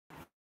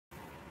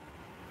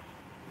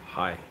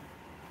Hi.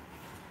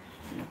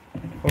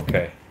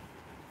 Okay.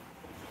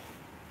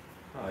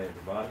 Hi,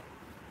 everybody.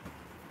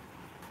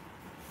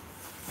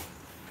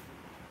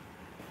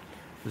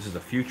 This is the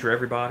future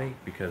everybody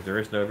because there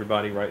is no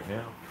everybody right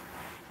now.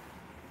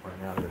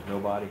 Right now, there's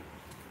nobody. I'm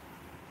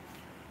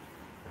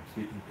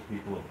speaking to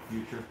people of the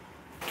future.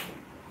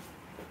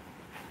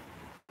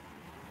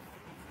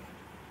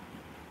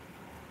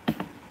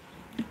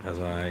 As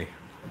I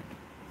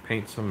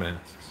paint some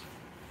masks.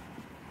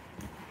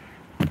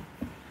 I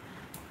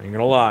ain't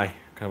gonna lie,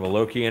 kind of a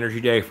low-key energy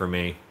day for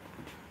me.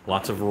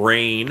 Lots of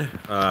rain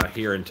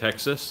here in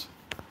Texas.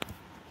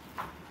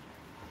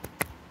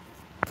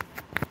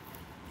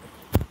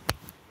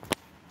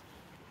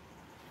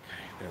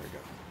 There we go.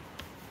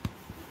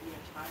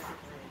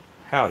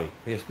 Howdy.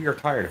 Yes, we are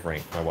tired of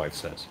rain, my wife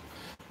says.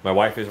 My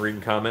wife is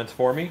reading comments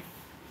for me.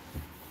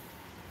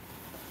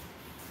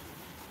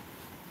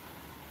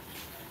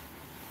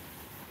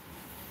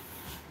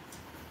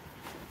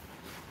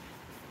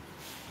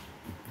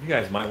 You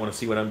guys might want to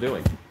see what I'm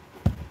doing.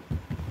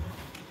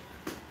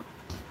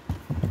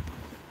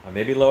 I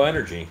may be low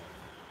energy.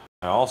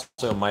 I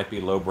also might be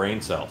low brain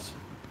cells.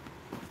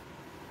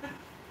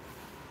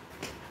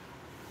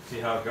 See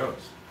how it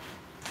goes.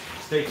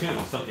 Stay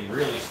tuned. Something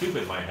really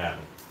stupid might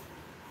happen.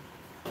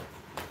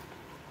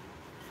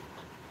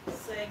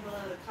 Saying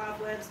hello to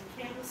Cobwebs and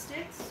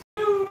Candlesticks.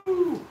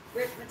 Woo!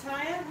 Rick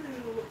Mattia,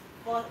 who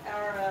bought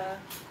our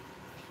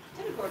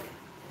tennis court.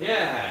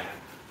 Yeah.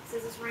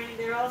 Says it's raining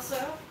there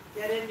also.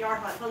 Dead end yard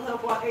hut. Hello,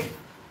 wife.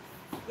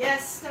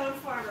 Yes, Stone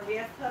Farmer. We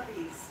have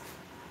puppies.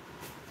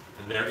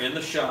 And they're in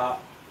the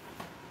shop,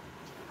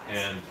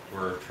 and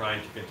we're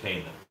trying to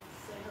contain them.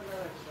 Say hello,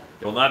 everybody.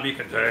 They will not be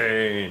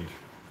contained.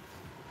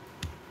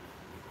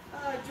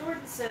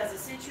 Jordan says, I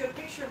sent you a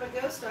picture of a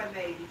ghost I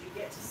made. Did you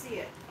get to see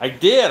it? I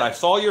did. I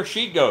saw your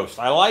sheet ghost.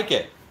 I like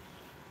it.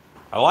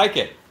 I like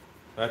it.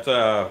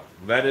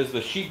 That is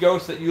the sheet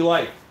ghost that you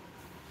like.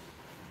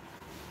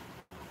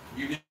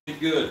 You did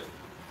good.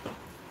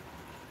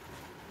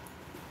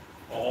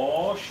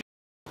 All sheet.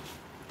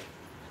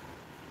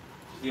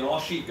 The All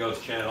Sheet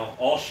Ghost channel.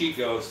 All Sheet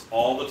Ghosts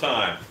all the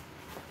time.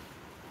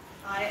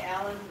 Hi,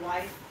 Alan,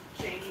 wife,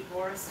 Janie,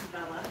 Boris, and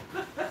Bella.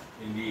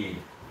 Indeed.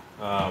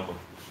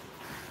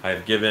 I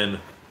have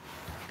given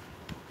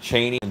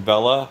Cheney and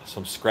Bella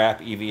some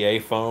scrap EVA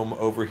foam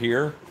over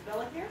here. Is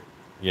Bella here?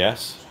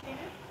 Yes. She came in?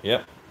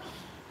 Yep.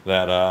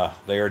 That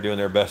they are doing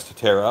their best to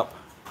tear up.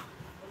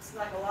 Looks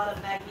like a lot of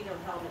Magneto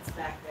helmets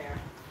back there.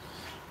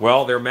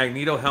 Well, they're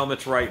Magneto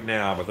helmets right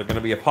now, but they're going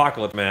to be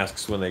Apocalypse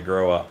masks when they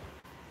grow up.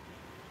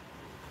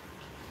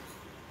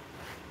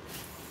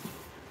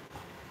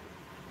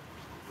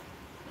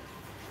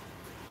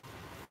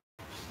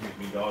 Excuse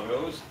me,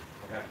 doggos.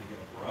 I have to get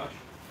a brush.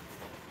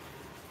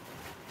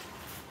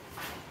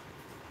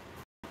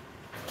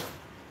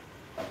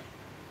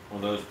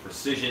 One of those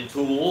precision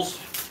tools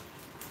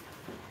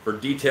for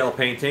detail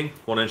painting.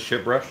 1-inch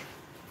chip brush.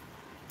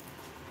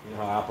 You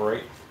know how I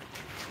operate.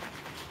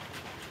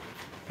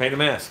 Paint a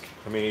mask.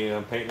 I mean,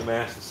 I'm painting a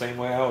mask the same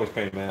way I always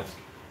paint a mask.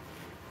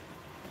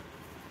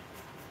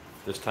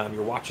 This time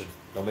you're watching.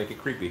 Don't make it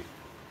creepy.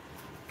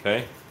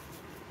 Okay?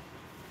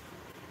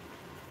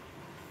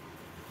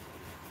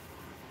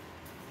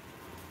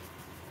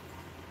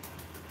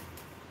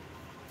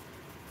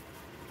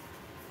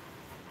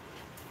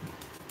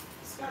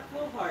 Scott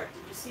Colhart,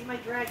 did you see my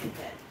dragon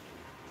head?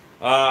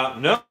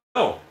 No,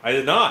 I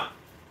did not.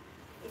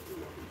 It will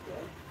be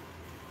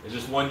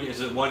good. Is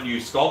it one you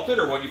sculpted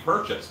or one you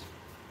purchased?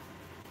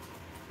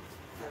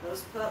 Now,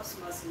 those pups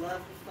must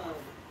love the foam.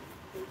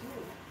 They do.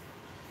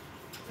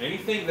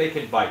 Anything they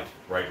can bite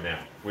right now,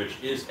 which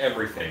is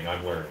everything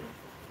I'm learning.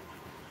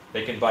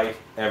 They can bite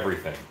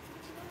everything.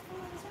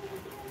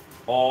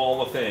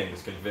 All the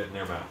things can fit in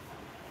their mouth.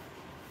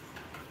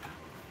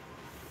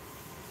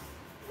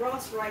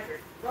 Ross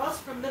Reichert.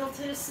 Ross from Middle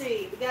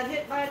Tennessee. We got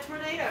hit by a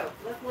tornado.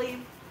 Luckily,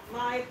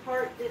 my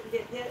part didn't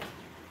get hit,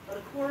 but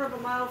a quarter of a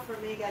mile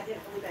from me got hit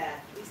really bad.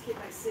 Please keep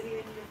my city in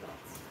your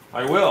thoughts.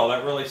 I will.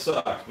 That really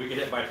sucks. We get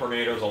hit by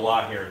tornadoes a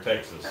lot here in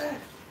Texas.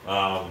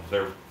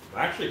 They're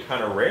actually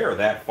kind of rare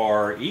that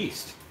far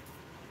east.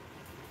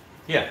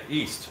 Yeah,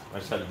 east. I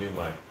just had to do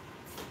my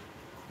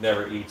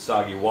never eat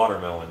soggy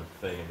watermelon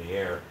thing in the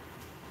air.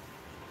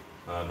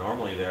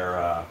 Normally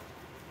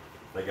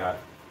they got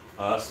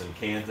us and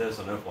Kansas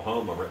and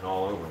Oklahoma written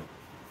all over them.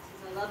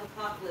 Says, I love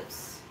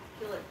Apocalypse.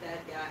 Kill it,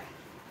 bad guy.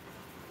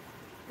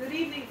 Good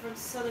evening from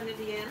Southern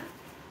Indiana.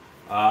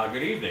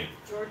 Good evening.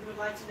 Jordan would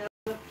like to know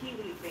a Pee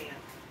Wee fan.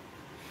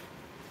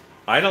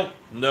 I don't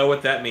know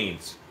what that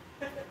means.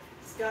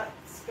 Scott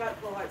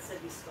Colhart said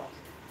he sculpted.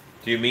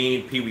 Do you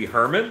mean Pee Wee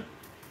Herman?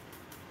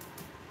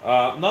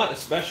 Not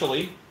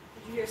especially. Did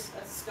you hear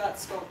Scott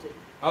sculpted?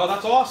 Oh,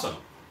 that's awesome.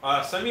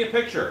 Send me a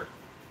picture.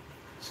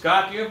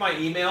 Scott, do you have my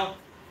email?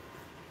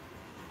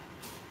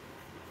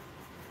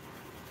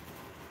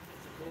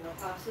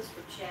 Synopsis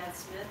for Chad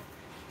Smith.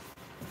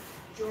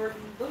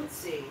 Jordan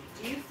Bootsy,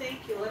 do you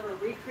think you'll ever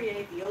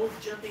recreate the old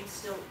jumping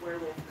stilt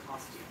werewolf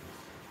costume?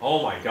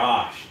 Oh my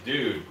gosh,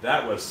 dude,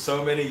 that was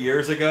so many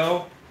years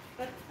ago.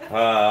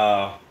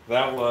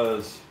 That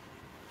was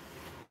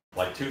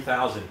like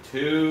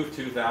 2002,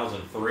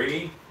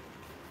 2003.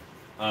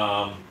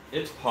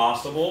 It's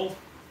possible.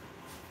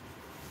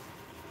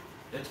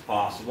 It's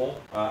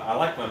possible. I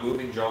like my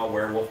moving jaw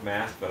werewolf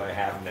mask that I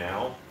have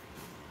now.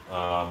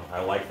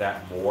 I like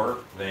that more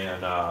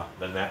than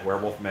that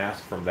werewolf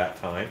mask from that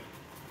time.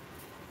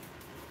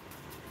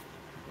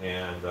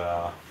 And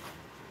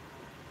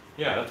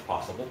yeah, that's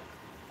possible.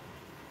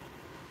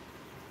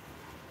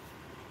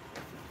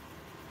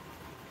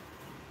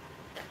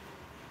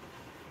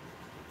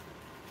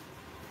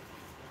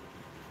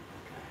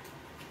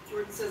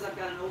 Jordan says I've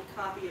got an old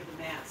copy of the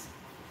mask.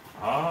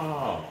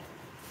 Oh.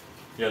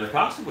 Yeah, the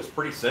costume was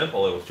pretty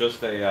simple. It was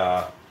just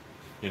a,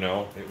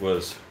 it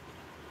was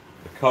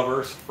the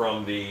covers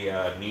from the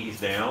knees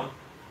down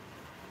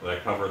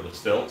that covered the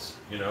stilts,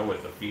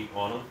 with the feet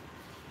on them.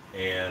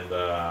 And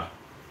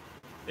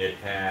it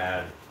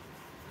had,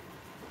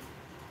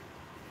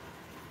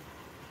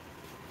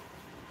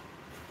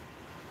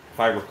 if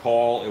I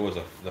recall, it was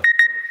the fur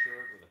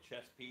shirt with a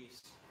chest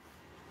piece.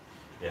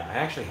 Yeah, I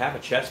actually have a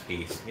chest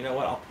piece. You know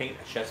what? I'll paint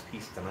a chest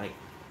piece tonight.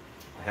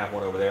 I have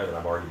one over there that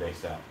I've already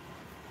based out.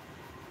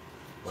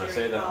 When I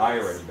say that I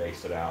already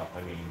based it out,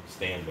 I mean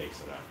Stan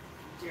based it out.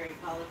 Jerry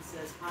Collins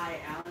says, hi,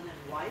 Alan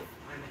and wife.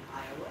 I'm in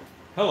Iowa.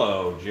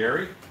 Hello,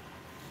 Jerry.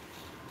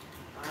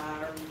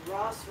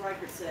 Ross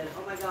Reichert said,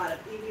 oh my God, a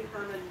Pee Wee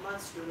Herman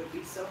Munster would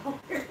be so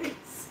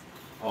hilarious.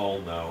 Oh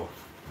no.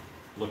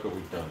 Look what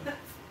we've done.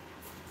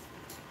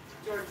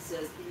 Jordan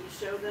says, can you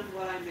show them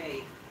what I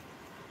made?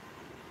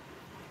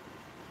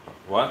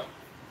 What?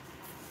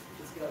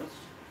 This ghost.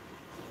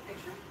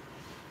 Picture?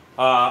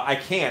 I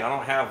can't. I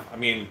don't have,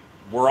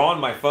 we're on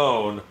my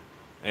phone,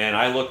 and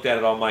I looked at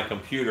it on my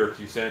computer because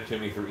you sent it to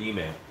me through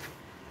email.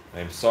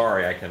 I'm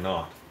sorry, I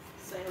cannot.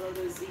 Say hello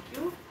to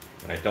Ezekiel.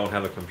 And I don't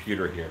have a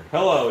computer here.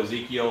 Hello,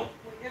 Ezekiel.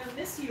 We're going to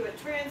miss you at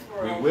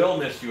Transworld. We will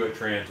miss you at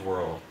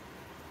Transworld.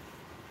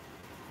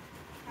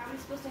 How are we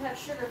supposed to have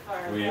Sugar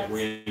Fire?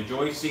 We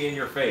enjoy seeing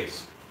your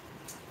face.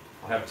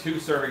 I'll have 2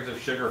 servings of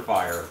Sugar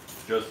Fire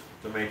just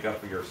to make up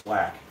for your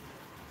slack.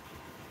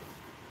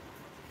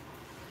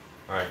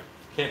 Alright,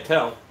 can't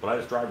tell, but I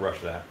just dry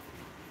brushed that.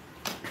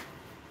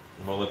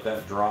 I'm going to let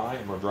that dry.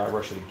 I'm going to dry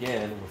brush it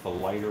again with a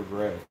lighter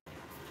gray.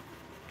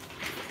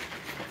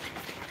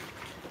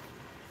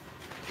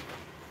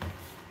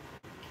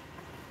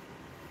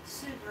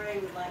 Sue Gray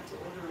would like to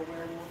order a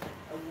werewolf,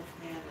 a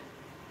wolfman, and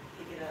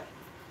pick it up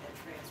at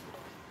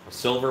Transworld. A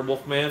silver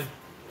wolfman?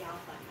 Yeah, I'll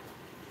find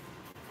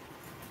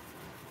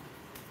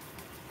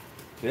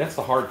See, that's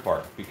the hard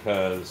part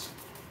because,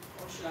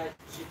 out. Or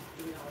should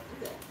we not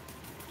do that?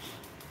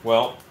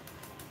 well,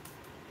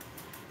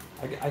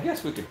 I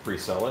guess we could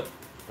pre-sell it.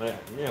 I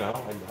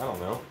don't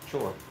know.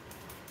 Sure.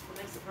 What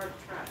makes it hard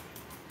to track?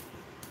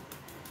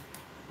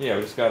 Yeah,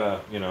 we just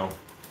gotta,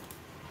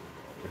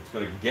 it's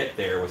gonna get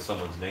there with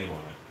someone's name on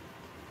it.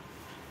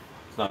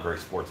 It's not very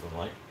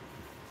sportsmanlike.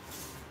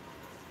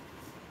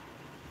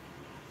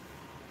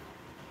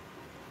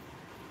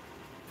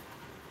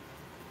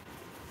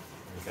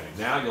 Okay,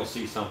 now you'll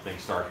see something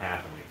start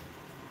happening.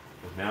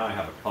 Because now I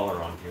have a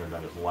color on here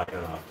that is light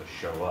enough to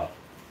show up.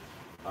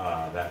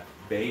 That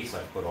base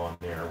I put on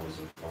there was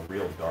a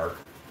real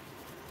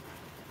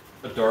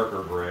a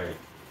darker gray.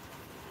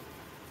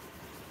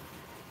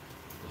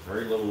 There's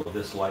very little of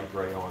this light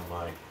gray on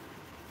my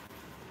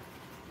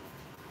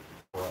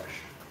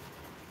brush.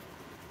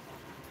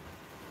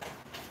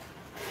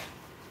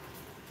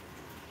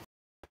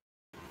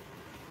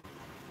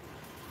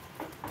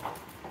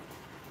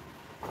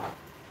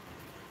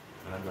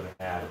 And I'm going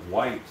to add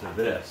white to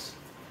this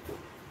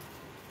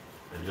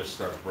and just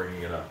start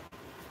bringing it up.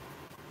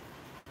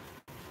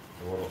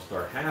 And what will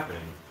start happening,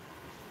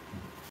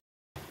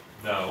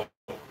 no,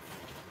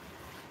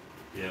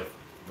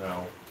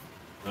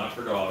 not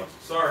for dogs.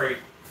 Sorry,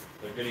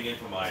 they're getting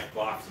into my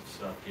box of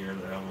stuff here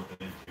that I don't want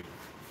them into.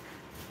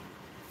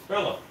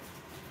 Bella,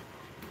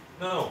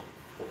 no.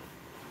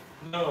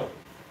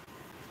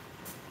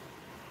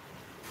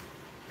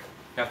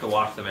 Have to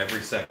wash them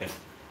every second.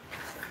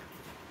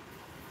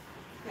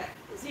 Okay,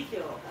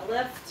 Ezekiel, I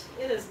left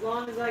it as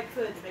long as I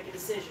could to make a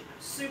decision.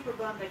 I'm super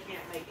bummed I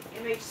can't make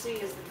it.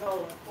 MHC is the goal,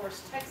 and of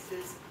course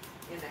Texas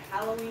in the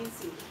Halloween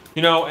season.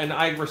 And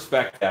I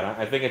respect that.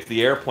 I think it's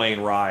the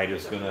airplane ride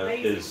That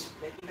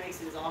he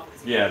makes it as often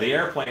as he yeah, can. the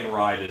airplane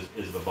ride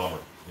is the bummer.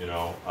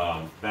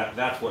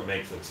 That's what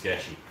makes it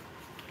sketchy.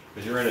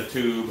 Because you're in a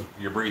tube,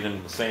 you're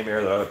breathing the same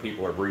air that other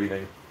people are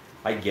breathing.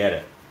 I get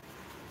it.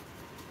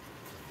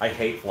 I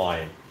hate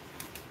flying.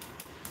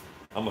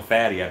 I'm a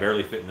fatty. I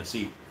barely fit in the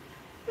seat.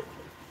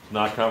 It's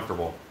not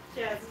comfortable.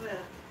 Chad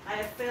Smith, I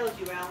have failed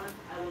you, Alan.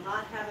 I will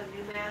not have a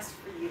new mask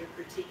for you to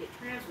critique at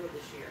Transworld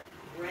this year.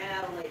 Ran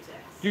out of latex.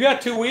 You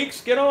got 2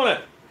 weeks? Get on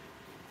it.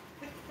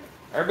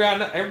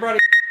 Everybody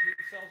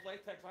who sells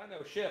latex I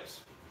know ships.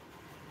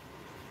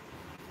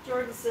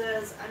 Jordan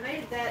says, I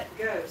made that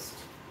ghost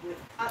with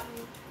cotton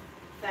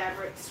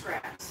fabric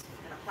scraps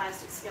and a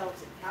plastic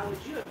skeleton. How would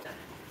you have done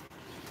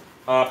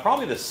it?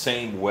 Probably the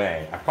same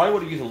way. I probably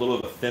would have used a little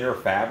bit of thinner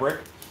fabric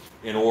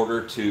in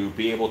order to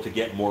be able to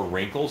get more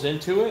wrinkles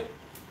into it.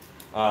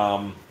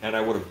 And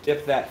I would have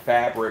dipped that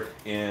fabric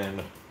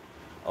in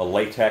a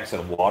latex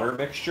and water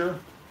mixture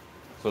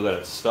so that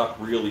it stuck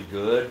really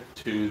good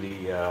to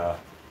the,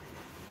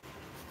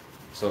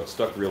 so it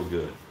stuck real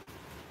good.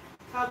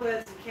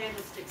 Cobwebs and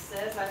Candlesticks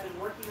says, I've been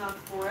working on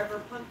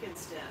forever pumpkin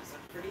stems.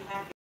 I'm pretty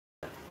happy.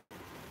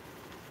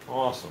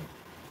 Awesome.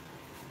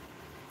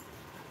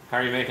 How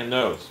are you making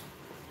those?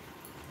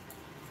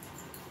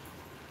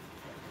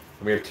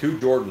 We have 2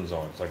 Jordans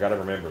on, so I got to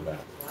remember that.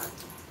 What?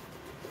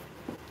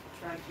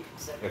 Try and keep them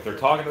separate. If they're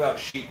talking about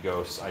sheet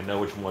ghosts, I know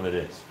which one it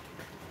is.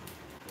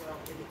 Well,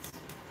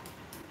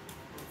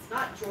 it's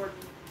not Jordan.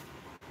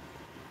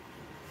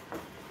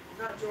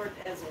 Not Jordan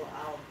Ezel.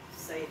 I'll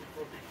say the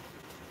full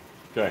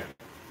name. Okay.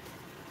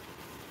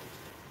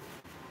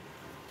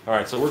 All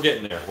right, so we're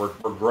getting there. We're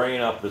graying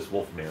up this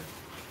Wolfman.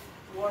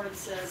 Warren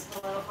says,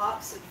 hello,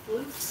 hops and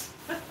flutes.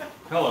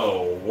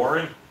 Hello,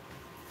 Warren.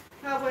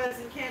 Cobwebs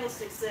and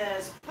Candlesticks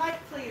says, pipe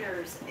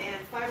cleaners and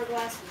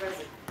fiberglass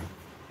resin.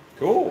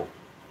 Cool.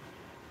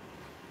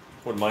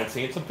 Wouldn't mind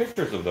seeing some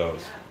pictures of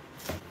those.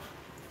 Yeah.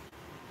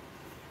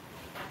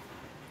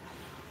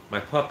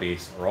 My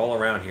puppies are all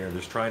around here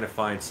just trying to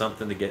find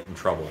something to get in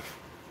trouble.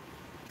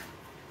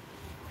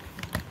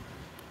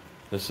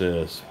 This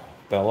is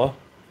Bella.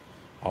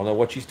 I don't know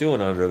what she's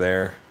doing under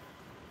there.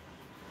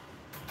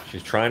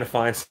 She's trying to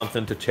find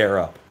something to tear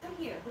up. Come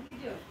here, what are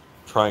you doing?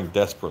 Trying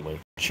desperately.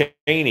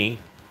 Cheney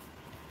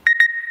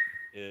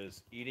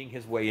is eating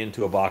his way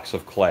into a box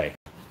of clay.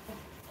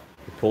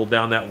 He pulled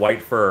down that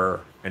white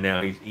fur, and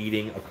now he's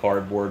eating a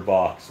cardboard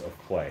box of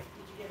clay. Did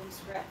you give him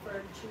scrap fur to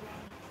chew on?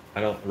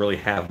 I don't really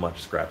have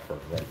much scrap fur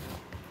right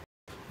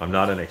now. I'm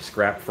not in a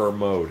scrap fur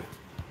mode.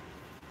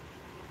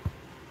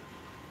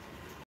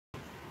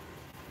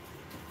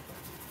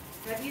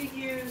 Have you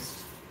used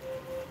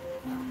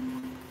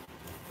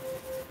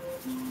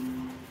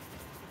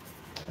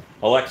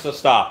Alexa,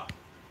 stop.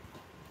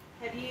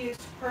 Have you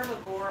used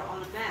Permagore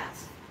on a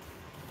mask?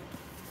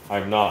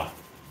 I'm not.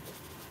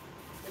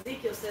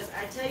 Ezekiel says,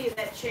 I tell you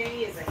that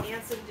Cheney is a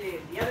handsome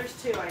dude. The others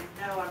two, I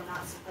know I'm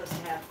not supposed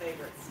to have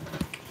favorites.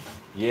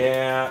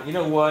 Yeah, you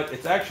know what?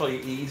 It's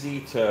actually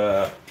easy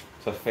to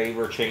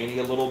favor Cheney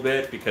a little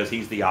bit because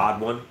he's the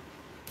odd one.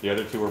 The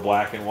other 2 are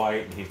black and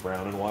white, and he's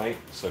brown and white,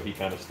 so he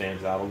kind of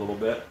stands out a little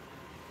bit.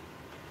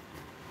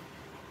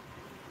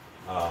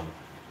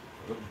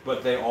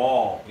 But they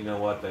all, you know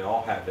what? They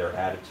all have their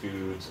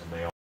attitudes, and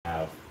they all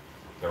have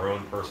their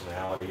own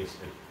personalities.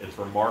 It's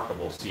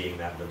remarkable seeing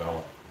that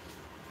develop.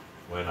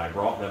 When I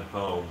brought them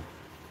home,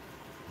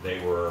 they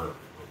were,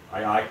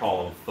 I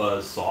call them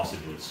fuzz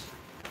sausages,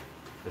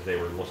 because they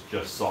were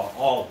just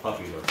all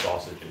puppies are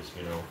sausages,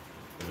 you know,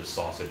 they're just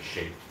sausage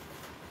shaped.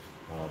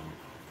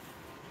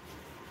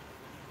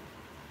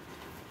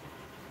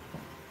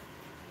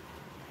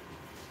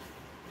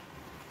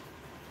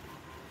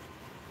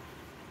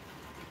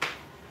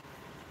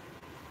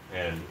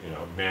 And you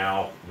know,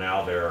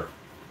 now they're,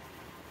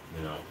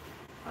 you know,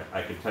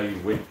 I can tell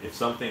you if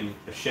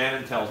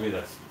Shannon tells me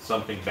that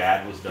something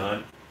bad was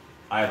done,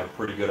 I have a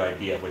pretty good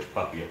idea which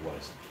puppy it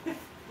was,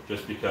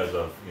 just because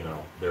of, you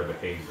know, their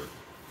behavior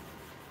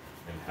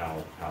and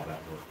how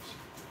that works.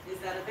 Is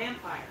that a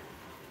vampire?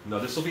 No,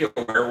 this will be a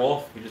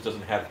werewolf. He just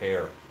doesn't have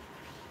hair.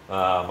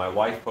 My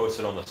wife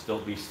posted on the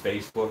Stilt Beast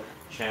Facebook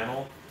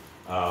channel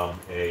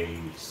a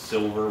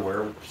silver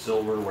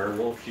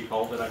werewolf. She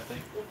called it, I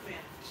think. Wolfman.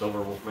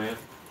 Silver Wolfman.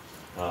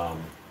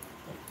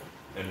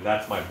 And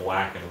that's my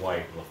black and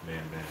white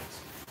Wolfman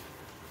mask.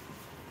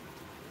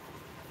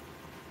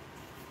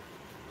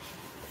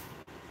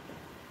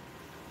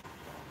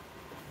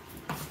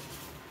 I'm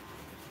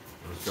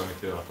just going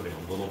through, I'm putting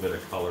a little bit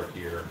of color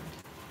here.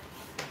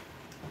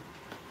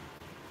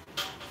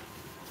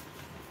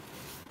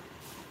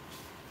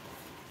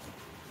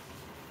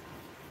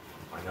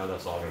 I know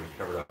that's all going to be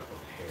covered up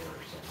with hair,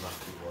 so I'm not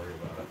too worried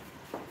about it.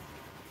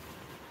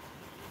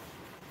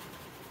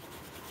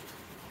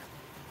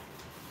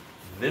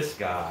 This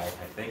guy,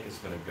 I think, is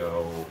going to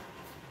go,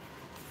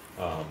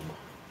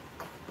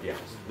 yeah,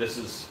 this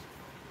is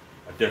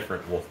a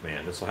different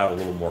Wolfman. This will have a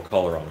little more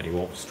color on it. He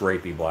won't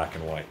straight be black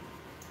and white.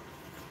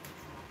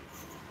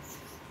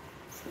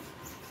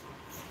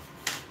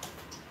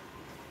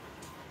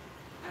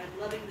 I'm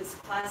loving this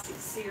classic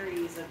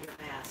series of your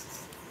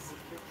masks.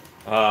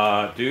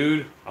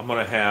 Dude, I'm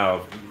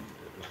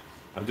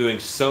doing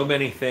so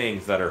many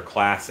things that are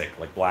classic,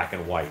 like black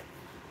and white.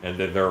 And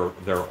I'll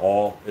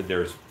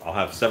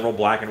have several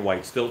black and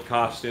white stilt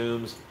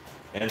costumes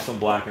and some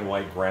black and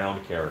white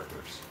ground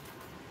characters.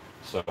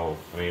 So,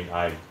 I mean,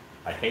 I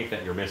hate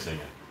that you're missing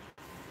it,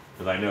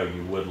 because I know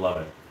you would love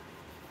it.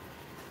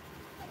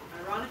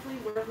 Ironically,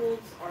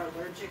 werewolves are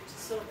allergic to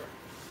silver.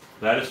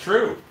 That is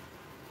true.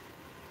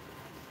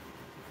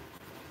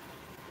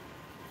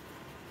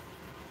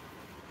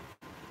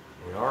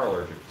 We are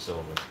allergic to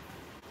silver.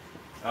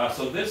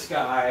 So this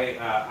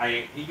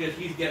guy,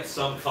 he gets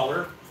some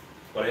color,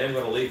 but I am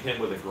going to leave him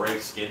with a gray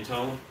skin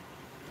tone.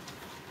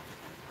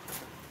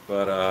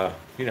 But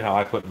you know how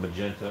I put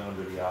magenta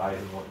under the eyes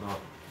and whatnot.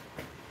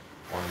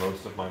 on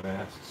most of my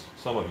masks.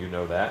 Some of you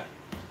know that.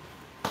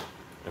 I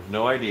have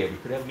no idea. We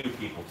could have new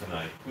people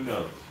tonight. Who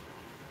knows?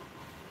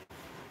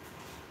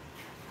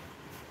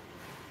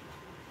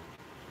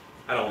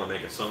 I don't want to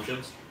make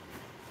assumptions.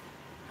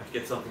 I have to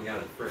get something out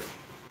of the fridge.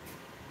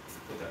 That's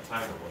what that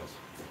timer was.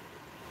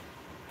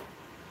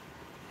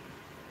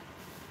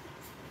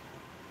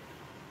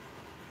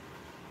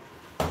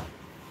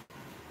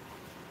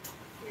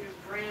 Here's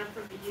Graham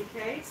from the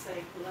UK.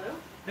 Say hello.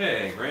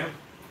 Hey, Graham.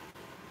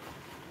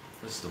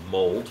 This is the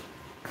mold.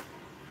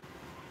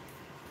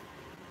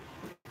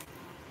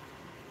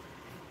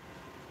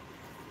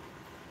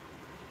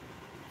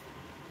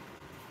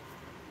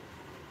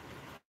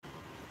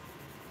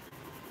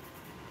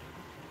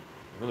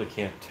 I really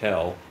can't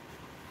tell.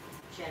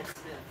 Chad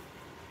Smith.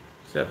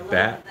 Is that I love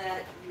bat?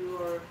 that you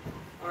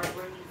are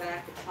bringing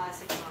back the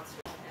classic monsters.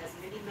 As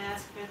many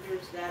mask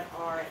vendors that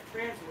are at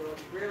Transworld,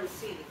 you rarely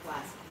see any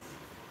classics.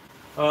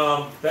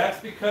 That's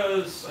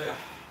because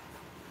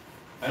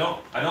I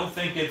don't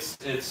think it's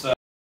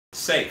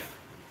safe.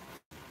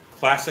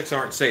 Classics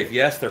aren't safe.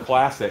 Yes, they're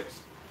classics,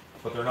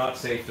 but they're not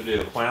safe to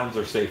do. Clowns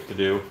are safe to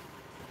do.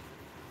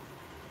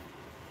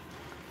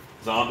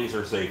 Zombies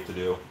are safe to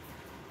do.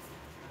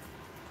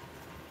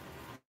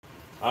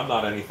 I'm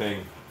not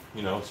anything,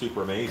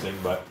 super amazing,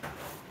 but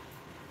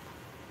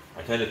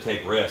I tend to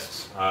take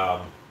risks.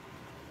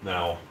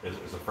 Now, is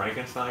a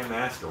Frankenstein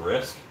mask a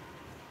risk?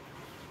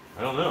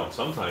 I don't know.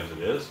 Sometimes it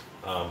is.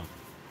 I'm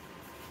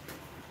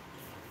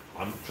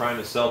trying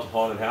to sell to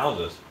haunted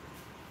houses.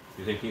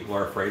 Do you think people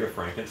are afraid of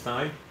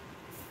Frankenstein?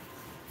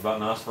 What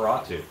about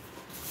Nosferatu?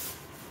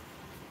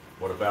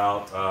 What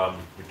about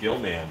the Gill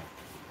Man?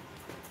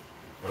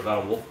 What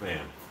about a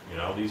Wolfman?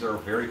 These are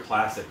very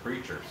classic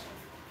creatures.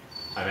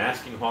 I'm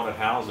asking haunted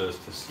houses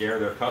to scare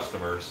their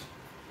customers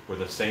with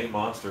the same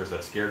monsters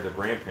that scared their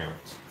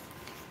grandparents.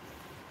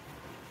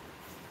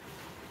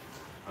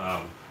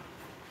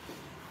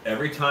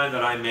 Every time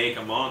that I make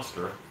a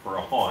monster for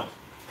a haunt,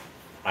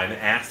 I'm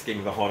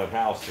asking the haunted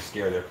house to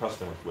scare their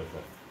customers with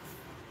it.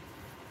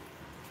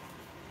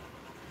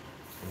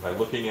 And by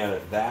looking at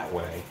it that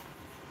way,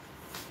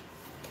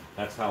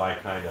 that's how I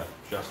kind of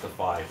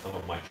justify some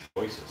of my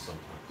choices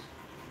sometimes.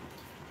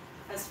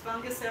 Has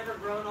fungus ever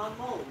grown on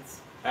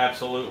molds?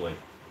 Absolutely.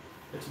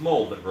 It's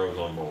mold that grows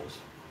on molds,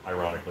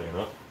 ironically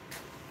enough.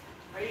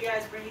 Are you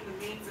guys bringing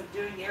the means of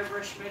doing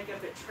airbrush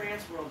makeup at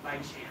Transworld by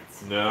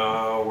chance?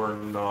 No, we're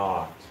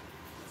not.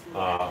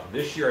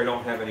 This year I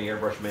don't have any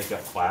airbrush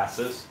makeup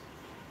classes.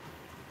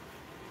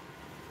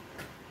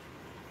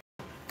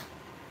 Have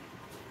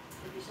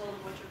you told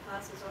them what your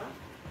classes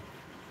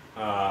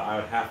are? I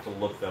would have to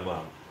look them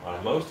up.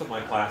 Most of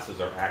my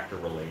classes are actor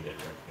related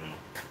right now.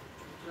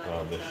 Would you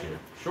like me to This tell year. you?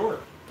 Sure.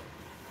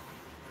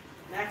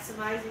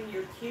 Maximizing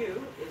your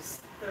Q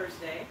is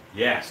Thursday.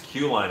 Yes,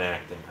 Q-line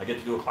acting. I get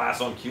to do a class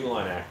on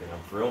Q-line acting.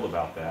 I'm thrilled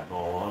about that, in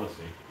all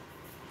honesty.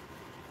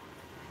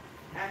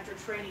 Actor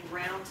Training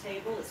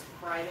Roundtable is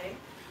Friday.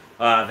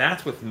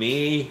 That's with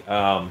me,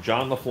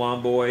 John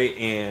LaFlamboy,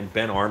 and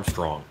Ben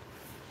Armstrong.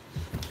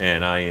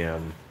 And I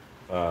am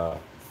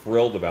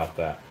thrilled about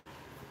that.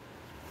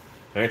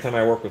 Anytime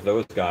I work with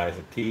those guys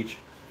and teach,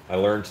 I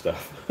learn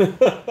stuff.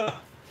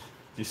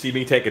 You see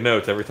me taking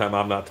notes every time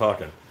I'm not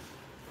talking.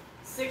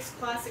 6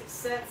 classic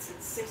sets in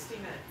 60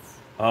 minutes.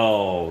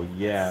 Oh,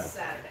 yeah.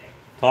 Saturday.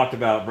 Talked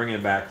about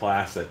bringing back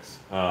classics.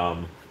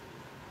 I'm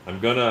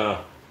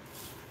gonna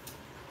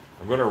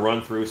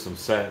run through some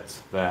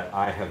sets that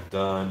I have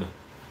done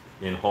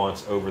in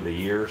haunts over the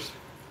years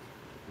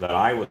that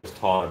I was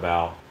taught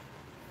about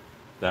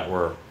that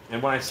were,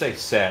 and when I say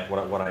set,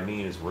 what I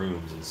mean is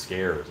rooms and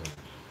scares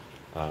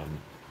and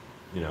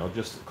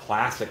just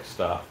classic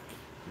stuff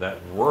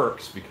that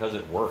works because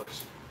it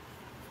works.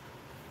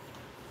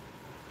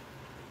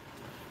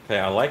 Okay,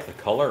 I like the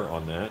color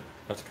on that.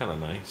 That's kind of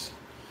nice.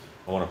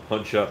 I want to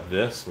punch up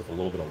this with a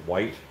little bit of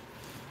white.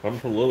 I'm going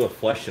to put a little bit of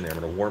flesh in there. I'm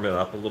going to warm it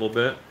up a little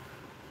bit.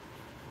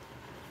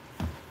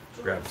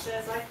 Jordan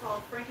says, I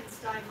call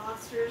Frankenstein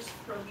monsters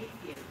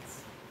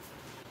Prometheans.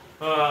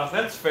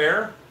 That's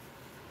fair.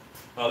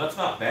 That's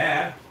not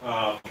bad.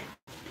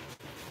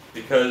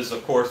 Because,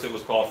 of course, it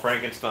was called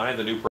Frankenstein,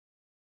 the new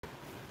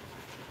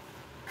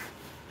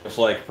just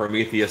like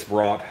Prometheus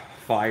brought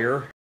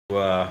fire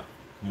to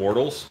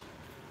mortals.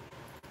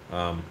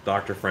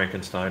 Dr.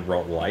 Frankenstein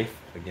brought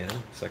life again,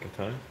 second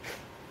time.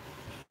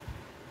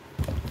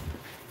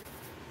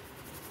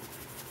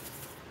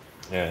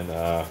 And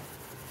the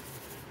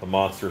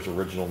monster's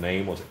original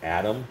name was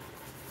Adam.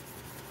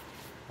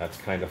 That's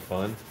kind of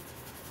fun.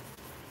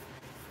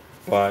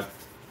 But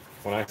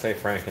when I say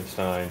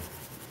Frankenstein,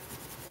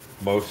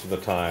 most of the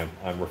time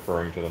I'm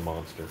referring to the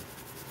monster.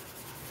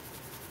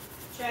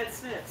 Chad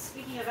Smith,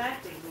 speaking of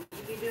acting, will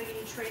you be doing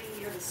any training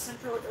near the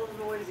central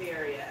Illinois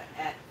area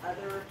at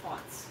other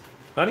haunts?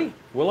 Honey,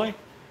 will I?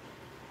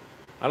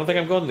 I don't think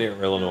I'm going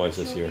to Illinois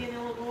this year. You'll be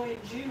in Illinois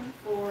in June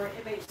for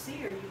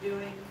MHC. Are you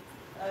doing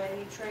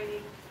any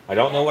training? I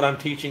don't know what I'm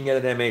teaching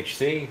yet at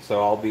MHC,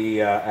 so I'll be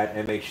at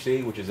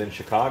MHC, which is in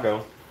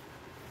Chicago.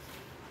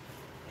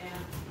 And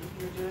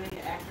you're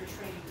doing actor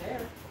training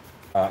there.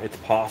 It's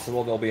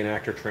possible there'll be an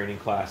actor training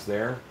class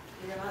there.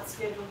 You're not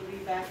scheduled to be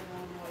back in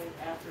Illinois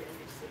after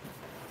NBC.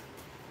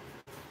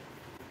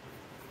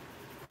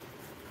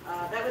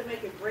 That would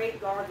make a great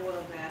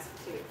gargoyle mask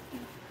too.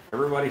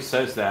 Everybody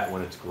says that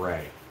when it's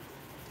gray.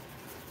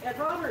 Ed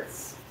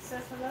Roberts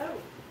says hello.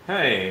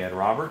 Hey, Ed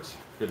Roberts.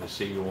 Good to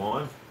see you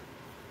on.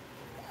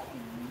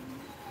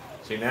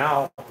 See,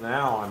 now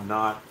I'm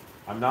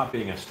not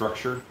being a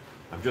structure.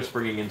 I'm just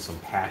bringing in some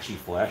patchy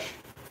flesh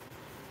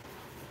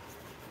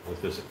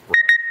with this. It's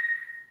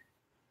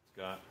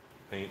got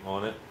paint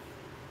on it.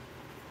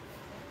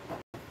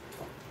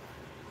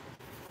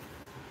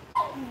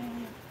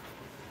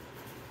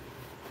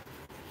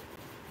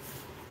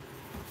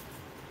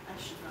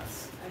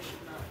 I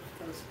should not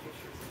post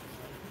pictures.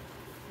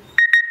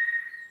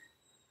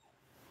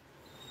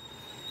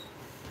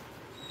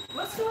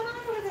 What's going on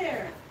over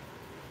there?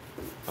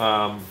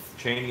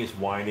 Cheney is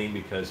whining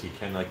because he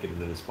cannot get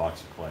into this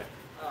box of clay.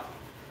 Oh, okay.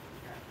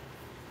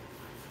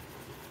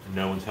 And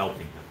no one's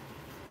helping him.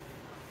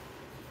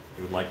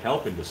 He would like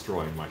help in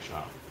destroying my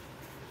shop.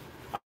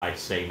 I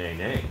say nay,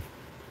 nay.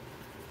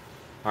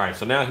 All right,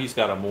 so now he's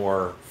got a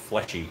more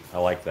fleshy. I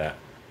like that.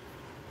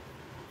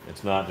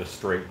 It's not just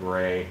straight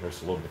gray.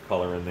 There's a little bit of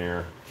color in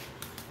there,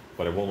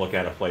 but it won't look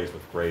out of place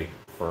with gray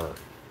fur.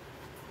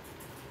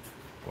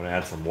 I'm going to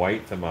add some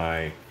white to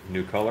my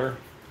new color.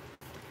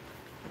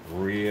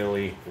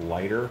 Really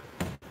lighter.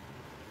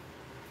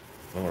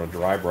 I'm going to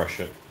dry brush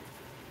it.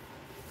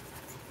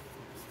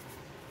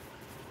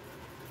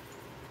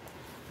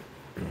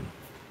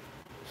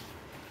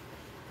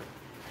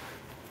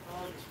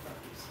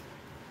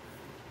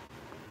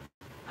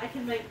 I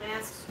can make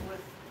masks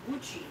with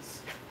Wuchis.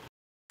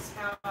 That's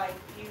how I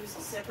use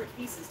separate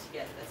pieces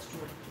together. That's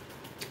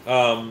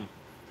Jordan.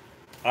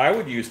 I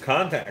would use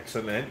contact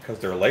cement because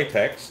they're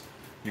latex.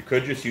 You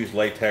could just use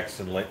latex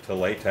and to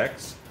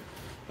latex.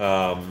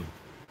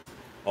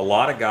 A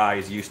lot of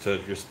guys used to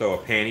just throw a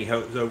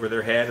pantyhose over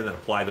their head and then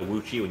apply the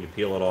Wuchi. When you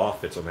peel it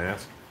off, it's a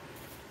mask.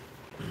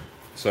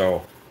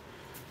 So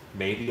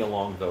maybe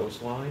along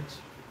those lines.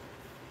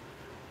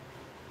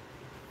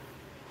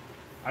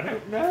 I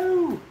don't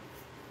know.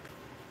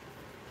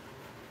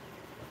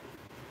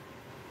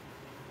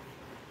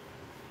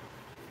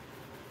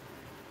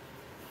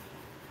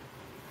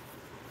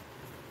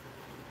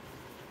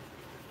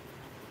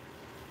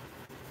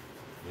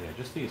 Yeah,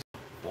 just these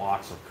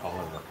blocks of color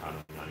are kind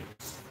of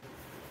nice.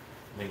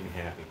 Make me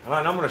happy. And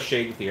I'm going to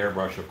shade with the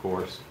airbrush, of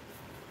course,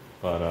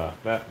 but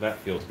that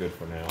feels good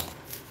for now.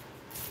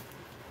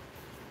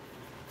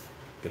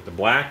 Get the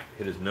black,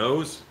 hit his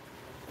nose.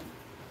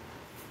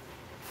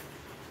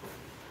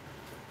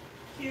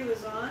 Q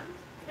is on.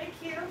 Hey,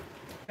 Q.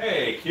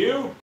 Hey,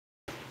 Q.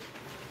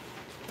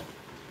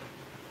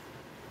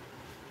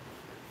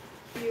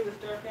 Q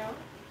with Dark Hour.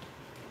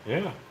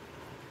 Yeah.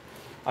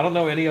 I don't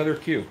know any other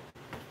Q.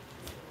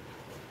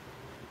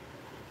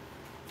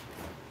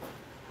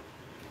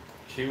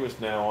 She was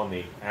now on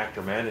the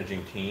actor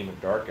managing team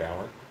at Dark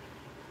Hour.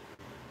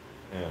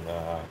 And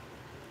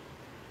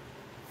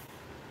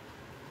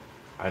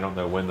I don't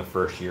know when the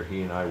first year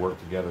he and I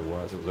worked together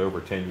was. It was over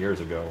 10 years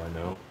ago, I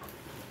know.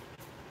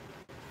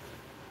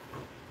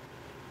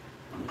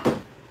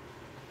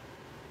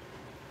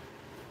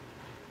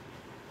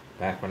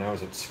 Back when I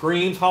was at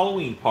Screams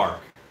Halloween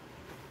Park.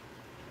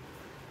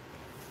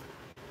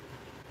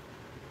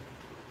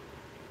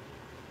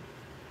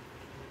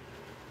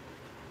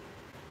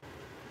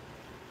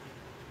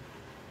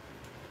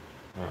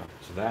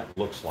 So that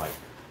looks like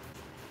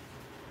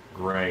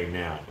gray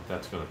now, but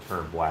that's going to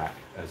turn black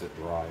as it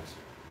dries.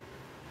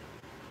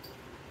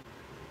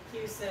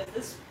 Q said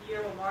this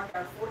year will mark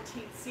our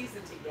 14th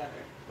season together.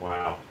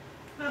 Wow.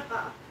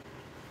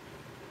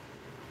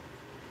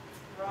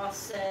 Ross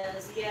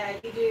says, yeah,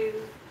 you do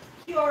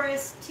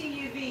QRS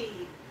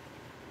TUV.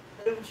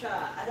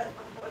 Boomcha. I don't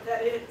know what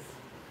that is.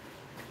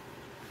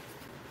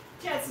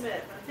 Chad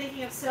Smith, I'm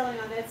thinking of selling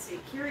on Etsy.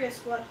 Curious,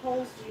 what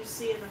holes do you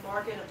see in the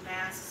market of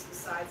masks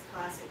besides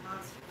classic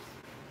monsters?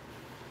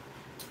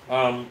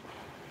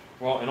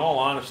 Well, in all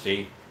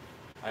honesty,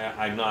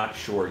 I'm not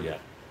sure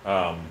yet.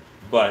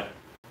 But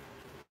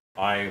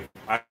I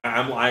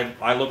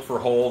look for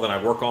a hole, then I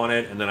work on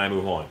it, and then I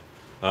move on.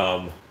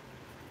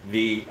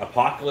 The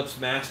apocalypse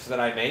masks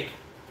that I make,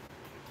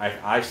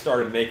 I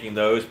started making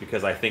those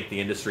because I think the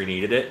industry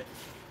needed it.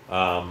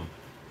 And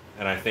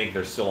I think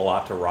there's still a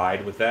lot to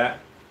ride with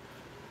that.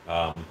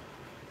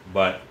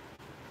 But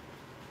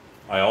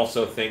I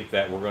also think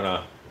that we're going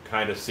to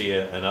kind of see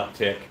an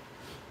uptick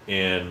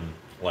in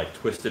like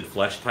twisted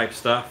flesh type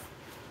stuff,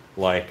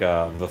 like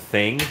The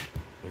Thing.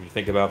 If you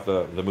think about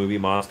the movie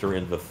monster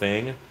in The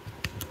Thing,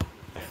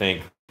 I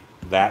think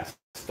that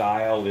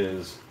style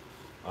is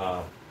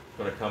going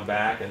to come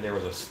back. And there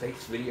was a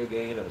space video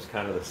game that was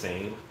kind of the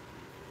same.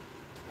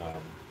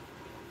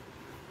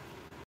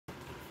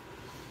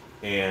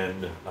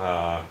 And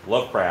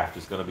Lovecraft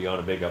is going to be on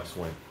a big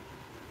upswing.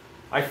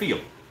 I feel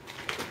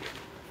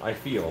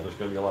there's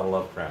going to be a lot of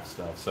Lovecraft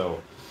stuff.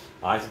 So,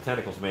 eyes and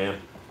tentacles, man.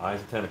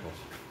 Eyes and tentacles.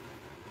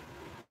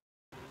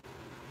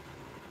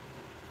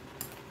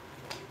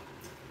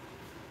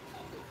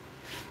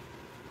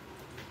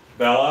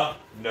 Bella,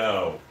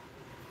 no.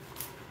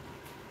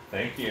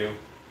 Thank you.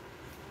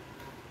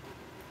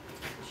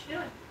 What's she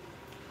doing?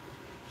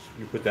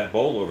 You put that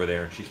bowl over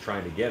there and she's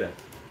trying to get it.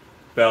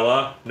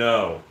 Bella,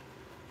 no.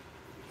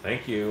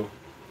 Thank you.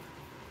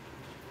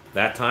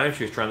 That time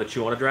she was trying to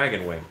chew on a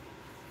dragon wing.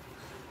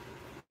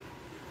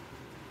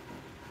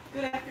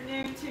 Good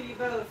afternoon to you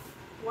both.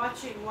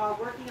 Watching while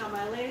working on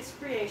my latest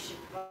creation.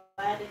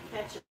 Glad to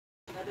catch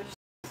another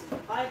season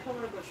of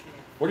Bipolar Bushman.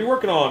 What are you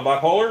working on,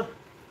 Bipolar?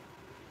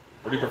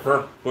 Or do you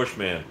prefer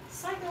Bushman?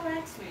 Psycho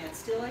Axeman,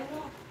 still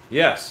able?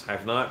 Yes,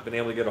 I've not been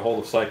able to get a hold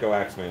of Psycho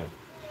Axeman,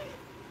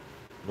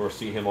 nor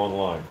see him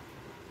online.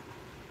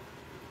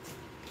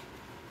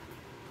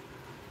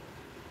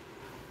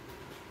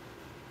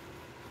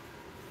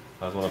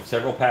 That's one of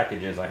several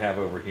packages I have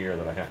over here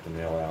that I have to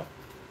mail out.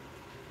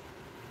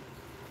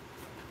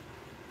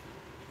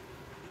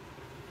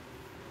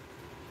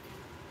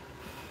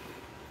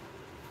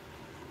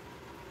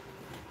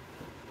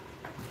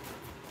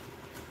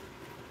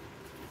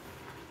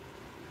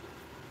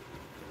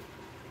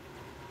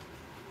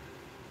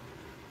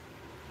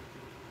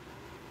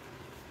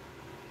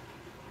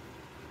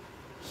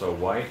 So,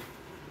 wife,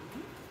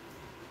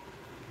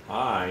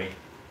 I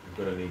am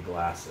going to need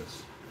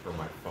glasses for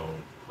my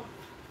phone.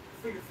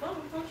 For your phone,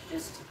 why don't you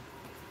just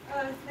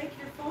make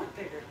your phone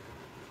bigger?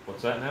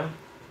 What's that now?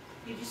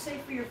 Did you say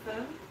for your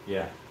phone?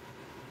 Yeah,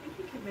 I think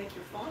you can make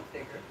your font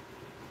bigger.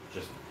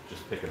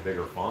 just pick a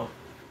bigger font.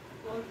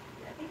 Well,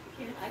 I think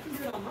you can. I can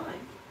do it on mine.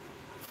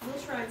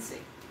 We'll try and see.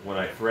 When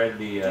I thread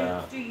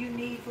the, Do you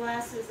need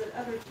glasses at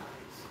other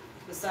times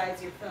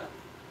besides your phone?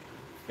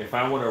 if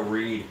I want to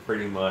read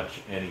pretty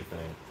much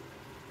anything,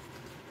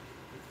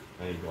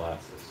 I need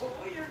glasses. Oh,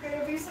 you're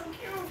gonna be so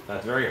cute.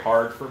 That's very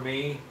hard for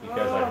me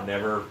because Oh. I've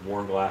never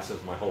worn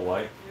glasses my whole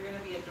life, You're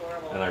gonna be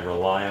adorable. and I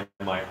rely on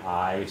my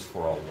eyes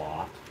for a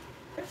lot.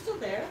 They're still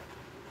there.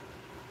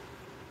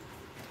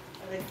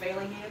 Are they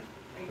failing you?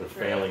 Are you They're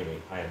betraying? failing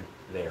me.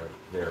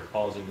 They're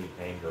causing me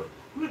anger.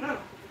 I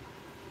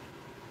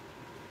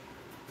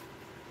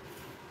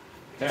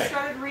Okay.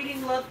 started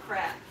reading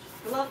Lovecraft.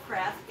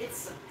 It's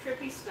some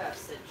trippy stuff,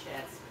 said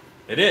Chess.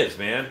 It is,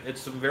 man.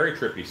 It's some very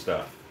trippy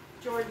stuff.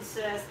 Jordan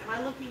says, am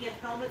I looking at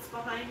helmets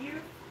behind you?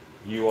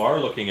 You are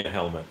looking at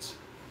helmets.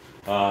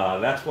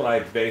 That's what I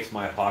base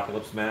my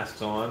apocalypse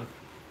masks on.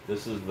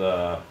 This is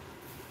the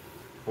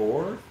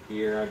 4th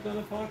year I've done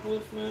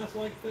apocalypse masks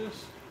like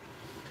this,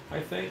 I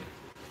think.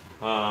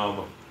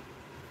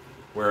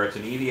 Where it's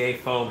an EVA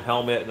foam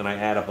helmet, and then I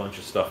add a bunch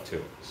of stuff to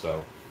it.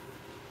 So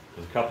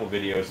there's a couple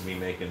videos of me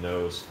making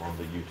those on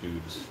the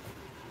YouTubes.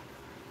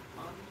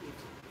 On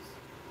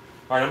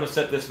YouTube. All right, I'm gonna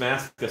set this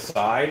mask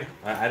aside.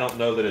 I don't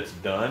know that it's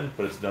done,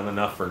 but it's done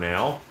enough for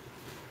now.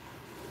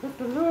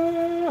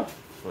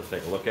 Let's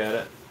take a look at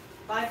it.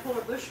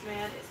 Bipolar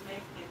Bushman is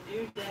making a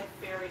new dead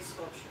fairy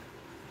sculpture.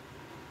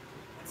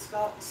 And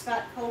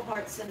Scott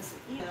Colhart sent us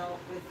an email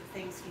with the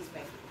things he's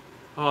making.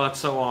 Oh, that's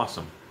so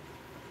awesome.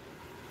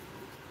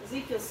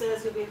 Ezekiel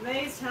says, you'll be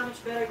amazed how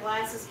much better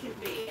glasses can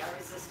be. I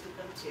resisted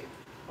them too.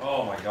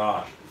 Oh my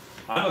gosh.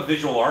 I'm a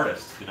visual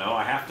artist, you know.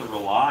 I have to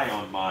rely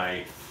on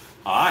my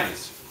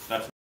eyes.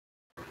 That's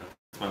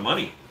my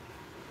money.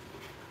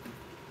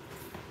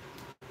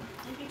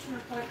 And get you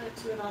an appointment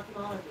to an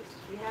ophthalmologist.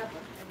 We have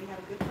them, and we have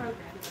a good program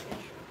for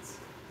insurance.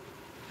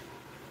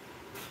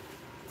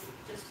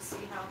 Just to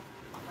see how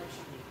much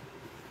you need.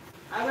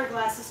 I wear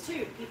glasses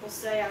too. People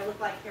say I look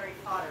like Harry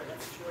Potter.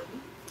 That's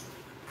Jordan.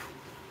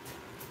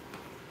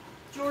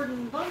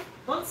 Jordan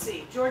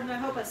Bunsey. Jordan, I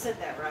hope I said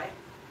that right.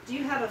 Do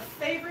you have a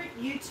favorite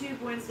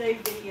YouTube Wednesday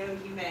video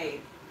you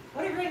made?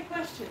 What a great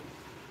question.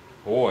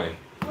 Boy.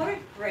 What a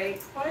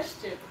great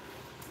question.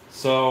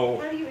 So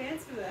How do you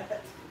answer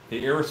that?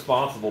 the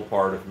irresponsible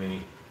part of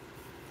me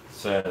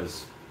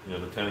says, you know,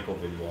 the tentacle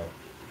video.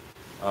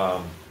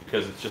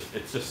 Because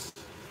it's just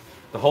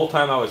the whole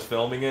time I was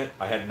filming it,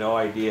 I had no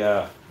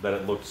idea that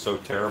it looked so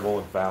terrible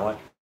and phallic.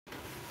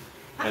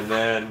 And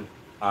then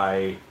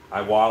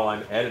while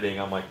I'm editing,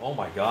 I'm like, oh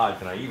my God,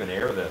 can I even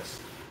air this?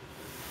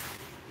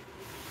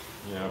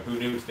 You know, who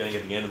knew it was getting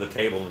at the end of the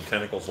table and the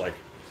tentacles like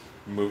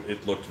move?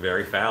 It looked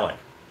very phallic.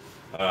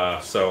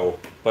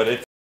 But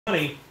it's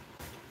funny.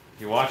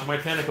 If you watch my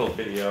tentacle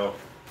video,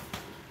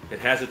 it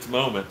has its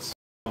moments.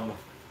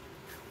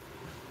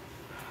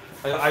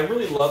 I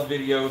really love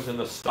videos in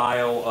the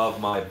style of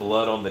my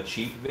blood on the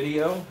cheek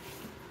video,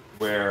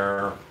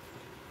 where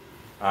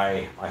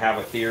I have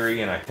a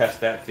theory and I test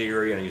that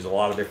theory and I use a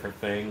lot of different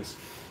things.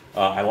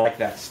 I like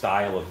that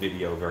style of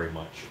video very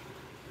much.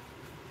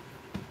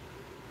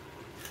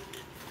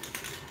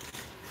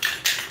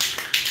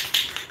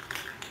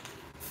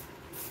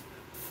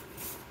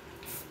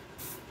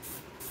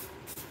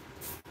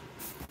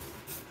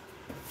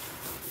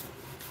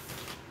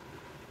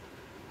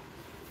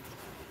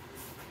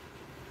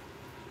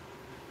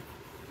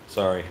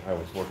 Sorry, I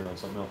was working on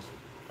something else.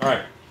 All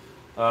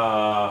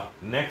right.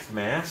 Next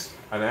mask,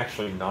 I'm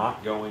actually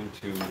not going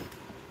to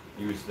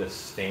use this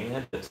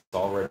stand. It's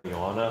already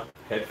on a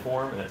head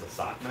form, and it's a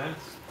sock mask.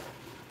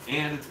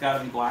 And it's got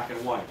to be black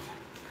and white.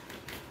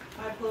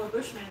 Bipolar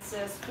Bushman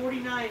says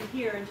 49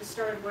 here and just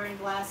started wearing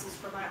glasses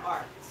for my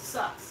art.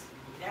 Sucks.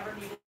 Never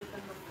needed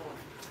them before.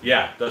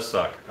 Yeah, it does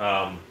suck.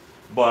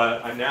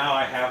 But now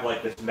I have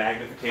like this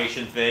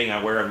magnification thing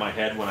I wear in my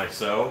head when I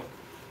sew,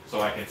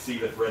 so I can see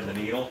the thread and the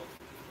needle.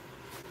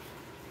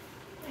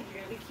 I think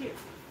you're gonna be cute.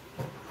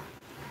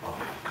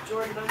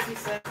 Jordan Bunsey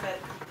says that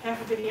half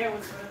a video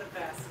was one of the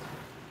best.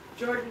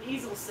 Jordan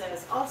Easel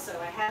says, also,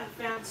 I haven't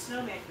found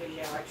Snowman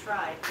video. I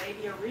tried.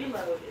 Maybe a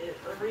reload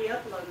or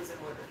re-upload is in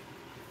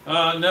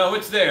order. No,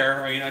 it's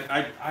there. I mean,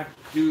 I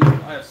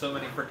have so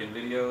many freaking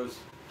videos.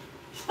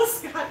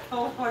 Scott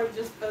Colhart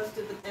just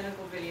posted the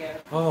tentacle video.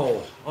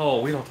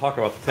 Oh, we don't talk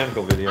about the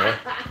tentacle video.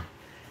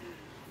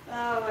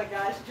 Oh my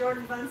gosh.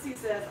 Jordan Bunsey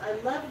says, I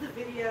love the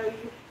video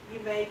you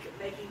make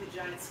making the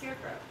giant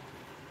scarecrow.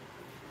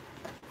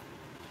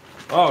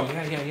 Oh,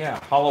 yeah.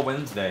 Hollow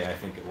Wednesday, I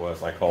think it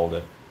was, I called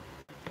it.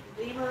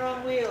 Lemur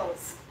on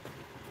wheels.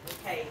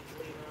 Okay,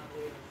 Lemur on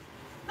wheels.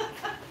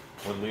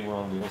 What did Lemur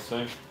on Wheels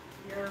say?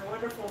 Your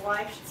wonderful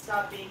wife should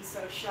stop being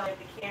so shy at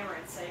the camera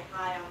and say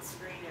hi on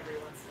screen every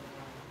once in a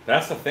while.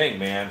 That's the thing,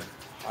 man.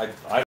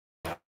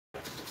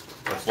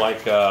 It's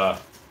like,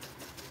 what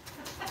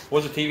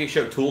was the TV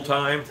show, Tool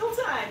Time? Tool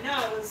Time.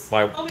 No, it was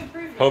My Home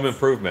Improvement. Home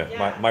Improvement.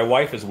 Yeah. My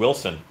wife is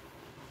Wilson.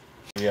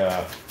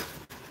 Yeah,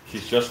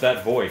 she's just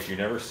that voice. You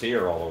never see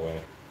her all the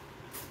way.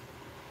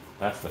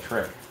 That's the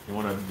trick. You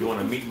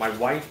wanna meet my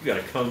wife? You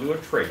gotta come to a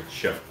trade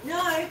show. No,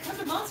 I come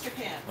to Monster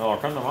Camp. Oh,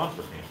 come to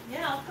Monster Camp.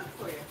 Yeah, I'll cook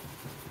for you.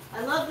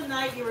 I love the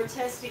night you were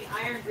testing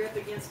iron grip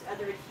against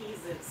other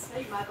adhesives.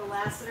 Hey, Michael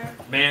Lassiter.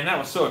 Man, that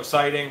was so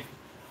exciting.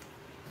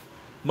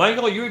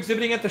 Michael, are you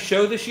exhibiting at the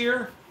show this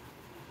year?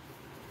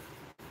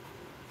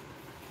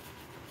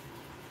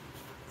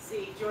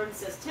 See, Jordan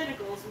says,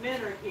 tentacles,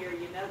 men are here.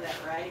 You know that,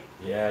 right?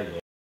 Yeah.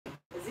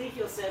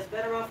 Ezekiel says,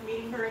 better off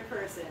meeting her in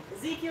person.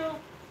 Ezekiel,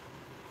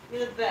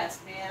 you're the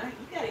best, man.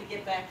 You gotta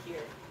get back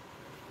here.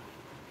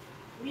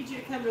 We need you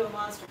to come to a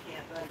monster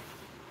camp, bud.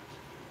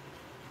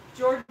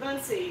 Jordan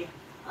Bunsey,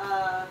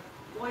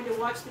 going to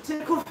watch the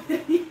tentacle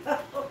video.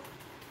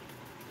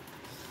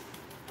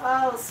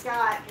 Oh,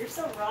 Scott, you're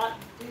so rotten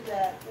to do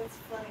that. That's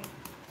funny.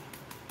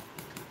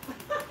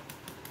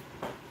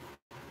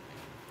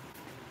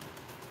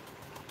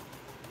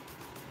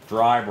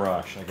 Dry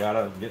brush. I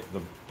gotta get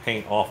the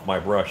paint off my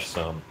brush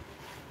some.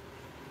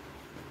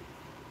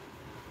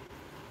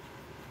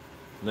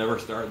 Never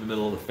start in the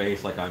middle of the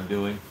face like I'm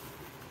doing.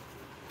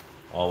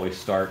 Always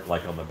start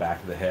like on the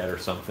back of the head or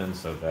something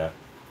so that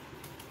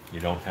you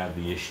don't have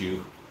the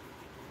issue.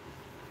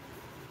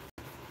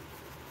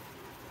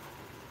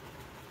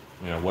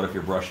 You know, what if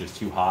your brush is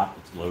too hot?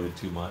 It's loaded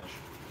too much.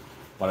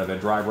 But I've been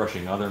dry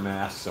brushing other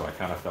masks, so I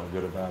kind of felt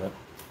good about it.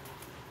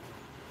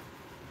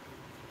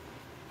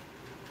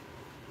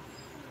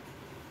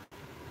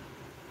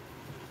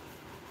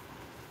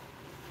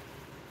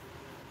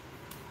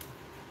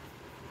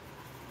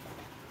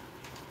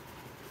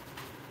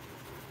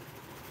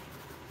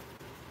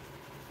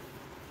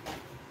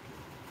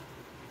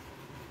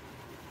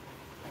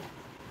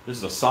 This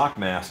is a sock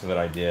mask that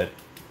I did,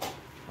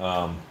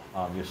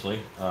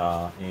 obviously,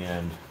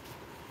 and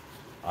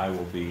I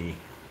will be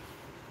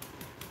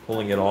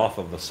pulling it off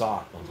of the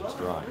sock once it's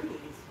dry.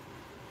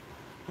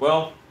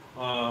 Well,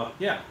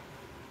 yeah,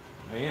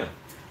 I am.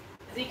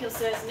 Ezekiel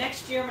says,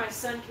 next year my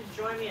son can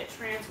join me at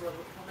Transworld,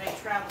 which will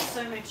make travel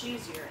so much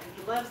easier, and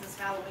he loves this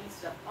Halloween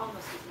stuff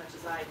almost as much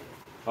as I do.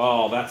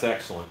 Oh, that's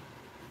excellent.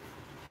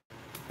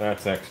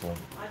 That's excellent.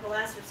 Michael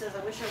Lassiter says,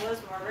 I wish I was,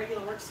 but my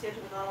regular work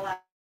schedule will not allow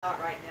out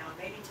right now.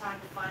 Maybe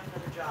time to find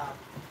another job.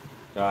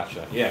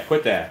 Gotcha. Yeah,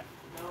 quit that.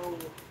 No.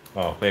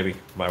 Oh, maybe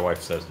my wife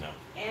says no.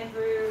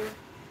 Andrew.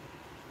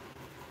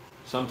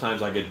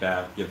 Sometimes I give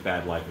bad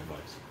life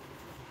advice.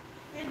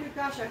 Andrew,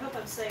 gosh, I hope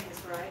I'm saying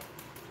this right.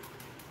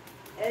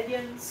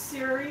 Edyan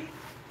Siri.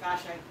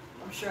 Gosh,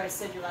 I'm sure I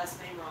said your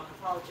last name wrong.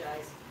 I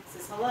apologize.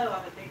 Says, hello,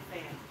 I'm a big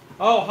fan.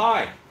 Oh,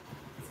 hi.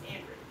 It's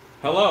Andrew.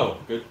 Hello.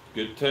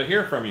 Good to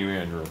hear from you,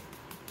 Andrew.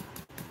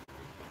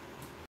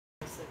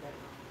 I said that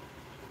wrong.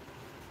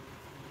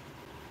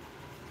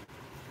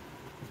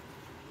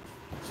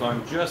 So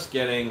I'm just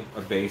getting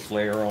a base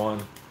layer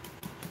on.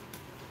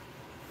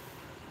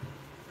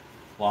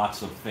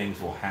 Lots of things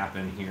will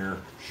happen here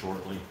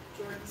shortly.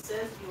 Jordan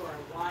says you are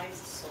a wise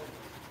soul.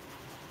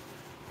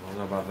 I don't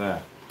know about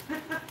that.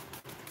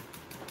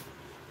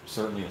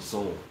 Certainly a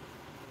soul.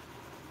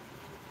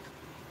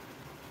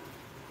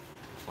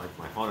 Like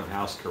my haunted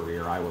house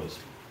career, I was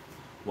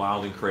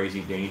wild and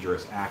crazy,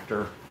 dangerous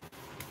actor.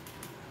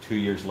 2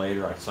 years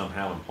later, I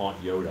somehow am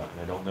Haunt Yoda,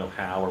 and I don't know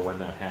how or when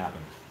that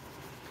happened.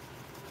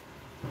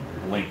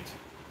 Linked.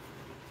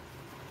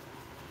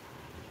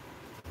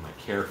 My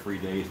carefree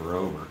days were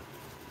over.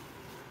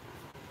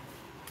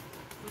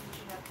 Didn't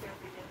you have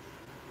carefree days?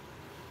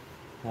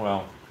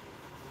 Well,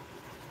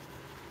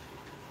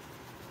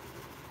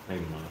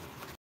 maybe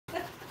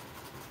not.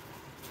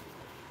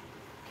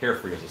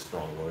 Carefree is a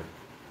strong word.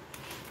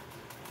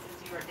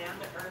 Says you are down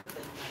to earth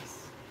and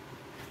nice.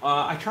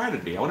 I try to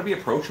be. I want to be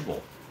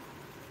approachable.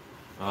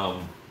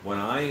 When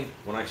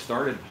I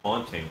started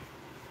haunting,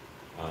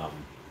 Um,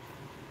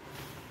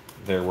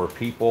 there were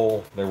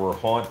people, there were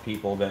haunt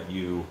people that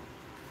you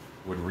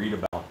would read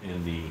about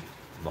in the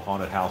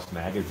haunted house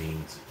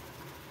magazines.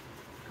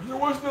 'Cause there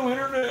was no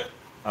internet.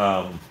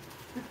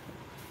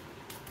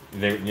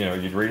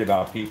 You'd read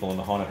about people in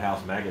the haunted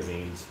house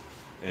magazines,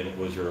 and it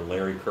was your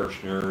Larry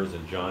Kirchners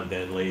and John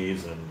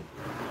Denleys and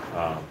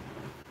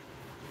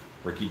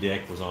Ricky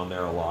Dick was on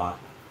there a lot,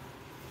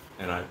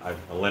 and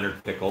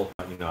Leonard Pickle.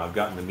 I've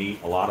gotten to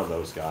meet a lot of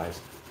those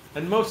guys,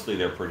 and mostly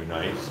they're pretty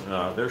nice.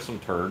 There's some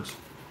turds.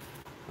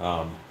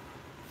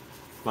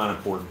 It's not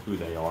important who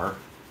they are,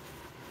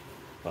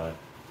 but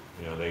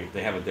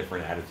they have a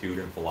different attitude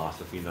and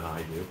philosophy than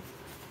I do.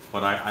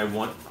 But I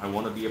want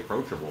to be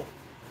approachable.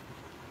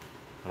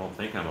 I don't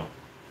think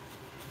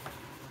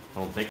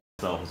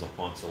myself as a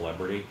fun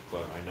celebrity,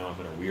 but I know I'm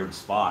in a weird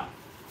spot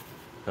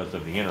because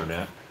of the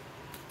internet.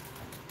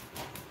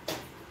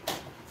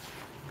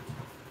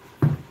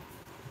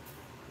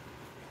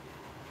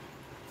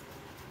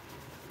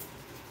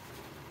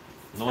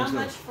 How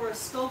much for a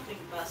sculpting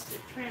bust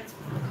at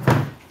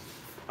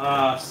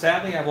Transworld?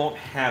 Sadly, I won't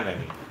have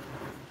any.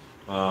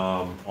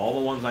 All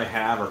the ones I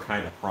have are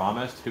kind of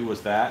promised. Who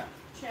was that?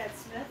 Chad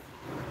Smith.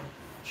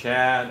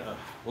 Chad,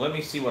 let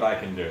me see what I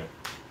can do.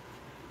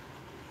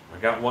 I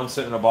got one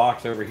sitting in a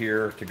box over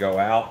here to go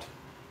out.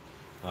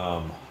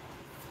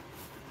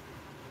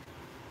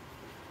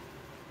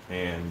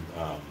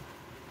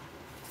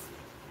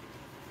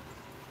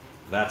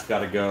 That's got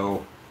to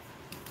go.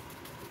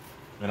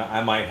 And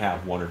I might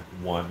have one.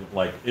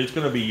 Like, it's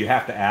going to be, you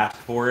have to ask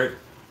for it.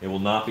 It will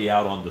not be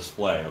out on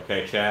display.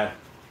 Okay, Chad?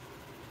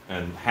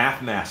 And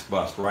half mask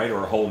bust, right?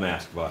 Or a whole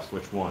mask bust?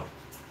 Which one?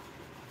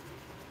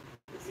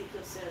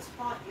 Ezekiel says,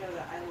 haunt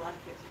yoga, I like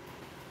it.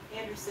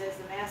 Andrew says,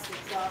 the mask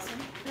is awesome.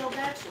 Bill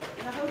Batchelor,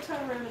 in a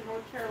hotel room in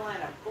North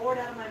Carolina, bored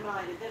out of my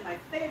mind, and then my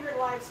favorite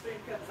live stream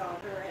comes on.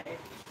 Hooray.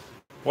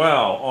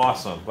 Well,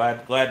 awesome.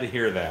 Glad to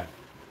hear that.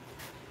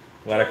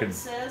 Glad I could.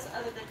 Says,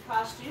 other than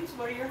costumes,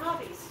 what are your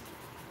hobbies?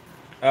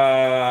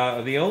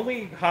 The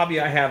only hobby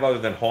I have other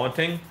than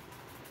haunting,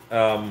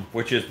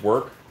 which is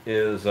work,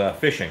 is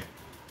fishing.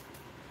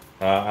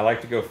 I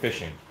like to go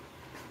fishing.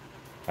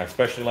 I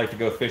especially like to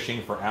go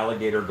fishing for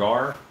alligator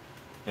gar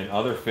and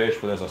other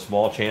fish where there's a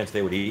small chance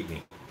they would eat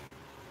me.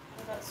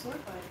 What about sword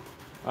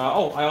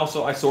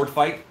fighting? I sword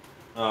fight.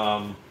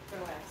 Throw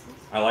axes?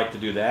 I like to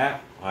do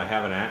that. I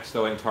have an axe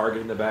throwing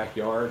target in the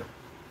backyard.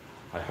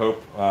 I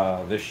hope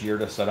this year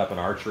to set up an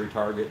archery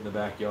target in the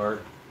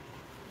backyard.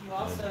 You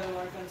also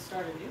are going to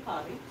start a new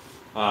hobby.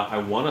 I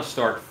want to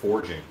start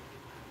forging.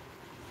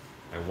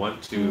 I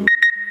want to forge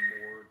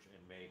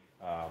and make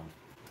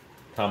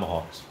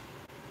tomahawks.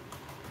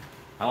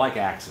 I like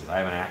axes. I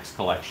have an axe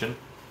collection.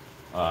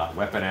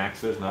 Weapon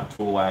axes, not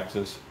tool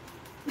axes.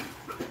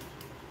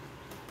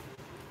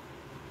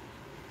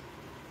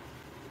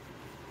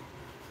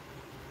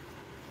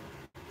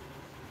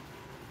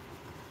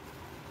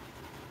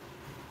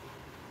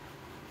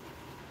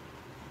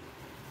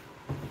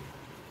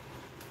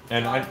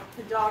 And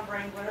the dog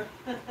wrangler,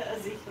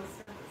 Ezekiel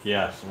says.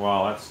 Yes,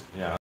 well, that's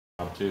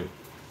too. Do you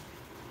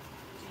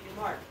do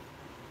LARP?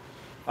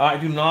 I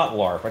do not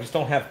LARP. I just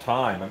don't have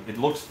time. It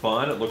looks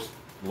fun. It looks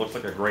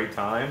like a great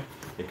time.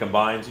 It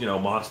combines,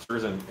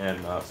 monsters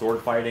and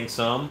sword fighting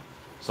some.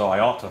 So I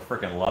ought to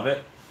frickin' love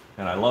it,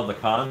 and I love the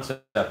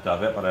concept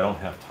of it, but I don't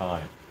have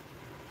time.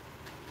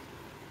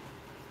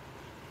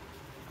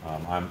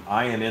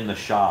 I am in the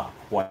shop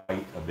quite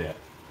a bit.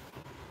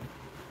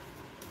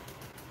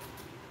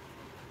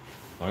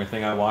 The only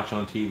thing I watch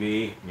on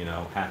TV,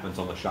 happens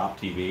on the shop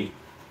TV.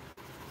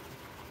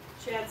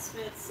 Chad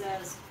Smith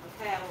says,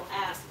 okay, I will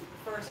ask,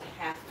 but first a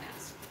half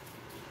mask.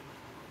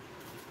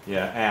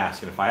 Yeah,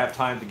 ask, and if I have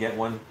time to get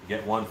one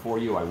for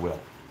you, I will.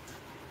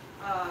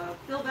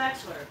 Bill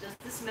Batchelor, does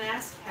this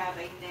mask have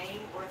a name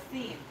or a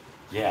theme?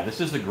 Yeah,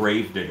 this is the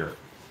Grave Digger,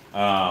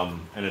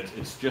 and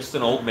it's just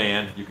an old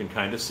man. You can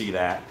kind of see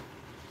that.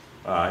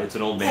 It's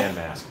an old man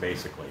mask,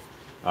 basically,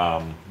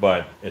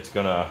 but it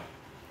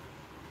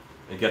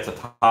gets a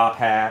top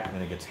hat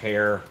and it gets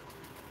hair,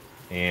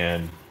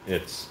 and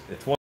it's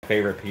one of my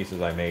favorite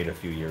pieces I made a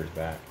few years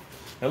back.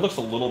 And it looks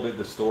a little bit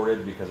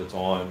distorted because it's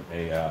on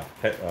a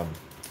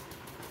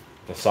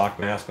the sock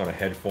mask on a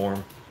head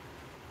form.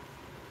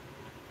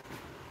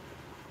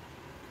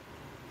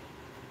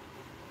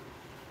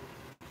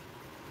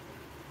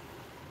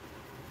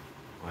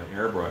 I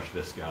airbrushed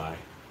this guy.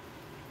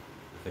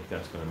 I think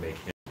that's going to make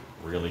him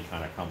really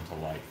kind of come to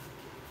life.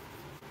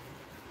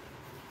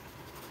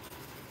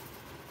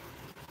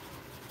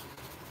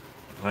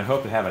 And I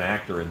hope to have an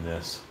actor in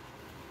this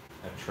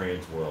at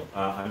Transworld.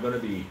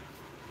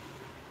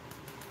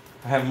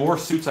 I have more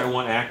suits I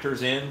want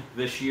actors in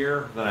this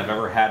year than I've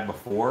ever had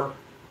before.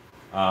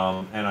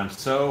 And I'm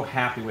so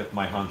happy with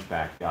my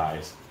Hunchback,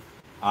 guys.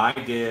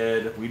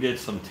 We did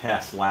some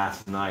tests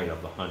last night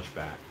of the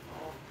Hunchback.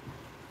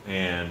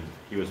 And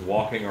he was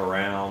walking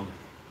around,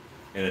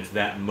 and it's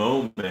that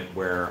moment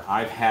where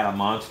I've had a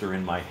monster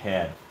in my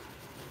head,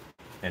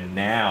 and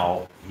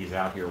now he's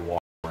out here walking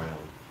around.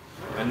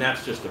 And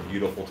that's just a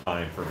beautiful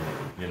time for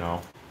me,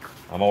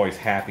 I'm always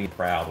happy and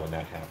proud when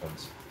that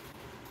happens.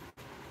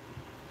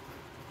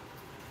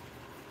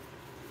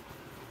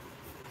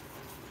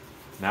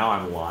 Now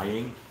I'm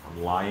lying.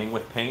 I'm lying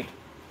with paint.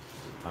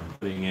 I'm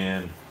putting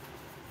in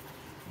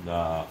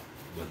the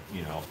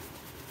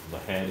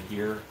head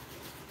here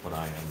when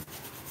I am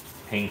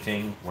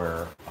painting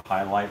where a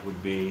highlight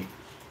would be.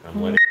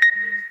 I'm letting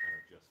all this kind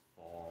of just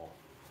fall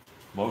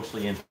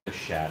mostly into the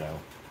shadow,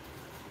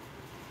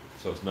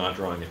 so it's not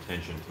drawing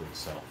attention to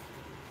itself.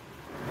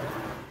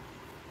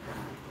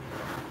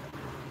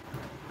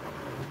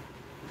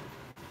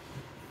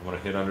 I'm going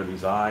to hit under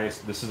these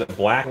eyes. This is a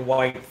black and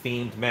white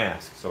themed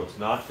mask, so it's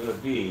not going to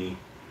be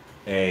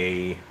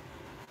a...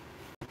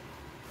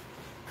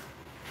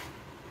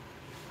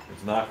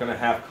 It's not going to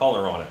have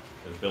color on it.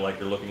 It'll feel like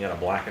you're looking at a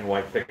black and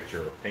white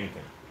picture of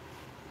painting.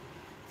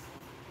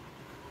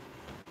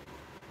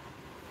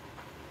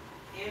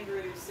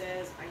 Andrew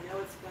says, I know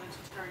it's going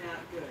to turn out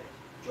good.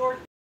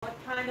 Jordan, what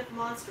kind of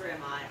monster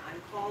am I?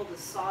 I'm called a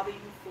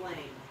sobbing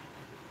flame.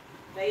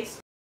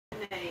 Based on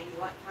the name,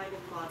 what kind of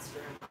monster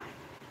am I?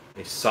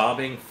 A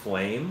sobbing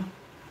flame?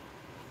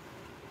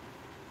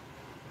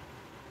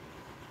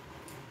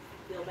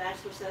 Bill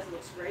Batchelor says it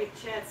looks great.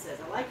 Chad says,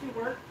 I like your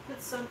work, but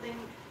something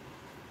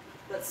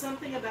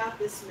about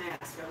this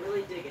mask. I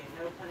really dig it,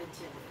 no pun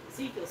intended.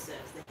 Ezekiel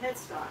says, the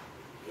headstock,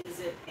 is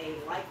it a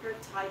Lycra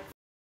type?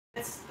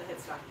 That's the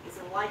headstock. Is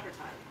it a Lycra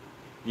type?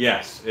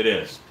 Yes, it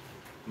is.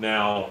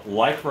 Now,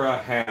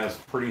 Lycra has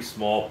pretty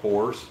small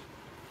pores,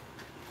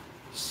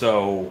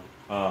 so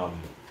I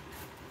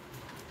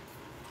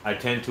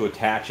tend to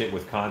attach it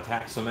with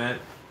contact cement,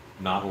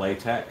 not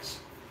latex.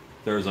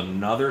 There's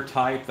another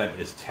type that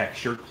is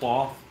textured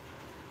cloth.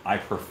 I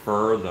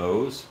prefer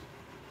those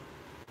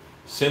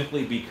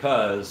simply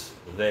because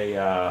they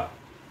it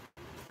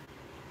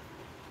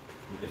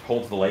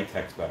holds the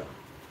latex better.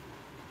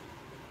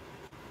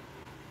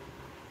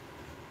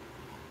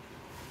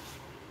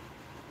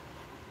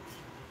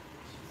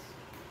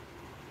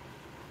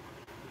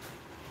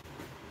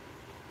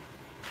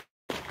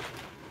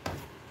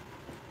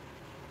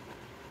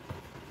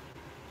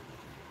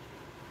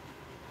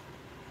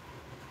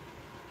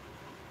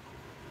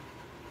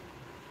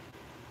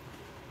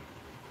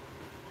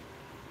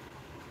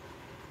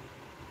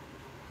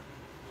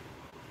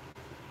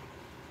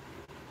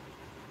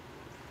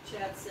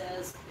 Chad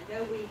says, I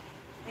know we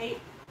hate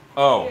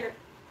Oh, here.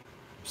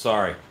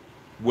 sorry.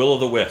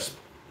 Will-o'-the-wisp.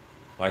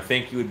 I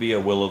think you would be a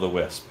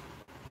will-o'-the-wisp.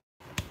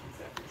 Is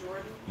that for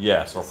Jordan?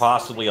 Yes, or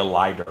possibly a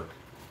Lydirk.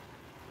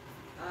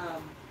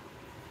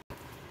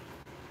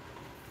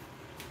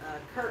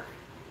 Kirk,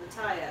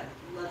 Natalia,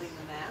 loving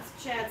the mask.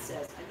 Chad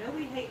says, I know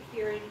we hate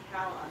hearing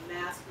how a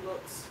mask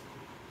looks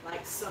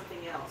like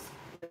something else,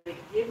 but it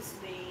gives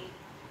me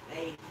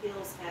a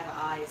hills have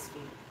eyes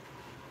feeling.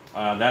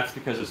 That's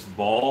because it's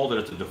bald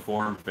and it's a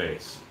deformed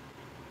face.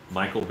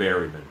 Michael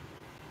Berryman.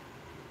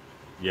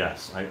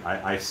 Yes,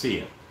 I see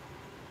it.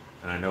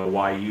 And I know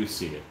why you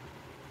see it.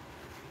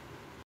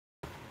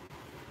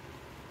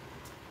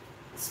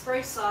 The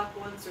spray sock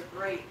ones are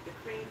great. The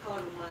cream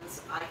colored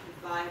ones, I can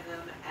buy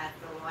them at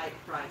the right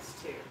price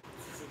too.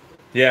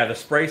 Yeah, the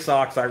spray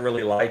socks I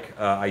really like.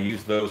 I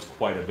use those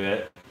quite a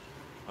bit.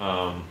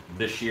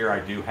 This year I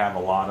do have a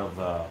lot of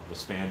the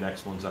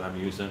spandex ones that I'm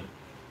using.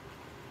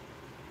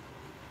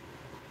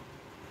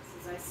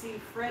 I see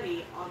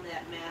Freddy on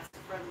that mask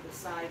from the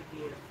side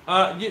view.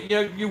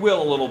 You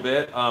will a little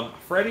bit.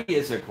 Freddy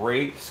is a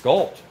great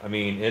sculpt. I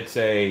mean, it's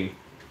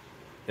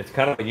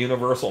kind of a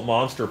universal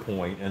monster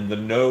point, and the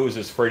nose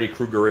is Freddy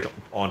Krueger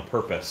on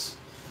purpose.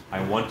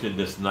 I wanted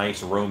this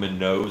nice Roman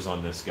nose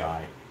on this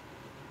guy.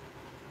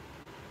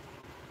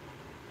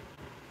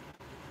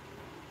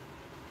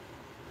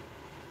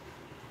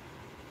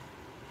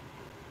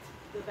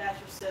 The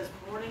Bachelor says,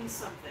 mourning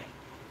something.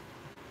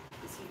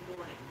 Is he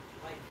mourning?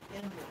 Like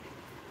in mourning?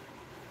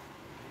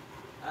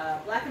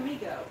 Black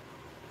Amigo.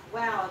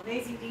 Wow,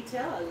 amazing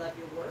detail. I love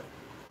your work.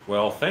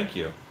 Well, thank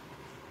you.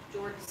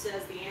 Jordan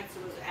says the answer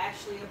was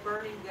actually a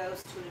burning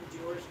ghost who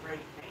endures great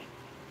pain.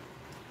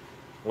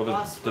 Well,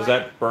 does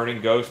that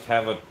burning ghost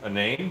have a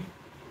name?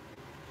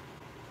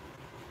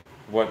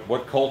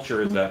 What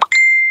culture is that? Ross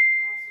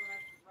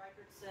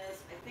Reichert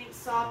says, I think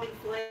Sobbing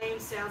Flame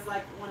sounds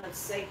like one of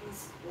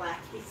Satan's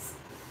lackeys.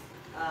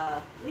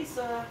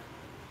 Lisa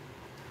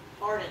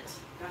Ardent.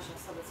 Gosh, I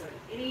saw this already.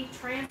 Any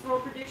trans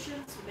world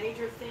predictions,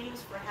 major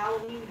themes for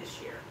Halloween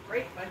this year?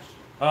 Great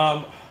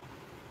question.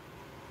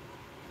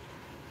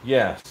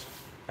 Yes.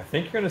 I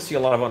think you're going to see a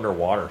lot of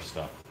underwater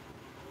stuff.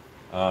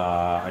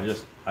 I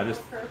just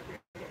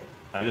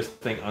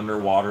think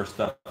underwater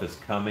stuff is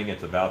coming.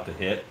 It's about to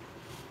hit.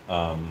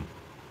 I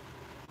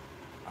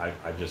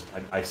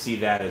see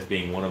that as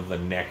being one of the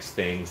next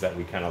things that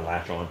we kind of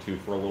latch onto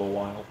for a little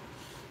while.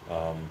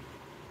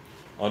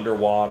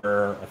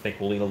 Underwater, I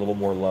think we'll lean a little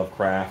more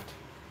Lovecraft.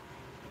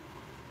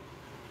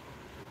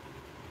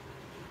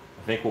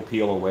 I think we'll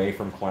peel away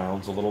from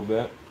clowns a little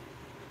bit.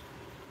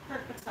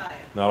 Kirk Mattia.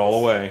 Not all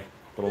the way,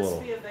 but a Will little.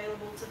 this be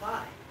available to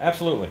buy?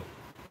 Absolutely.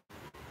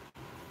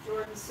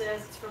 Jordan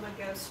says it's from a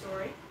ghost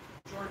story.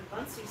 Jordan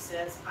Bunsey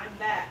says, I'm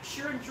back.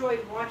 Sure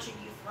enjoyed watching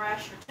you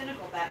thrash your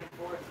tentacle back and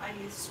forth. I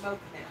need smoke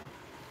now.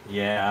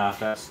 Yeah,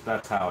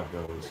 that's how it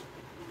goes.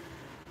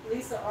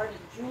 Lisa Arden,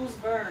 Jules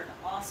Verne,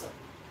 awesome.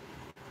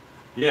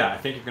 Yeah, I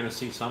think you're going to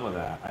see some of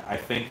that. I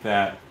think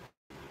that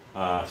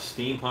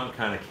steampunk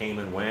kind of came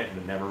and went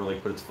and never really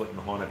put its foot in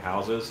the haunted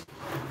houses.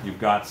 You've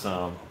got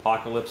some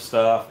apocalypse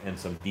stuff and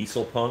some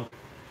diesel punk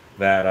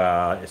that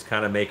is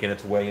kind of making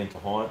its way into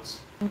haunts.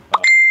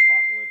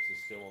 Apocalypse is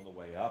still on the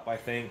way up, I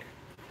think.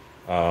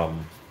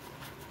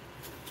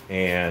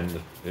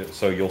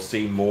 So you'll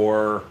see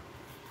more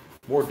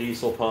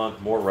diesel punk,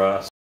 more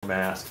rust,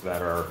 masks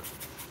that are,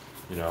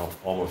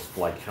 almost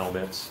like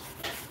helmets,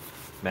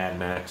 Mad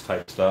Max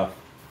type stuff.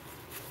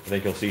 I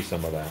think you'll see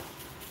some of that.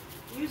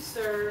 You,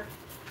 sir.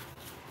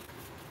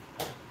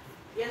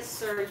 Yes,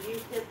 sir, you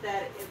hit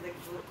that in the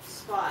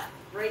spot.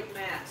 Great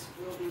mask.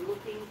 We'll be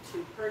looking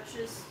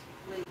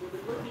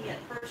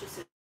at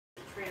purchases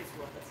at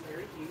Transworld. That's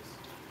Larry Hughes.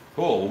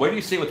 Cool. Well, what do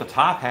you see with the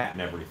top hat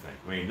and everything?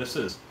 I mean,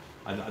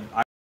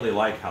 I really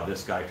like how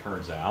this guy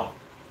turns out.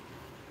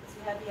 Does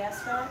he have the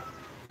ascot?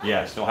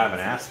 Yeah, still have an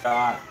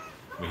ascot.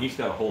 I mean, he's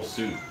got a whole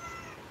suit.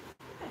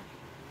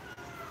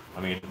 I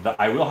mean,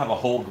 I will have a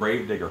whole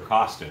Gravedigger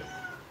costume.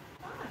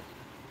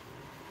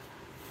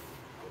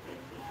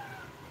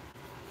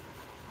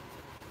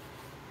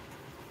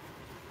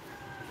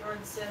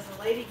 Jordan says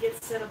a lady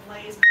gets set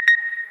ablaze in a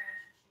car crash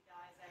and she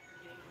dies after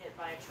getting hit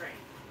by a train.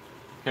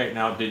 Okay,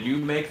 now did you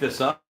make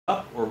this up,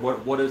 or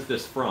what is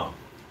this from?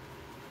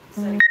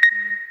 Is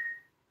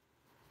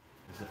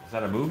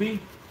that a movie?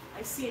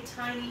 I see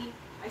Tiny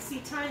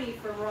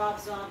for Rob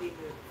Zombie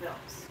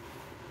films.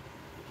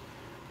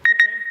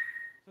 Okay,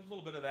 there's a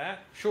little bit of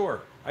that.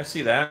 Sure, I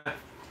see that.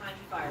 Tiny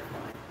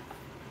Firefly.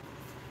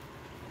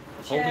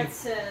 Chad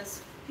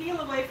says, peel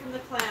away from the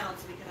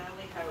clowns, we can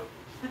only hope.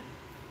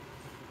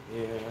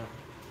 Yeah.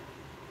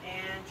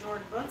 And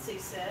Jordan Bunsey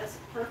says,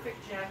 perfect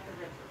Jack the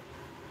Ripper.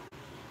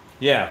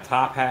 Yeah,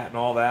 top hat and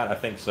all that, I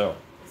think so.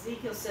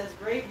 Ezekiel says,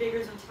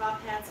 Gravediggers and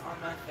top hats are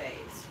my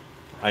faves.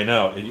 I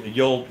know,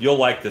 you'll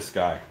like this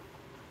guy.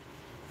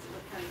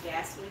 What kind of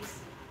gas lease?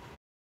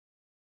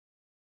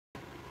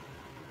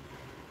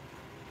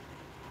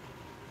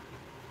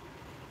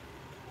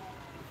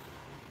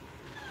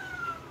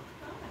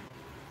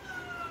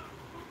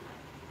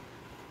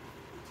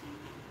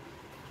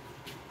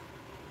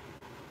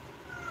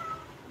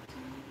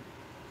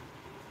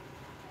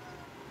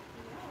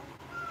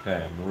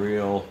 Okay, I'm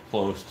real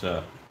close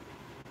to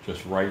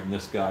just writing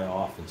this guy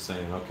off and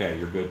saying, okay,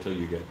 you're good till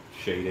you get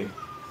shading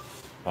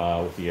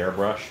with the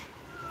airbrush.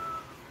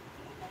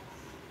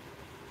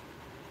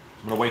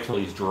 I'm going to wait till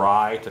he's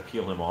dry to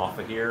peel him off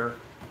of here,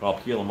 but I'll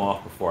peel him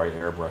off before I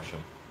airbrush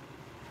him.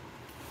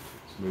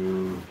 Let's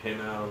move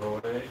him out of the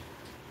way.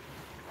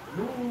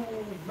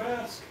 Move,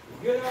 mask,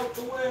 get out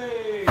the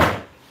way!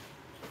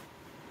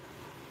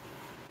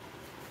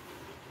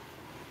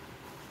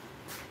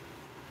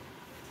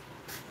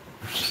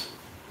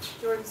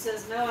 Jordan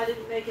says, no, I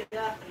didn't make it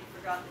up, but he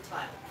forgot the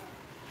title.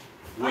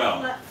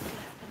 Well,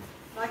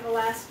 Michael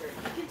Lasker,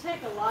 you can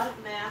take a lot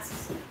of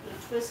masks and put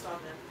a twist on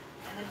them,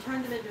 and then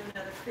turn them into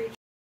another creature.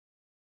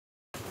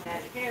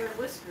 Had hair and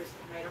whiskers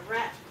that made a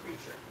rat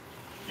creature.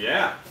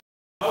 yeah.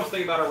 I was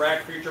thinking about a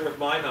rat creature with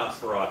my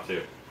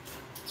Nosferatu.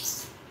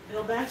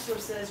 Bill Batchelor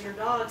says, your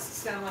dogs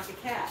sound like a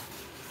cat.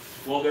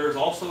 Well, there's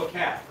also a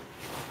cat.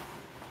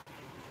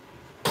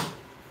 Do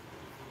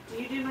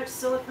you do much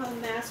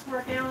silicone mask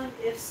work, Alan?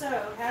 If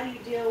so, how do you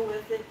deal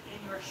with it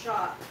in your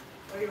shop,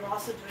 where you're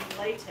also doing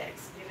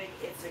latex, giving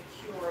it a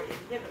cure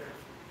inhibitor?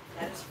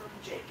 That is from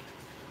Jake.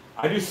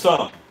 I do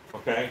some,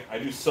 okay? I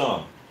do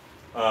some,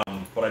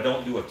 but I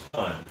don't do a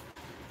ton.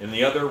 In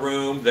the other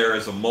room, there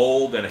is a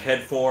mold and a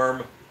head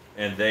form,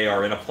 and they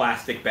are in a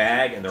plastic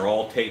bag, and they're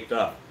all taped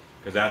up,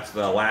 because that's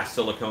the last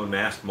silicone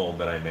mask mold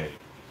that I made.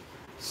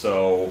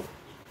 So,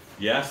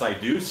 yes, I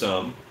do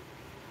some,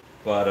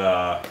 but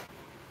I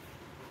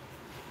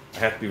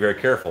have to be very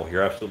careful.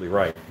 You're absolutely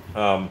right.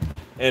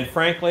 And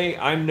frankly,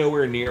 I'm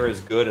nowhere near as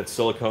good at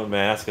silicone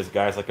masks as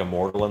guys like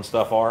Immortal and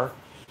stuff are.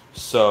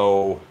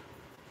 So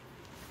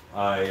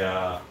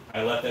I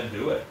let them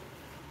do it.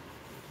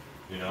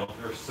 You know,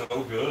 they're so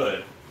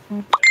good.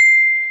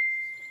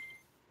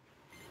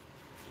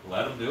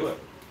 Let them do it.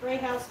 Grey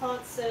House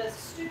Haunt says,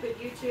 stupid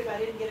YouTube, I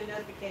didn't get a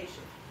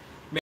notification.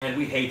 Man,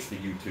 we hates the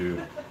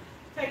YouTube.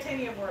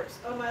 Titanium Works,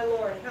 oh my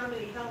lord, how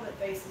many helmet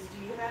bases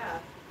do you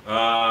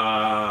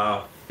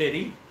have?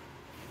 50.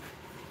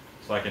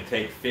 So I can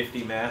take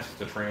 50 masks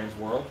to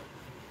Transworld.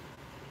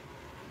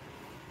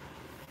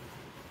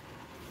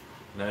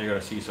 Now you're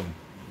going to see some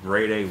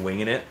grade A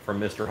winging it from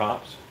Mr.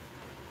 Hops.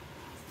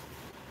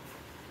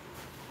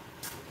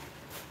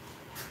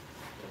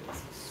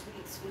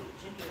 Sweet,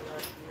 sweet ginger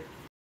right here.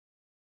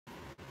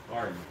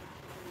 Pardon.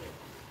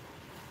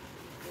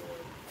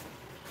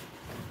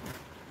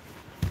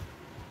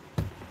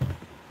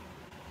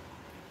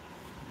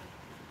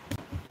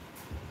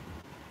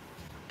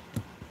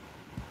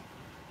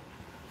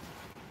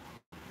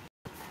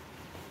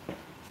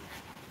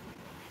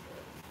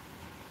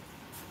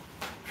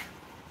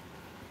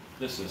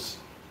 This is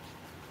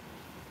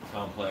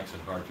complex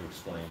and hard to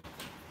explain.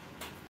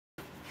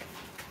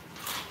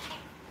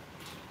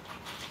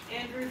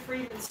 Andrew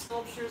Freeman's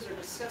sculptures are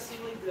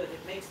disgustingly good.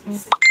 It makes me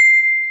sick.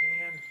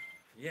 Man,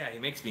 yeah, he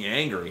makes me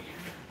angry.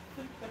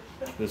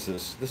 This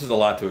is a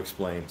lot to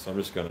explain, so I'm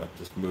just gonna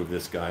move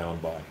this guy on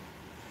by.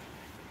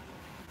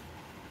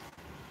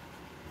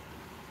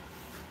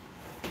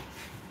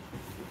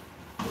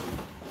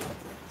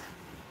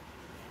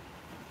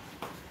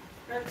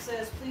 Kirk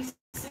says, please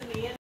send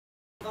me in.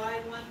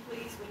 Buy one,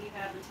 please, when you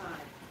have the time.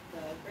 The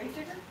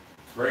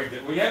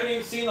Gravedigger? We haven't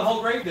even seen the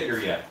whole Gravedigger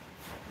yet.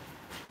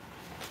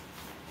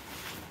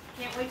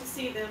 Can't wait to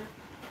see them.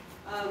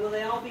 Will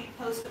they all be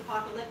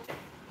post-apocalyptic?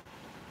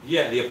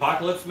 Yeah, the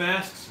apocalypse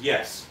masks,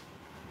 yes.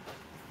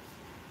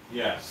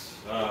 Yes,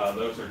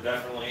 those are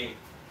definitely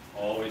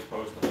always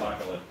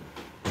post-apocalyptic.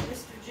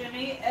 Mr.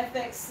 Jimmy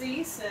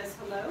FXC says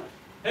hello.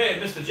 Hey,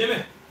 Mr.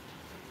 Jimmy.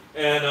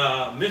 And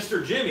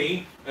Mr.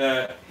 Jimmy,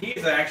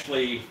 he's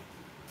actually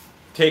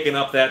taken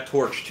up that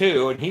torch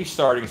too, and he's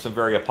starting some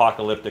very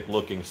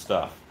apocalyptic-looking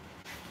stuff.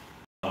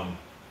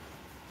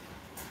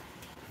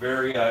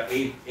 Very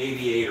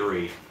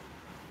aviatory.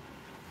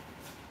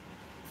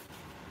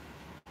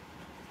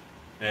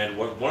 And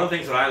one of the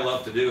things that I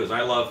love to do is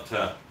I'll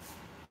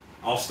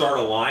start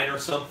a line or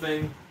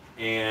something,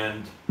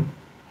 and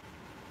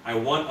I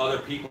want other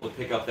people to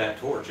pick up that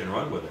torch and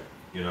run with it,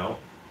 you know?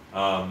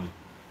 I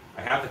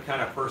have the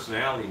kind of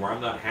personality where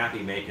I'm not happy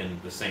making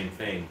the same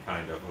thing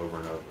kind of over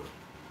and over.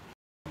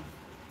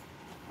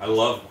 I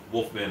love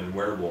Wolfmen and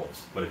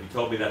werewolves, but if you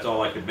told me that's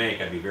all I could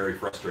make, I'd be very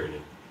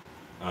frustrated.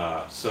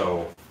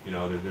 So, you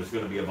know, there's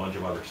going to be a bunch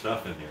of other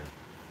stuff in there.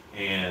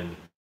 And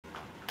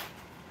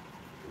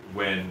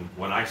when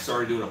I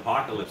started doing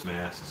apocalypse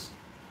masks,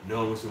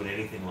 no one was doing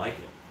anything like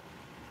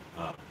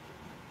it.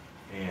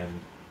 And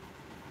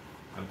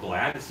I'm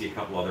glad to see a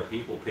couple other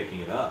people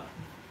picking it up,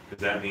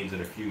 because that means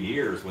in a few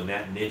years, when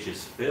that niche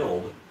is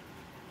filled,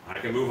 I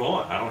can move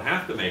on. I don't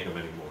have to make them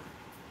anymore.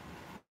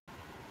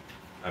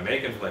 I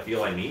make them because I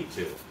feel I need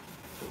to.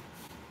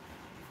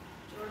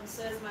 Jordan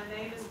says, my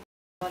name is,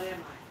 what am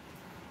I?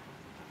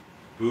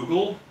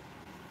 Google?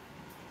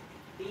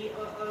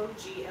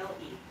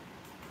 B-O-O-G-L-E.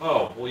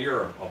 Oh, well,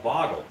 you're a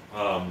boggle.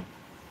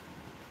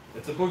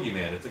 It's a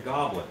boogeyman. It's a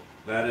goblin.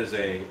 That is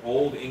a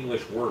old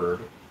English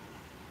word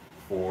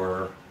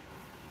for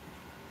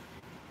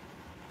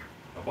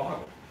a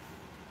boggle.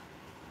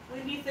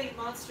 When do you think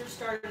monsters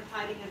started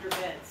hiding under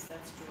beds?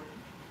 That's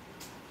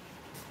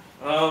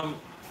Jordan.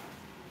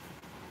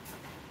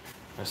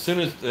 As soon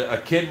as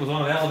a kid was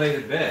on an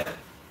elevated bed.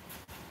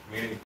 I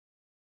mean,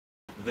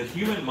 the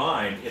human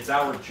mind, it's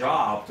our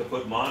job to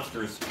put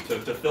monsters, to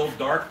fill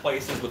dark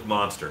places with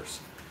monsters.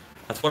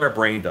 That's what our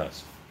brain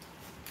does.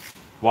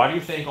 Why do you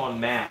think on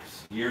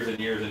maps, years and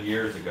years and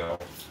years ago,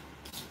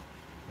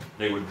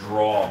 they would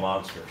draw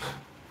monsters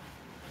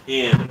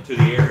into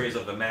the areas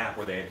of the map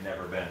where they had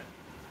never been?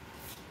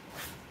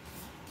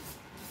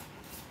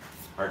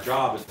 Our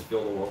job is to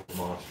fill the world with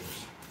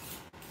monsters.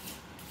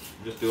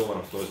 I'm just doing what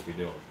I'm supposed to be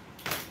doing.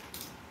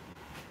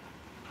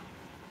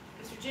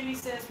 Mr. Jimmy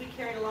says we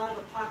carried a lot of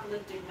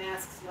apocalyptic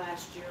masks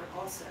last year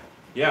also.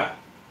 Yeah.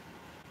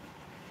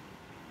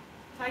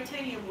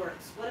 Titanium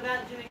works. What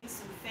about doing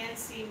some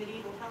fancy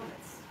medieval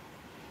helmets?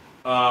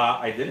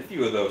 I did a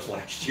few of those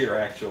last year,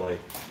 actually.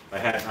 I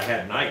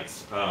had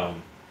knights. I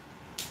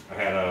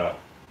had a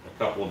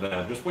couple of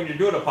them. Just when you're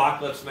doing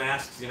apocalypse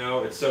masks, you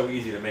know, it's so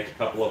easy to make a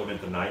couple of them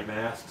into knight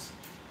masks,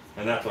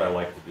 and that's what I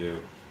like to do.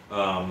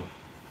 I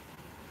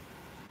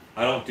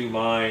don't do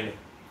my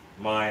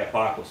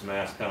apocalypse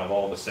masks kind of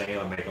all the same.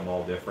 I make them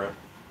all different.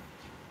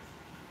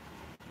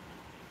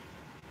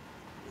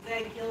 Is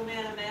that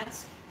Gilman a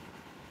mask?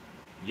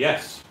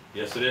 Yes,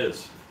 yes it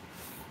is.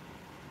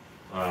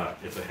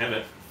 It's a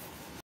helmet.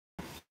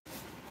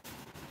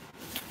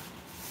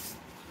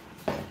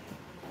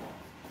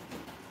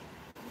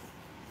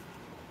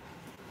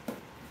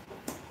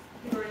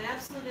 You are an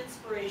absolute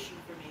inspiration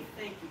for me.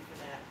 Thank you for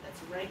that. That's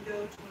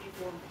Rango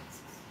 24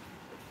 masks.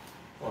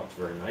 Well, that's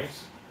very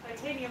nice.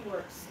 Titanium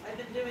works. I've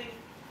been doing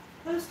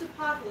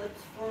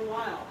post-apocalypse for a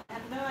while. I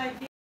have no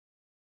idea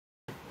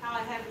how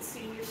I haven't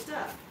seen your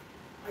stuff.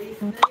 Are you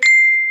familiar with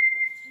the work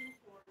of Two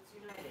Horns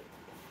United?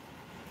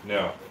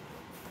 No.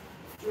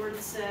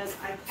 Jordan says,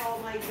 I call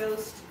my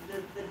ghost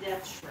the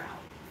Death Shroud.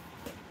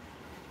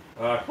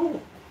 Cool.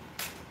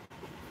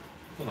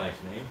 That's a nice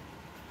name.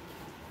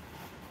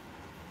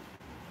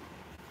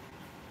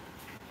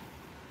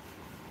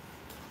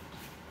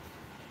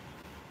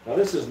 Now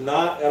this is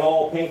not at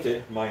all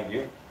painted, mind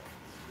you.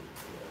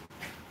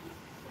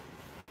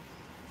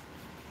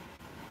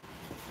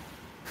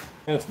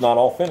 And it's not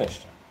all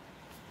finished.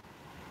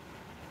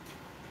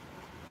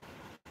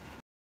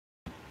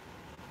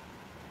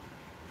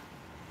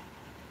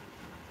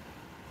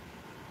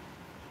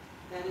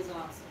 That is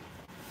awesome.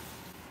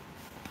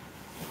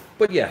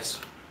 But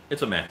yes,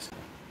 it's a mask.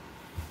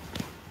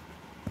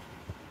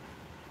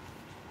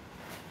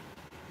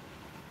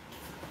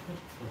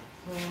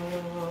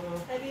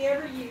 Have you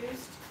ever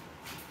used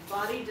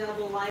body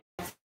double light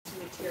to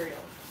material.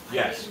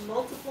 Yes. I need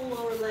multiple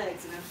lower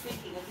legs, and I'm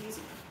thinking of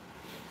using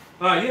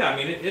them. Yeah, I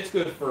mean, it's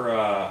good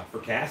for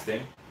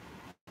casting.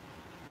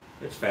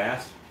 It's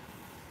fast.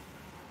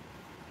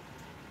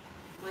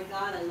 My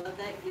God, I love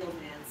that gill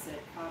man said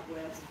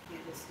cobwebs and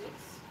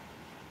candlesticks.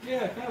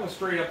 Yeah, kind of a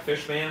straight up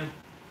fish man.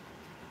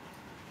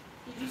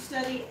 Did you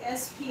study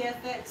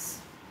SPFX?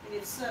 And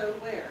if so,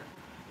 where?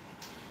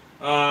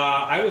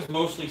 I was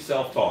mostly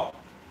self-taught.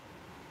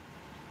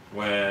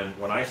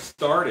 When I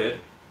started,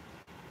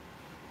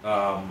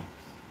 there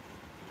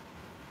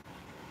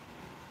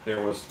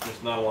was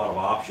just not a lot of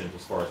options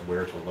as far as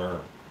where to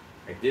learn.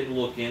 I did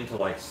look into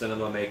like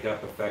cinema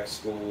makeup effects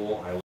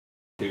school. I looked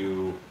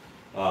to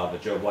the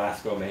Joe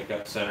Blasco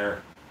Makeup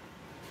Center,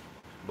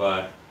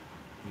 but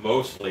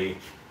mostly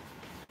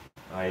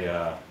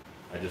I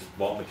just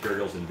bought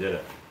materials and did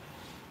it.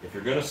 If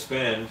you're going to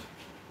spend,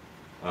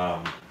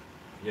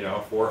 you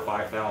know, $4,000 or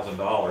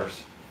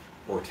 $5,000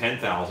 or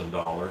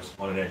 $10,000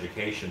 on an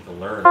education to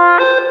learn,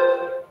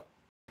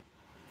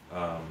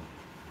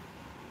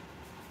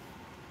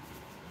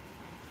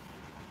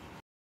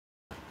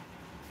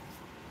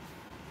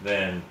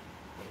 then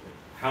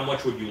how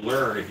much would you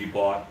learn if you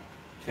bought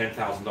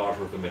 $10,000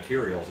 worth of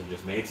materials and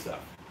just made stuff?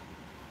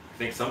 I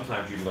think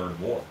sometimes you learn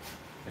more,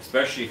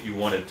 especially if you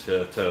wanted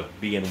to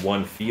be in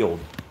one field.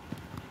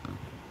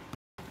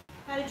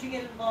 How did you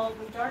get involved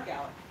with Dark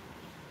Hour?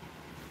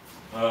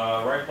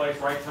 Right place,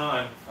 right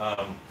time.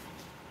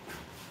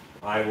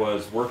 I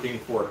was working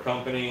for a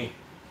company.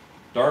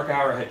 Dark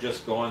Hour had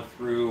just gone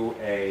through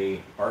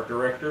a art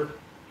director.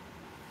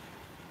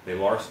 They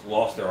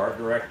lost their art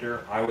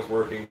director. I was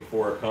working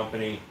for a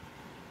company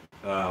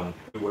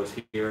who was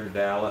here in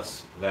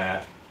Dallas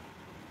that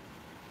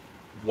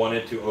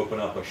wanted to open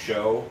up a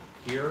show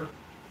here,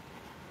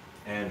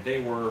 and they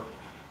were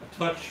a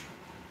touch,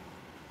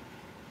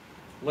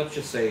 let's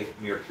just say,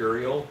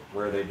 mercurial,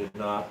 where they did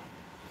not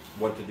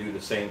want to do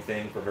the same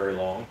thing for very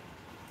long,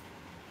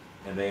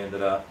 and they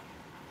ended up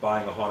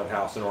buying a haunted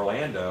house in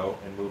Orlando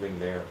and moving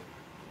there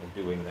and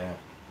doing that.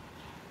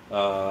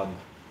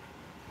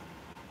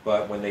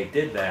 But when they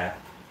did that,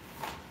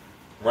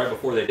 right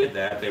before they did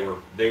that, they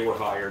were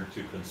hired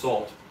to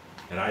consult,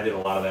 and I did a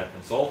lot of that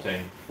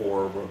consulting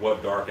for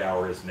what Dark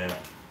Hour is now.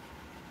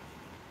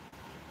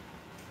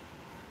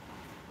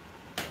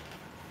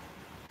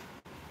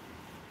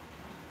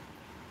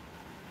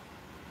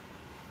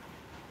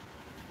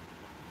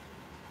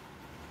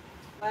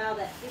 Wow,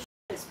 that fish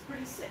is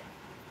pretty sick.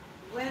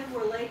 When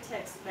were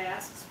latex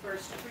masks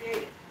first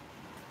created?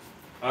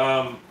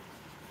 I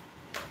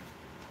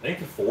think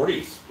the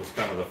 40s was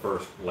kind of the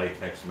first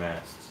latex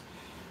masks.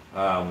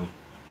 Don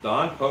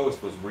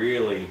Post was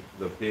really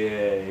the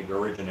big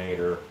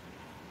originator,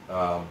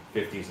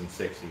 50s and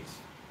 60s,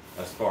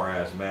 as far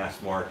as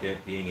mass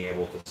market being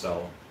able to sell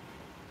them.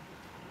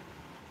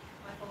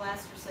 Michael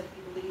Laster said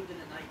he believed in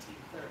the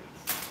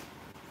 1930s.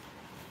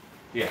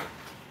 Yeah.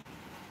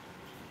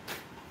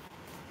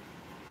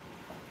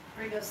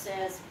 Ringo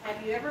says,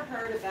 have you ever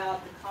heard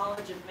about the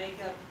College of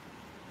Makeup,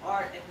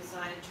 Art and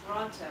Design in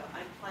Toronto?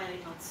 I'm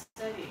planning on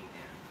studying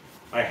there.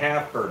 I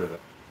have heard of it.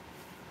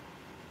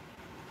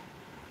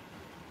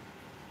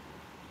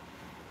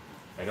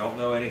 I don't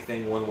know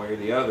anything one way or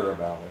the other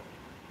about it.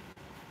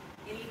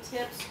 Any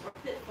tips or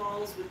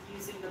pitfalls with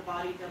using the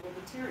body double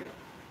material?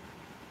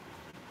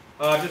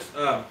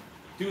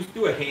 Just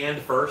do a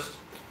hand first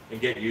and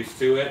get used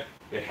to it.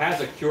 It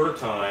has a cure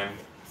time,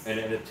 and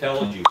it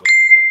tells you, but the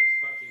stuff that's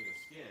touching the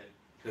skin,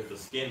 because the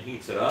skin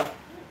heats it up,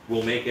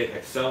 will make it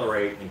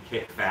accelerate and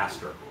kick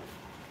faster.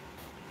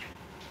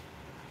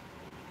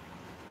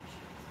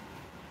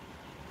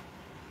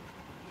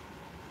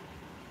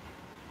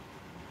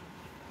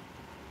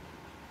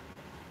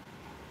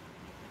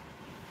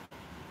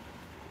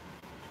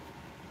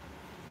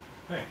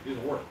 Hey, do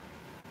the work.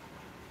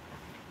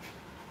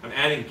 I'm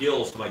adding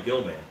gills to my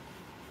gill man.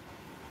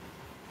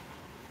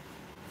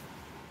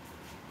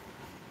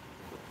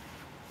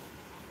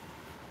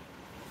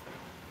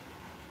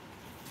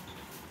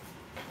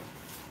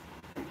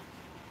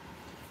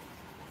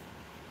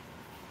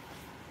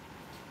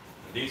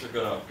 These are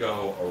going to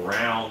go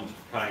around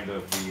kind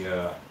of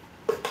the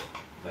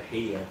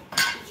head.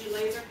 Did you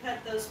laser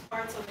cut those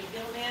parts on the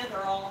gill man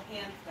or all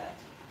hand cut?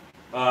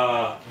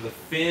 The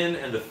fin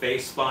and the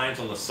face spines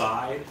on the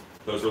side,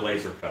 those are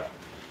laser cut.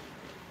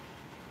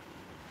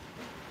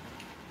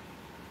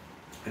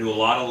 I do a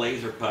lot of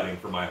laser cutting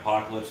for my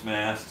apocalypse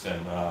masks,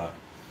 and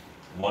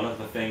one of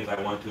the things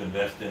I want to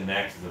invest in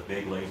next is a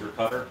big laser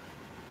cutter.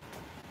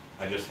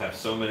 I just have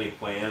so many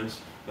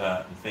plans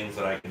and things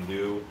that I can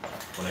do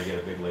when I get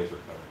a big laser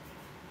cutter.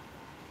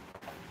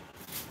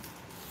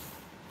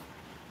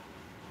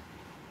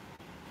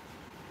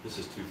 This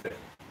is too thick.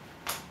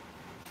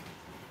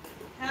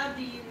 How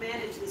do you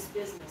manage this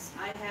business?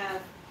 I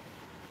have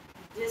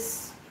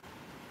dyscosula.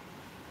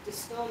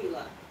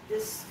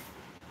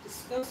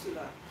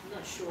 I'm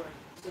not sure.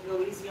 So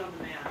go easy on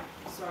the math.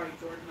 Sorry,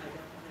 Jordan, I don't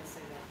know how to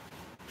say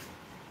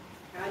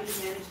that. How do you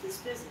manage this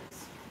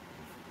business?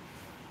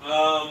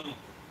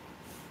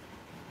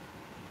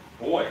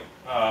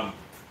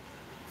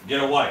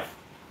 Get a wife.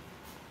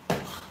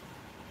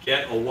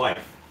 Get a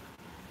wife.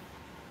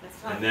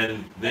 That's not.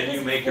 And then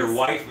you make your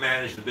wife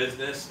manage the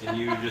business, and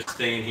you just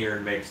stay in here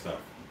and make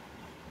stuff.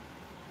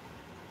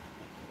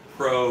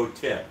 Pro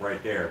tip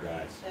right there,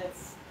 guys.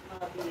 That's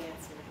not the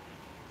answer.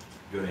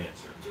 Good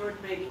answer. Jordan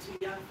may be too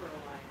young for a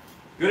wife.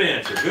 Good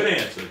answer, good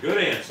answer, good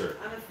answer.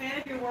 I'm a fan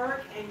of your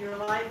work, and your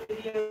live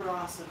videos are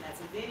awesome.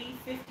 That's a Vinny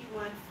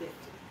 5150.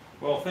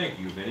 Well, thank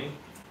you, Vinny.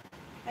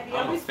 Have you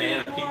I'm a always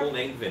fan been of people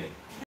named Vinny.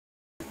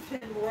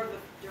 more of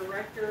a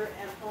director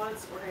at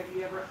Haunts, or have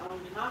you ever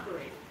owned and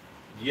operated?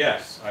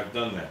 Yes, I've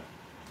done that.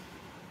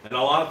 And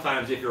a lot of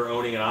times, if you're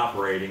owning and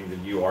operating,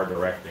 then you are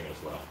directing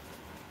as well.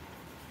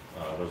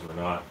 Those are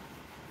not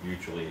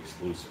mutually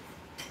exclusive.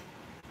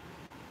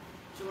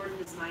 Jordan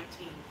is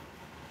 19.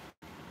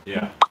 Yeah.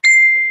 When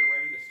you're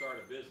ready to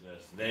start a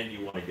business, then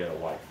you want to get a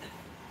wife.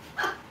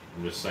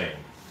 I'm just saying.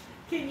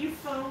 Can you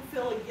foam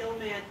fill a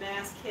Gilman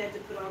mask head to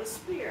put on a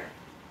spear?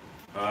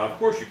 Of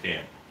course you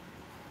can.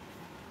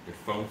 You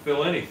foam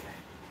fill anything.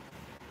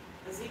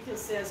 Ezekiel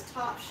says,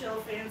 top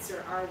shelf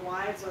answer, our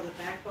wives are the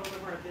backbone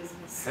of our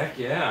business. Heck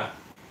yeah.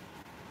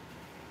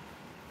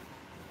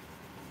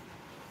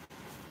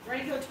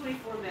 Rango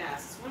 24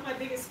 masks. One of my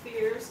biggest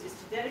fears is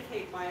to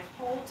dedicate my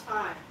whole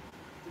time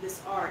to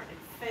this art and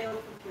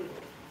fail completely.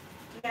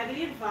 Do you have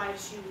any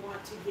advice you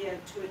want to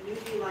give to a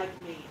newbie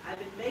like me? I've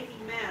been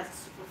making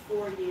masks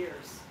for 4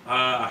 years.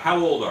 How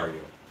old are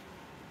you?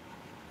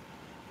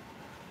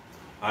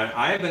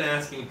 I have been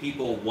asking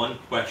people one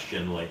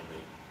question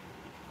lately,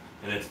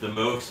 and it's the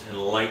most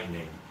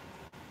enlightening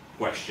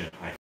question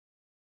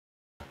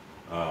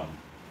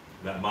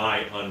that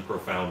my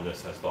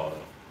unprofoundness has thought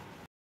of.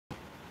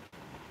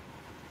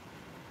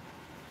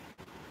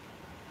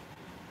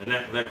 And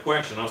that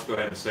question, I'll just go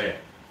ahead and say it.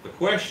 The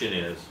question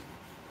is,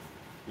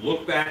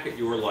 look back at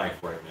your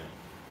life right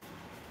now.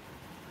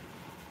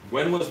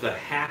 When was the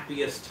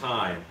happiest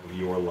time of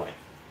your life?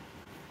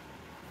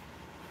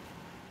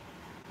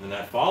 And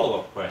that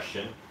follow-up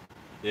question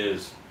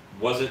is,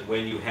 was it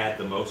when you had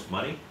the most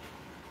money?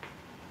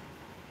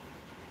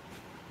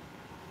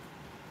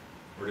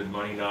 Or did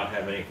money not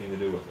have anything to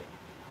do with it?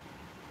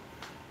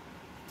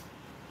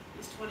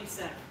 He's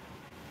 27.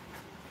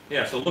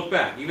 Yeah, so look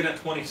back, even at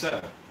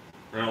 27.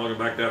 We're not looking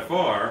back that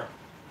far,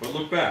 but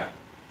look back.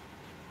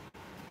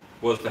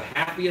 Was the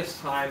happiest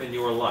time in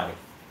your life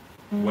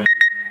when you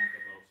had the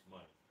most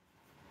money?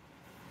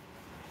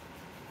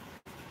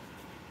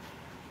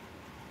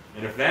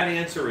 And if that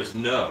answer is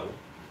no,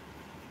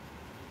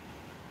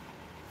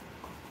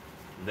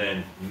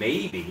 then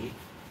maybe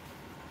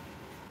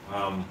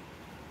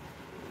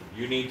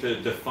you need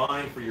to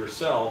define for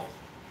yourself,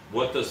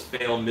 what does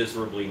fail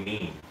miserably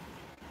mean?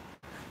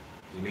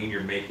 Does it mean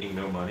you're making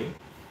no money?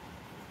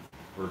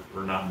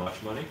 Or not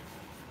much money?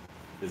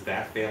 Is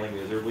that failing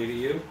miserably to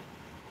you?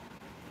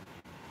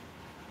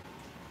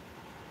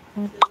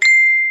 The happiest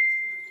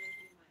when I'm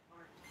making my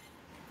art.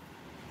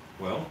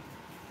 Well,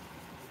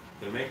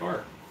 then make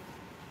art.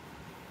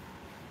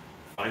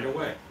 Find a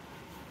way.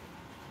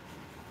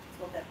 That's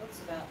what that book's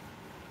about.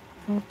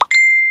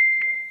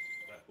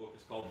 That book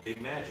is called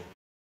Big Magic.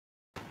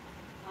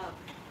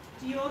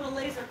 Do you own a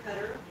laser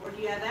cutter, or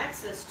do you have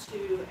access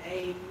to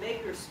a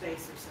maker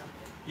space or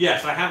something?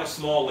 Yes, I have a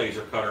small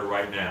laser cutter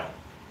right now.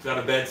 It's got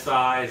a bed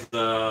size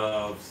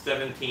of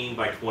 17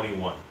 by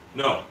 21.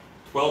 No,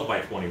 12 by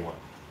 21.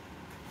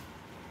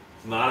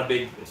 It's not a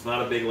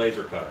big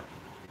laser cutter.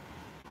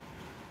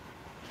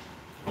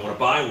 I want to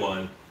buy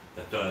one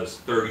that does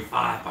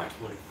 35 by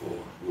 24.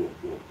 Ooh,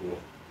 ooh, ooh.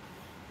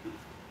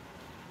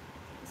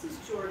 This is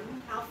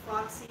Jordan. How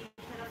foxy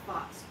can a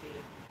fox be?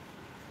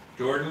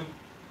 Jordan,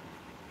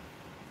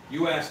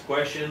 you ask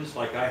questions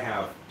like I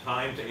have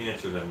time to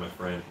answer them, my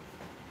friend.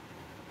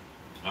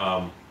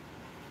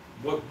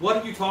 What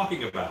are you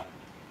talking about?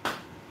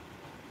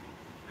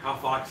 How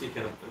foxy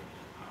can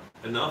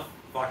enough?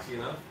 Foxy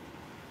enough?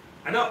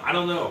 I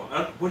don't know.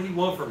 What do you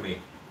want from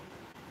me?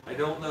 I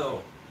don't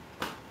know.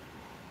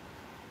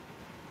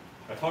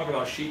 I talk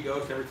about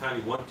she-ghost every time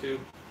you want to.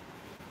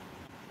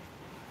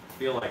 I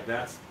feel like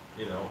that's,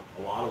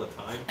 a lot of the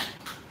time.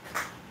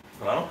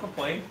 But I don't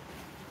complain.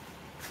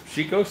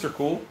 She-ghosts are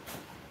cool.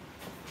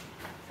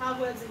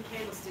 Cobwebs and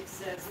Candlesticks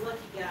says, lucky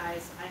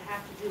guys, I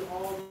have to do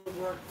all the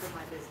work for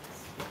my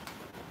business.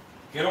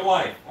 Get a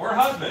wife or a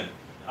husband.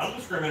 I don't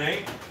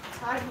discriminate.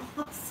 Ty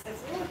Moss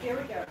says, oh, here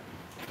we go.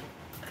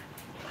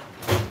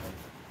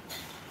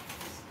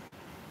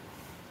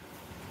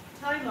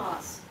 Ty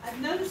Moss, I've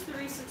noticed the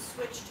recent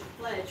switch to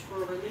pledge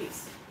for a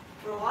release.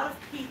 For a lot of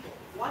people,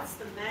 what's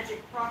the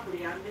magic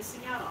property I'm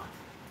missing out on?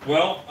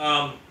 Well,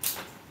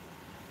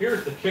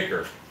 here's the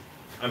kicker.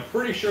 I'm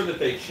pretty sure that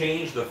they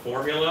changed the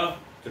formula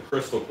to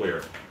Crystal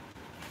Clear.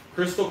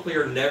 Crystal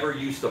Clear never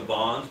used to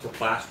bond to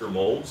plaster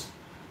molds,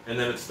 and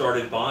then it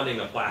started bonding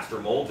to plaster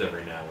molds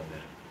every now and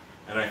then.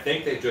 And I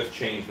think they just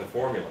changed the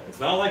formula. It's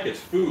not like it's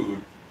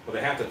food, but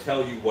they have to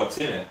tell you what's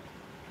in it.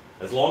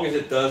 As long as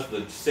it does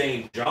the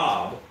same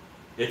job,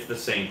 it's the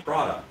same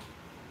product.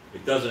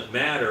 It doesn't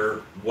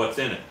matter what's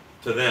in it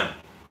to them.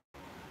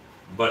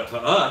 but to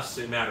us,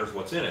 it matters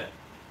what's in it.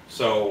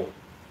 So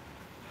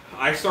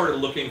I started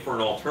looking for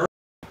an alternative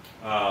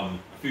a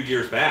few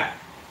years back,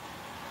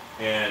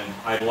 and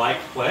I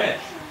liked Pledge,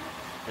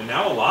 and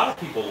now a lot of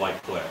people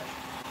like Pledge.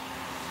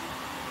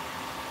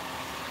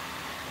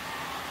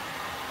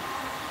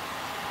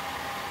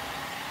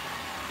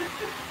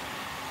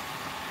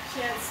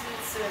 Chad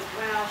Smith says,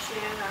 wow,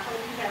 Shannon, I hope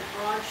you have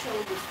broad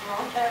shoulders for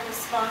all that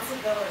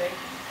responsibility.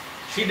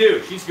 She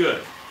do. She's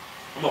good.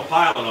 I'm a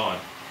piling on.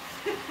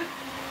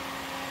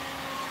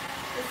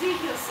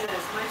 Ezekiel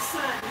says, my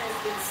son has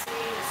been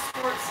seeing a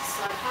sports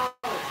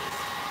psychologist.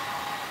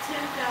 10,000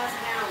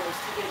 hours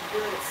to get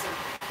good at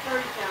something.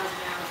 30,000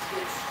 hours to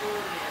get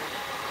extraordinary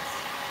at this.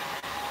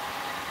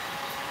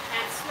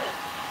 Pat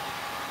Swift.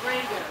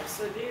 Rango,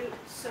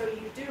 so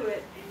you do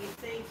it and you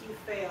think you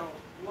failed.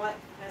 What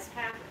has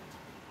happened?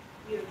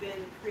 You have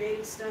been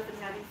creating stuff and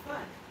having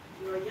fun.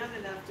 You are young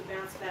enough to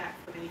bounce back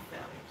from any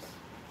failures.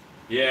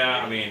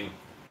 Yeah, I mean,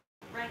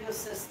 Rango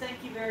says,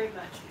 thank you very much,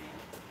 man.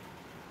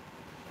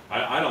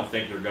 I don't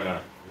think they're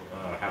gonna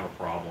have a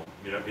problem.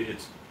 You know,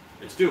 it's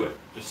do it.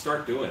 Just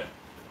start doing it.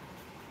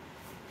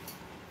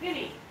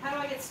 Penny, how do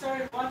I get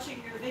started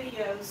watching your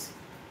videos?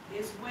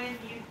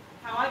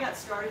 How I got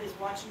started is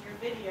watching your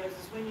videos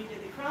is when you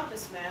did the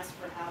Krampus mask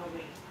for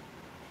Halloween.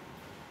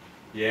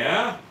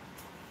 Yeah?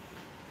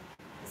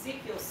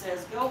 Ezekiel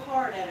says, go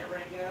hard at it,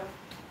 Rango.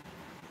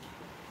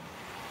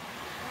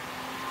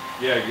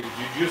 Yeah, you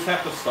just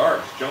have to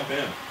start. Just jump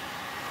in.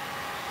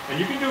 And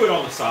you can do it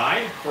on the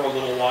side for a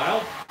little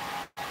while.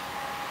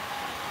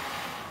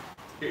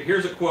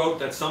 Here's a quote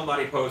that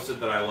somebody posted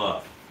that I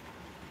love.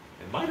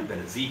 It might have been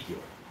Ezekiel.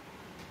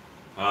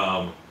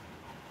 9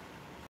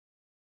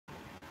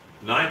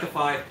 to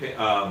 5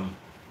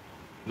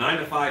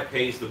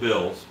 pays the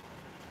bills,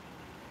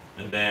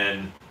 and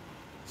then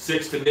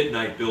 6 to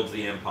midnight builds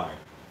the empire.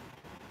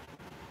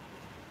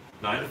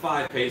 9 to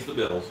 5 pays the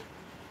bills,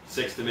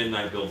 6 to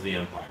midnight builds the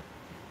empire.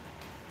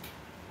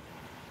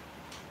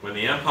 When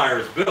the empire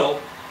is built,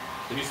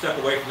 then you step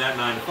away from that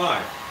 9 to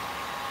 5.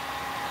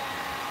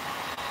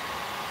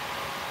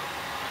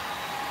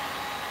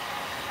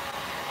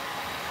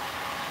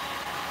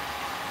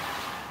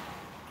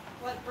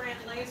 What brand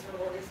laser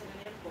or is it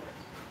an import?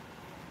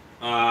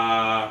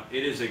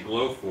 It is a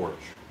Glowforge.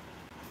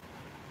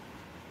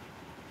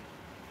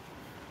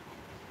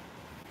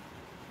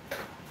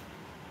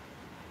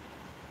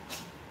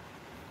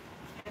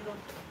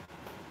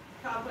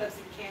 Cobwebs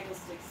and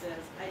Candlestick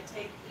says, I'd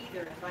take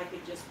either if I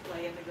could just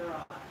play in the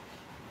garage.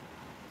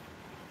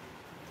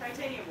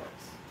 Titanium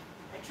works.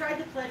 I tried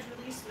the pledge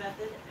release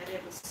method and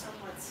it was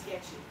somewhat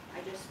sketchy.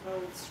 I just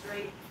rode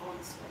straight on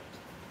the slate.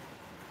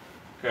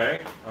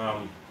 Okay.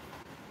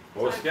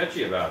 What was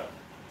sketchy about it?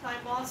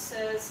 Time Moss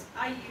says,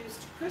 I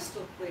used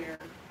crystal clear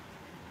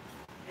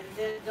and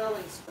then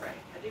dulling spray.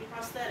 I do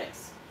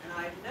prosthetics, and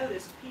I've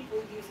noticed people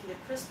using the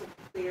crystal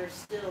clear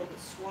still, but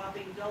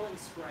swapping dulling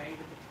spray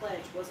with the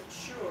pledge. Wasn't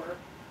sure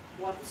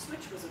what the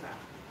switch was about.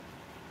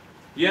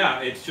 Yeah,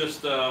 it's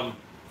just,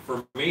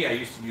 for me, I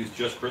used to use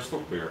just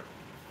crystal clear,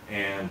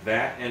 and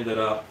that ended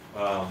up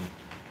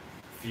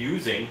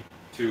fusing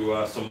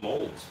to some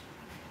molds.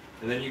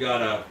 And then you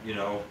gotta,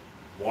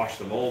 wash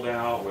the mold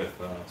out with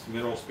some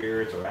mineral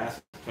spirits or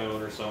acetone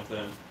or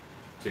something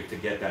to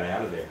get that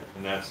out of there.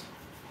 And that's,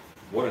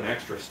 what an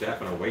extra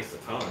step and a waste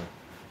of time.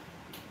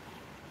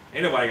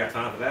 Ain't nobody got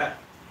time for that.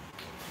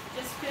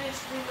 Just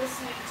finished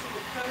re-listening to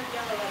the Code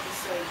Yellow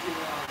episode you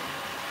were on.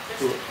 Just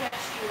Cool. to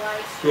catch you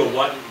live. Cool,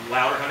 what?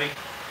 Louder, honey?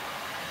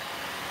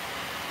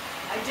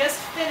 I just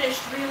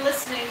finished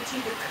re-listening to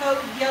the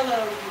Code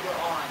Yellow you were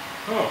on.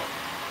 Oh.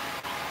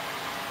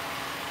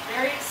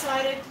 Very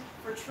excited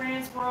for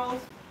Transworld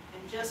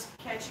and just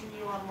catching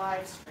you on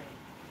live stream.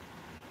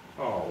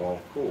 Oh,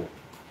 well, cool.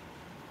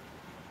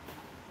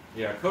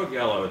 Yeah, Code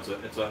Yellow, that's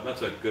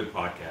a good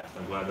podcast.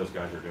 I'm glad those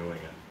guys are doing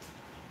it.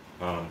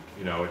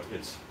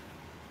 It's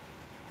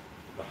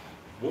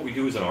what we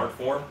do is an art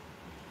form.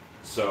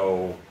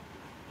 So,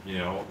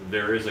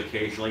 there is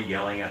occasionally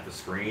yelling at the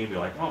screen, be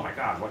like, oh my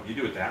God, what, you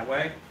do it that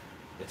way?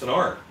 It's an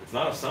art. It's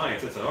not a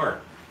science, it's an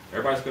art.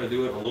 Everybody's going to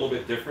do it a little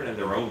bit different in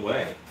their own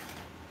way.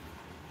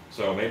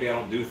 So maybe I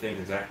don't do things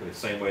exactly the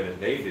same way that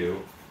they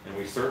do, and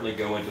we certainly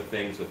go into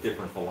things with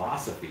different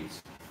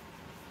philosophies.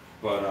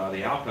 But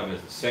the outcome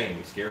is the same.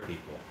 We scare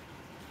people.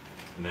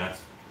 And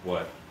that's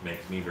what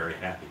makes me very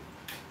happy.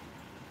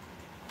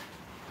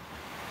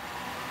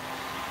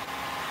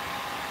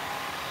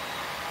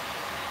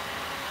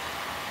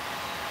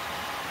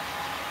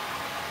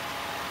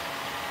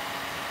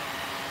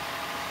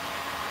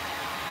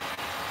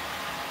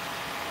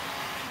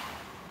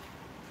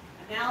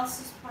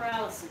 Analysis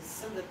paralysis.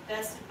 Some of the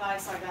best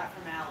advice I got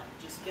from Alan.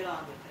 Just get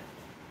on with it.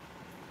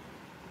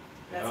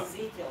 That's Yep.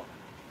 Ezekiel.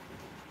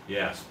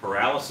 Yes,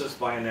 paralysis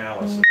by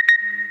analysis. Do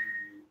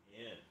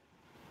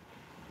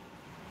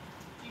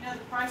you know the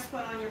price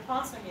point on your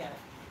possum yet?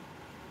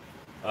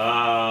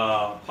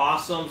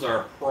 Possums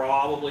are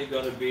probably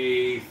going to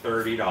be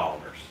 $30,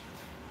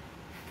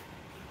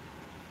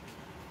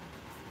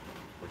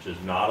 which is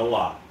not a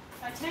lot.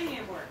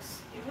 Titanium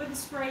works. It wouldn't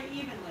spray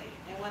evenly,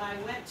 and when I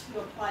went to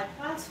apply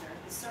plaster,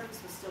 the surface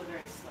was still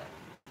very slick.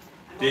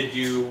 Did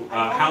you,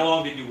 how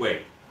long did you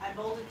wait? I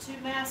molded 2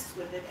 masks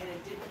with it, and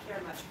it didn't care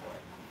much for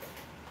it.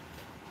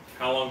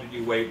 How long did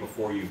you wait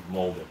before you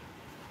molded?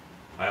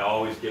 I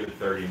always give it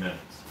 30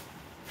 minutes.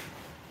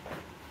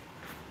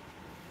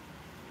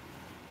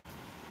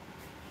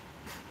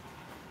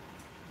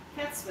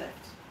 Cat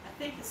Swift. I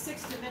think the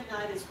 6 to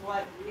midnight is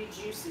what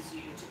rejuices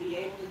you to be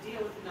able to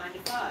deal with the 9 to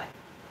 5.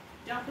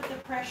 Don't put the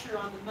pressure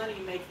on the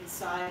money-making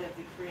side of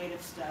the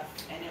creative stuff,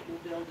 and it will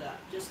build up.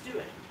 Just do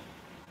it.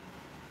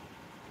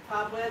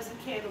 Cobwebs and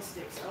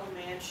candlesticks. Oh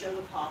man, show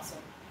the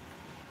possum.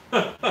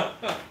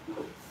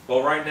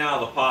 Well, right now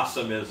the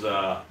possum is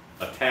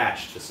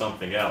attached to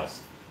something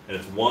else, and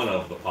it's one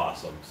of the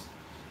possums.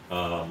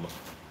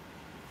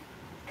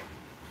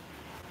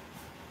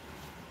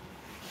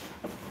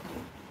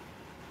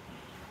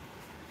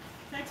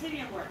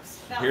 Titanium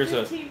works. About Here's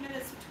 15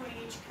 minutes between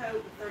each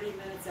coat and 30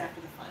 minutes after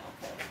the final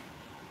coat.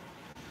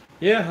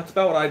 Yeah, that's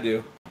about what I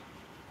do.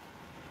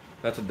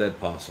 That's a dead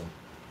possum.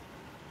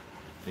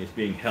 He's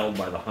being held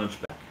by the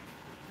hunchback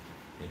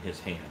in his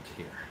hand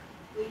here.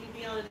 Will you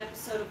be on an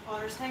episode of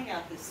Haunter's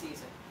Hangout this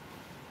season?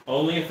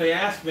 Only if they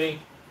ask me.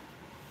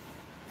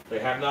 They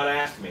have not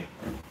asked me.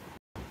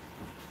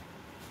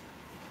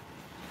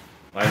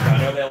 I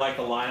know they like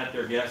to line up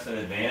their guests in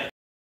advance,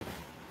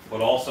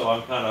 but also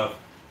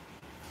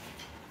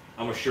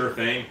I'm a sure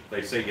thing. If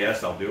they say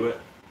yes, I'll do it.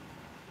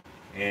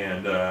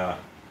 And kind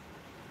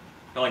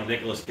of like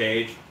Nicolas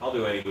Cage, I'll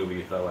do any movie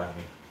you throw at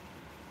me.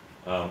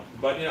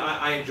 But you know,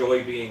 I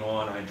enjoy being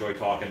on. I enjoy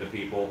talking to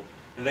people,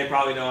 and they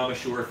probably know I'm a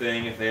sure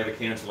thing. If they have a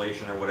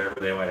cancellation or whatever,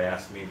 they might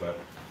ask me. But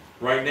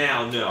right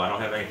now, no, I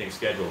don't have anything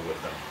scheduled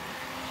with them.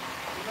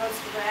 The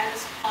most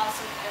raddest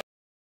possum ever.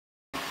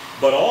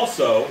 But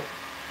also,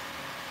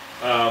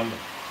 a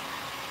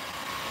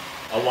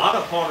lot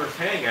of Haunters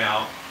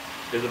Hangout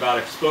is about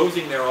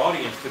exposing their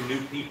audience to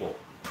new people.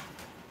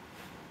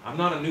 I'm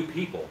not a new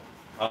people.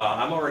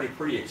 I'm already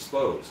pretty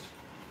exposed.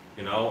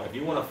 You know, if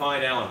you want to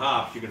find Alan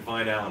Hops, you can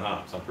find Alan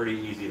Hops. I'm pretty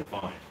easy to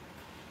find.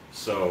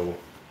 So,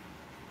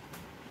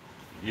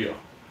 yeah.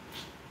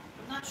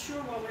 I'm not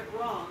sure what went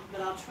wrong,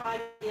 but I'll try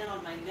again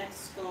on my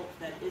next sculpt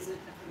that isn't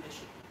a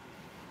commission.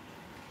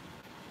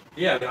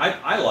 Yeah,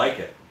 I like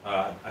it.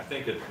 I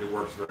think it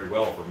works very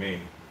well for me.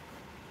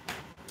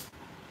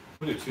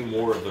 I'm going to do 2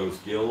 more of those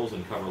gills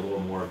and cover a little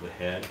more of the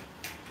head.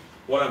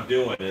 What I'm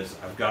doing is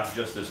I've got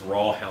just this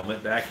raw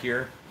helmet back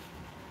here.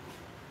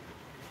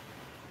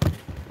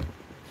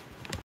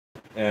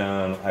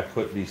 And I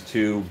put these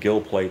 2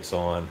 gill plates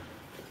on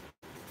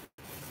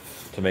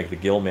to make the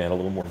gill man a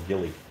little more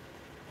gilly.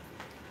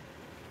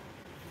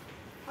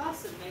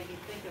 Possum made me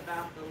think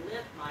about the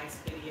lip mice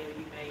video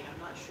you made. I'm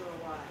not sure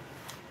why.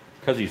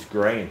 Because he's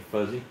gray and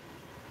fuzzy,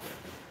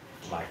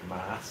 like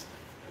mice.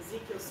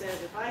 Ezekiel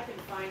says, if I can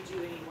find you,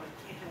 anyone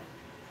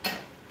can.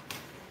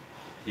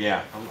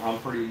 Yeah, I'm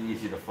pretty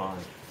easy to find.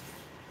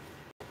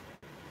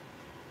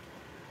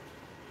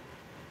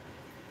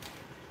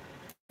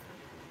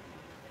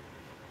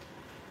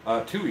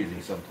 Too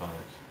easy sometimes.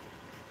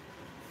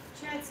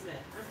 Chad Smith,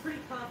 I'm pretty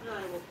confident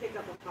I will pick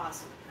up a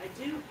possum. I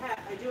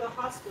do a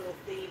hospital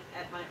theme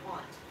at my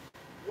haunt.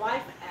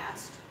 Wife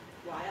asked,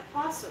 why a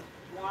possum?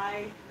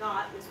 Why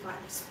not was my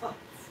response.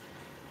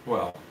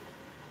 Well,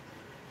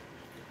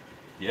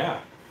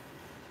 yeah.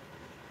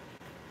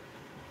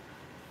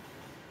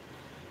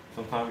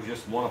 Sometimes you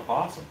just want a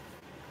possum.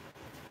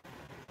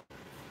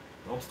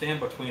 Don't stand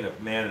between a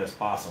man and his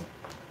possum.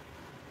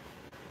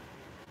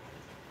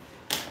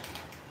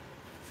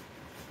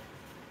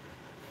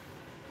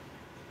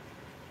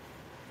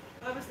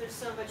 Why was there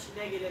so much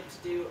negative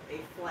to do a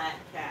flat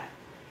cat?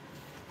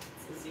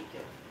 It's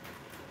Ezekiel.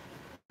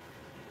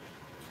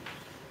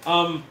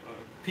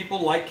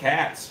 People like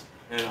cats,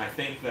 and I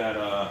think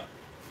that,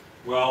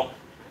 well,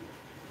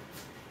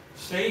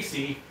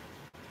 Stacy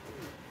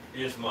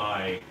is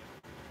my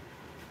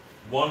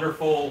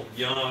wonderful,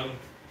 young,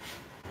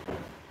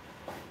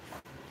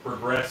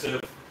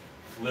 progressive,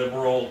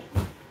 liberal,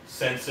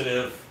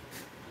 sensitive,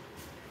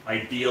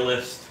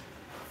 idealist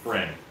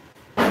friend.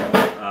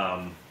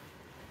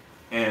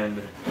 And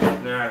no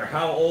matter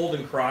how old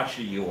and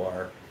crotchety you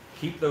are,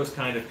 keep those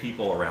kind of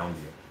people around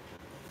you.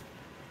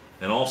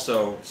 And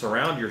also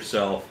surround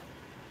yourself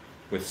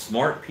with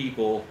smart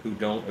people who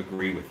don't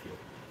agree with you.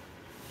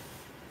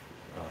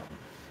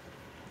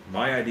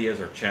 My ideas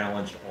are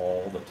challenged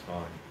all the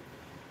time.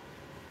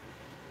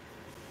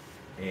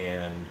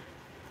 And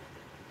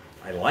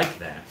I like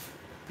that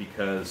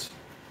because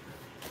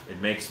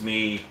it makes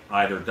me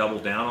either double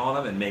down on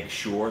them and make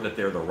sure that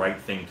they're the right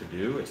thing to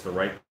do, it's the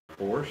right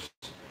course,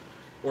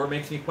 or it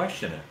makes me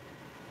question it.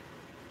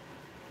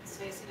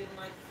 Stacy didn't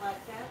like the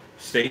flat cat?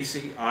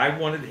 Stacy, I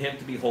wanted him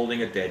to be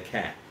holding a dead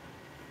cat.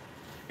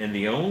 And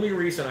the only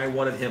reason I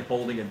wanted him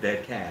holding a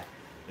dead cat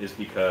is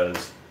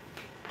because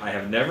I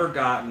have never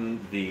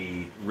gotten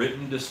the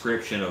written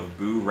description of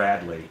Boo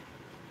Radley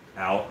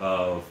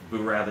from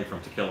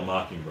To Kill a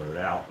Mockingbird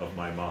out of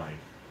my mind.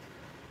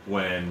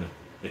 When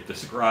it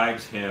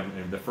describes him,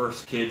 and the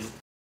first kids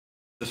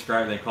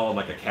describe, they call him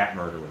like a cat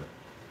murderer.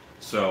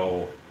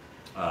 So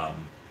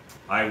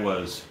I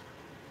was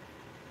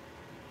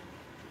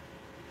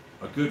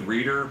a good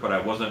reader, but I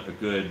wasn't a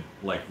good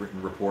like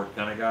written report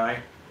kind of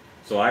guy.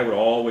 So I would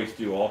always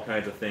do all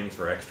kinds of things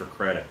for extra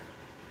credit.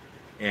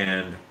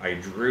 And I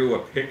drew a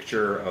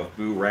picture of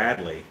Boo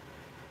Radley,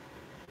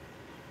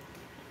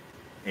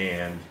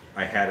 and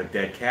I had a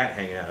dead cat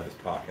hanging out of his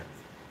pocket.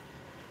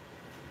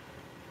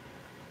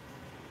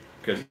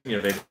 Because, you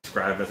know, they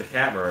describe him as a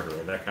cat murderer,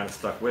 and that kind of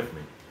stuck with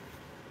me.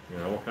 You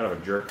know, what kind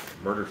of a jerk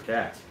murders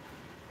cats?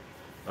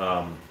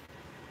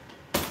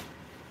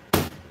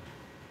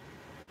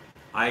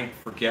 I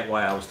forget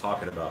why I was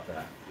talking about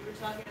that. You were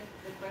talking,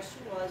 the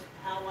question was,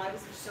 why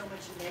was there so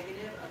much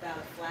negative about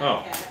a flat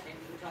cat, and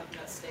you were talking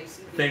about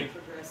Stacy being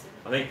progressive?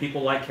 I think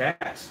people like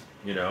cats,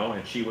 you know,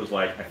 and she was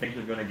like, I think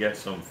you're going to get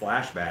some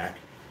flashback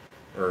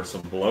or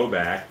some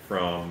blowback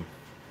from,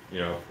 you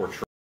know,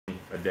 portraying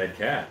a dead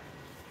cat.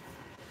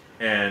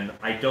 And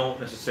I don't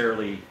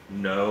necessarily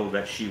know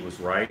that she was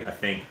right. I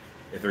think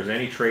if there's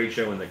any trade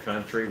show in the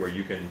country where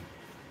you can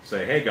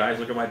say, hey guys,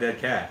 look at my dead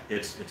cat,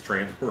 it's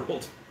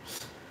Transworld.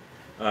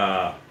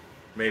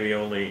 Maybe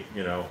only,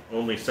 you know,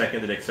 only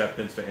second in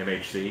acceptance to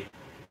MHC.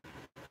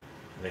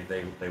 I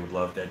think they would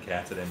love dead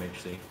cats at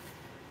MHC.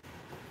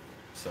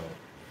 So,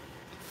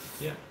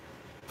 yeah.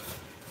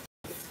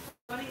 It's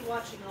funny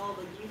watching all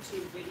the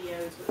YouTube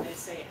videos when they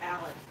say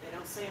Alan. They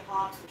don't say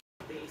Hawks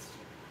or Beast.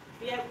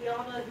 Yet we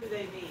all know who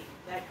they mean.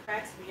 That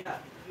cracks me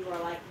up. You are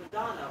like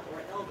Madonna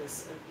or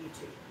Elvis of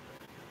YouTube.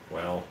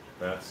 Well,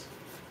 that's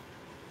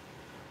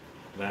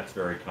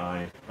very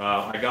kind.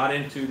 I got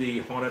into the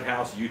Haunted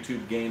House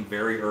YouTube game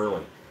very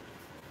early.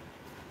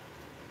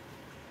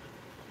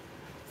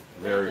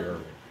 Very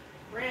early.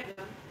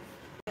 Random,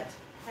 but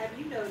have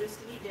you noticed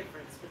any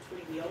difference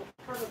between the old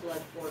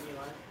Permablood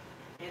formula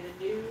and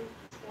the new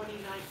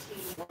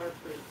 2019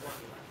 waterproof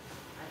formula?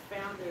 I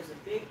found there's a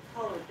big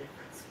color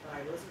difference, but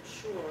I wasn't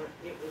sure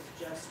it was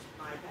just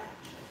my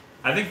batch.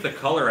 I think the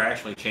color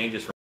actually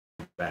changes from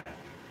batch.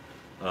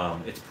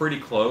 It's pretty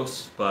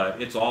close, but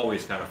it's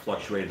always kind of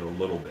fluctuated a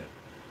little bit.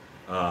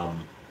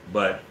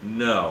 But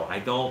no, I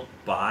don't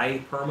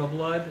buy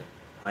Permablood.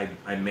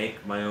 I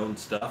make my own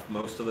stuff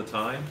most of the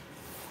time.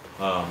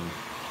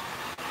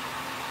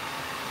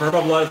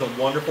 Permablood is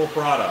a wonderful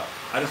product.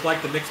 I just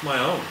like to mix my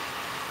own.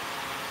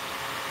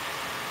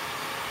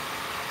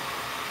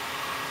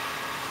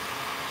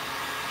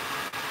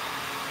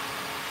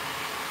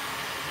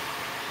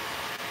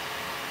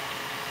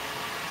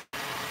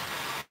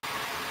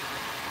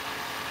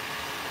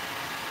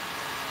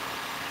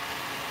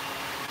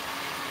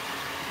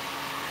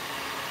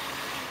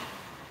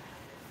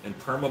 And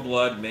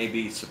Permablood may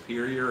be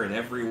superior in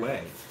every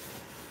way.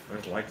 I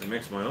just like to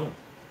mix my own.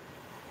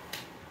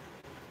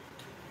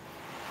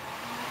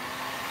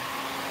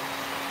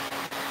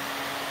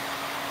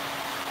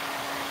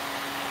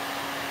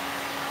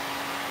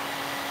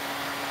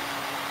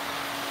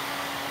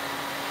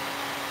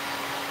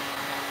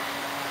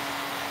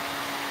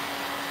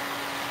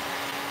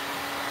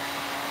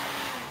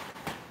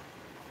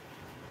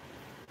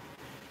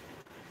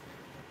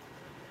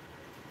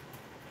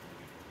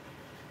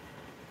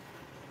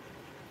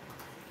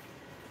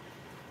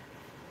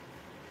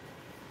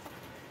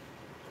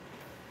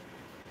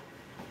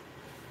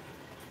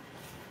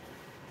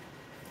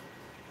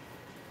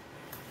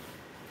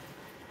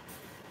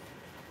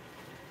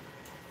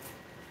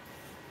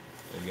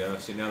 There you go.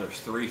 See, now there's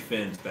 3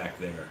 fins back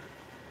there.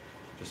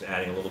 Just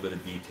adding a little bit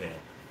of detail.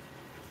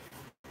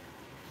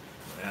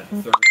 I'll add the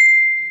 3rd one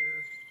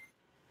here.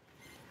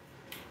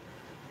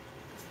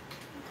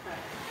 Okay.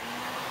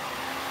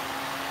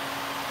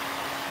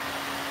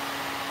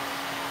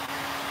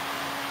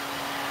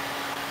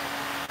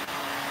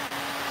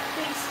 I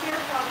think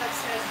Scare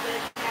Products has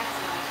dead cats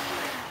last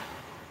year.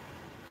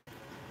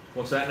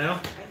 What's that now?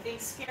 I think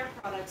Scare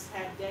Products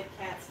had dead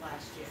cats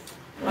last year.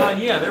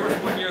 Yeah, there was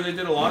one year they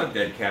did a lot of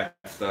dead cat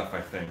stuff,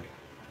 I think.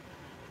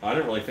 I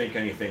didn't really think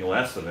anything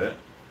less of it.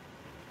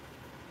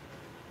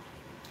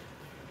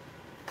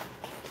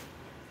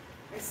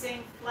 They're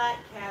saying Flat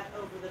Cat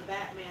over the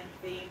Batman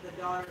theme. The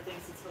daughter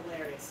thinks it's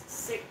hilarious.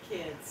 Sick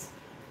kids.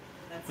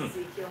 That's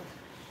Ezekiel.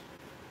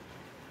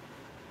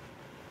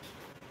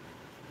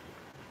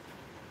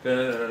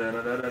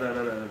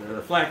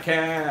 Flat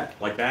cat,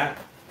 like that.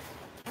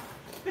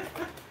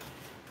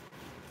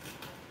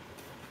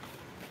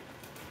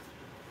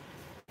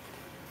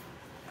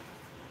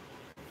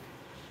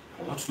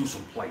 Let's do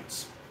some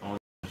plates.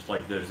 Just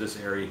like there's this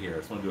area here. I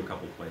just want to do a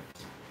couple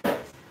plates.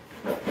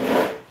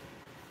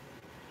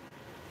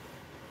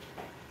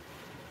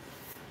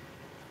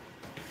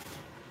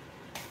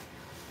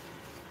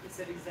 He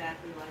said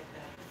exactly like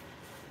that.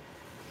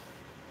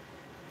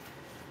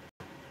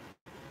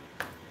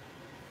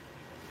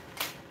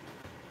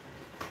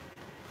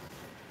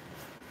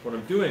 What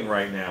I'm doing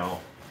right now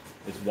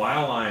is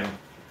while I'm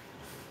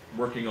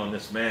working on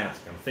this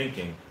mask, I'm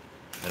thinking,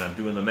 and I'm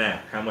doing the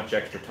math. How much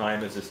extra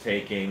time is this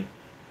taking?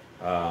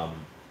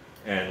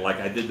 And like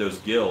I did those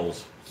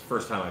gills, it's the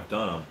first time I've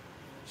done them.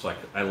 So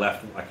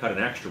I cut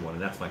an extra one,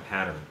 and that's my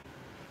pattern.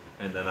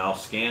 And then I'll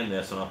scan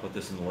this, and I'll put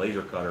this in the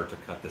laser cutter to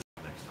cut this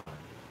out next time.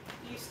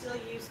 You still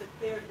use the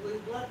clear blue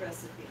blood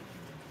recipe?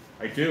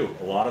 I do,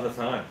 a lot of the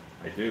time.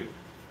 I do.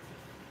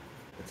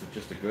 It's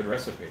just a good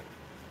recipe.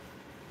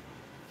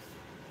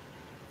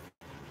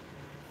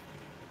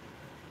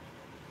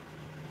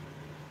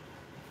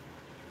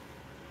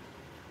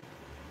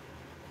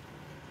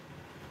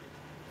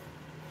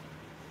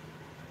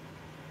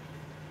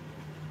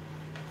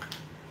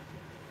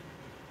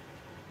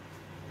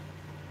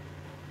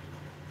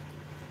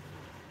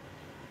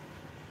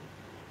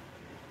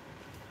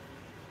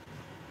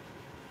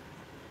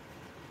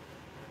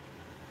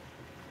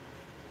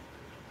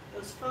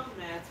 Those foam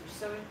mats are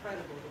so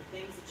incredible. The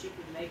things that you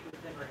can make with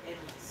them are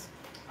endless.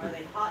 Are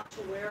they hot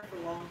to wear for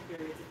long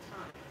periods of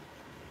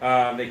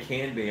time? They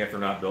can be if they're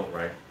not built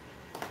right.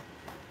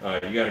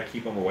 You got to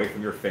keep them away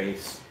from your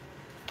face.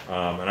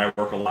 And I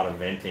work a lot of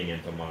venting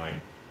into mine.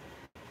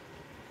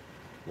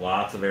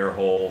 Lots of air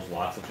holes,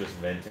 lots of just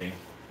venting.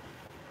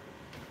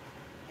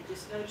 I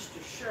just noticed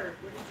your shirt.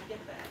 Where did you get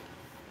that?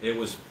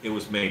 It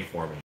was made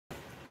for me. Did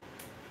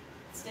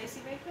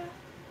Stacy make that?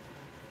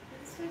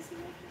 Did Stacy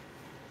make it?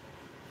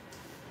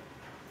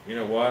 You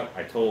know what?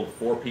 I told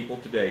 4 people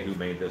today who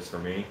made this for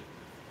me.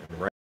 And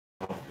right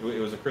now, it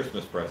was a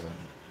Christmas present.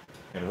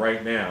 And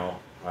right now,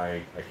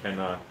 I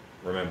cannot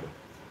remember.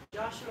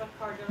 Joshua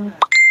Cardona.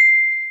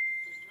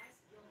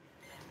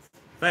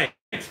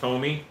 Thanks,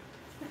 homie.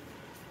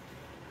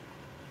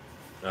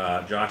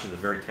 Josh is a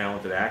very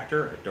talented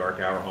actor at Dark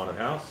Hour Haunted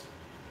House.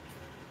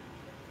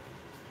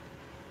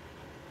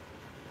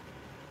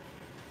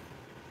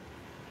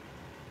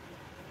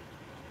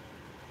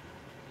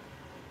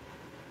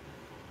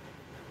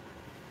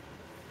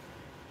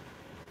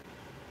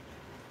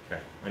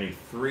 Okay, I need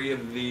 3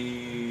 of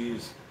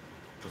these.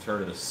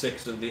 Return to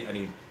 6 of the. I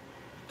need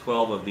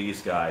 12 of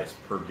these guys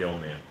per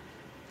Gillman.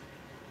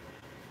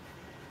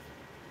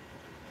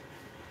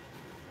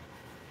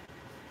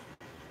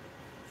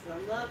 So I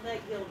love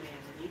that Gillman,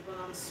 and you put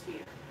on a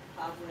spear,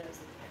 cobwebs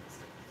and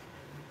candlesticks.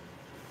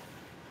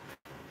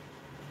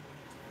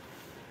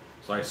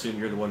 So I assume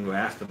you're the one who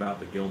asked about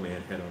the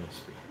Gillman head on a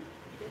spear.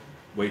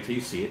 Wait till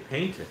you see it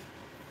painted.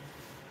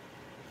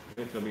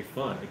 It's going to be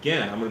fun.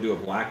 Again, I'm going to do a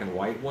black and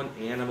white one,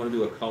 and I'm going to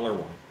do a color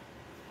one.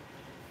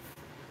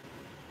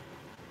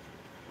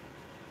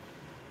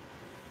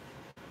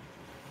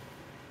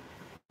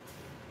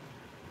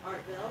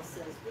 Art Bell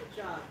says, good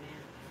job,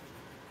 man.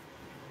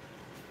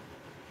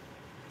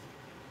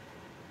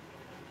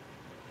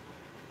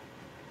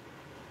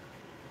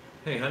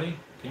 Hey, honey,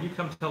 can you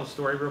come tell a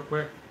story real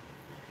quick?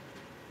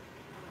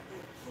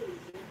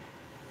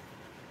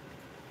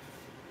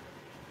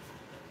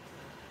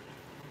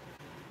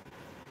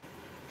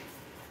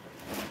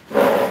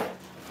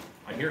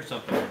 I hear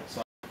something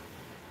outside.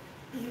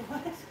 You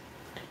what?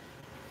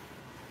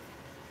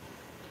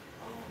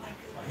 Oh my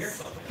goodness. I hear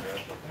something.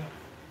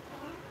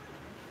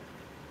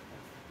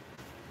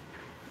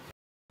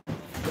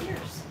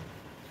 Ears.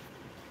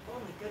 Oh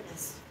my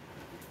goodness.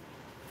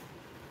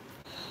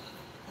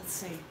 Let's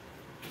see.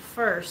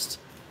 First,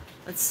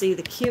 let's see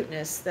the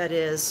cuteness that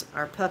is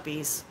our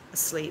puppies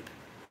asleep,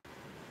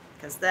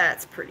 because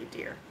that's pretty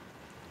dear.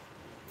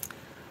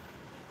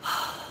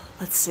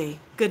 Let's see.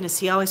 Goodness,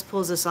 he always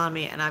pulls this on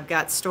me, and I've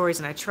got stories,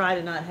 and I try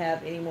to not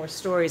have any more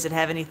stories that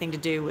have anything to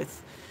do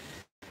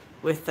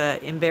with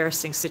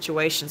embarrassing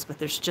situations, but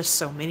there's just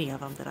so many of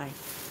them that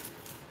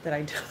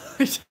I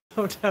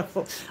don't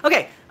know.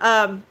 Okay,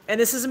 and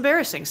this is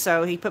embarrassing,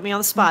 so he put me on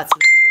the spot, so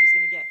this is what he's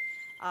going to get.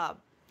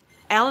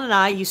 Alan and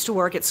I used to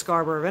work at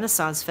Scarborough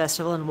Renaissance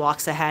Festival in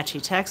Waxahachie,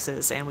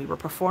 Texas, and we were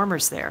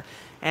performers there.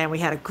 And we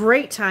had a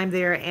great time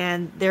there,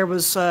 and there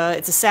was,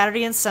 it's a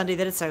Saturday and Sunday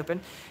that it's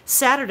open.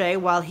 Saturday,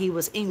 while he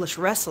was English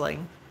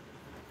wrestling,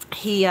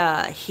 he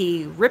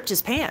ripped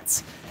his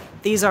pants.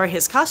 These are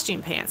his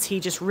costume pants. He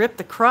just ripped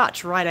the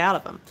crotch right out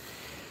of them.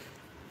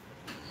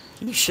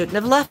 You shouldn't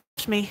have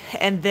left me.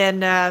 And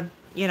then,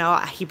 you know,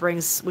 we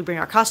bring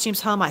our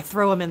costumes home. I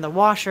throw them in the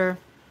washer.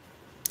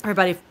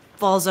 Everybody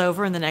falls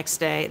over, and the next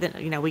day, then,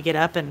 you know, we get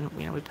up and,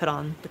 you know, we put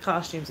on the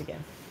costumes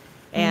again.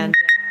 And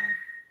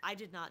I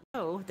did not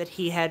know that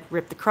he had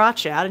ripped the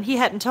crotch out, and he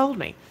hadn't told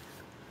me.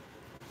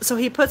 So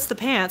he puts the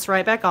pants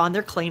right back on.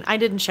 They're clean. I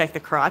didn't check the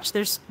crotch.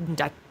 I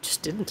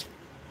just didn't.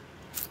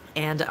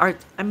 And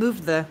I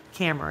moved the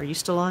camera. Are you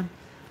still on?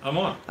 I'm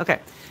on. Okay.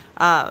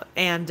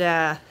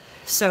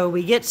 So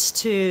we get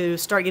to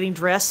start getting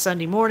dressed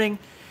Sunday morning,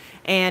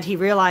 and he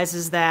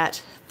realizes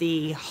that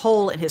the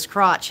hole in his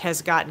crotch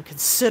has gotten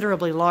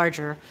considerably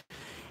larger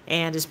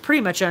and is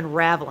pretty much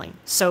unraveling.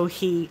 So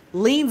he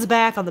leans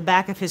back on the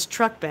back of his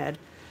truck bed.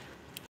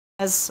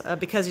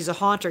 Because he's a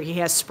haunter, he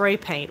has spray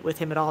paint with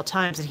him at all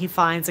times, and he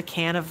finds a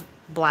can of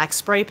black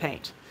spray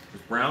paint.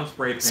 Brown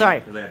spray paint. Sorry.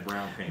 Because they had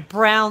brown paint.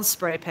 Brown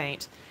spray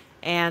paint.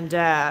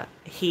 And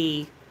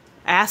he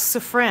asks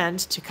a friend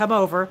to come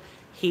over.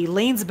 He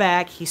leans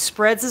back, he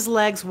spreads his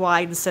legs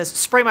wide and says,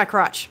 "Spray my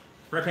crotch."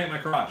 Spray paint my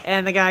crotch.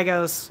 And the guy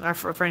goes, our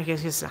friend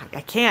goes, I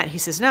can't. He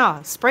says,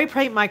 no, spray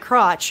paint my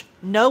crotch.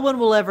 No one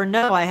will ever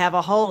know I have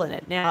a hole in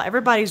it. Now,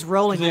 everybody's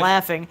rolling,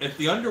 laughing. If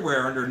the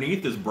underwear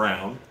underneath is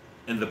brown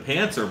and the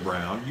pants are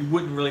brown, you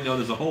wouldn't really know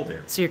there's a hole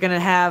there. So you're going to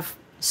have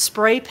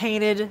spray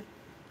painted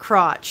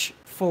crotch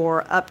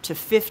for up to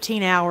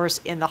 15 hours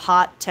in the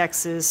hot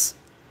Texas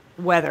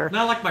weather.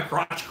 Not like my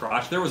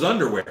crotch. There was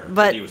underwear.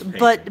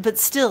 But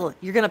still,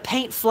 you're going to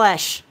paint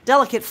flesh,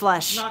 delicate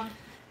flesh.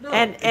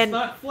 It's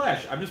not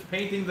flesh. I'm just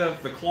painting the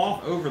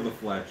cloth over the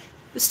flesh.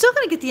 It's still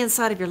going to get the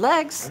inside of your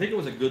legs. I think it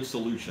was a good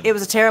solution. It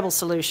was a terrible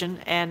solution,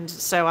 and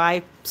so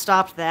I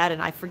stopped that,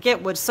 and I forget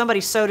what,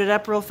 somebody sewed it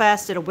up real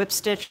fast, did a whip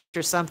stitch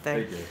or something.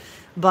 They did.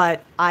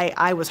 But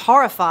I was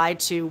horrified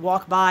to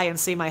walk by and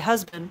see my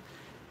husband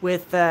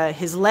with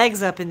his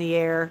legs up in the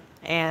air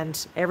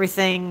and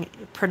everything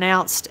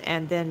pronounced,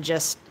 and then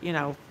just,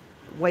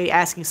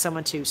 asking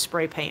someone to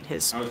spray paint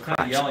his I was kind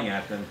crotch. of yelling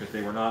at them because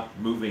they were not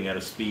moving at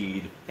a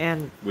speed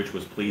which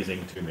was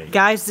pleasing to me.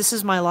 Guys, this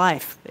is my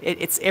life.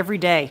 It's every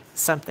day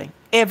something.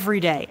 Every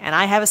day. And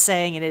I have a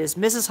saying, and it is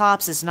Mrs.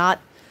 Hops is not,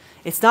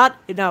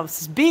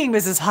 being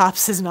Mrs.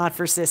 Hops is not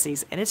for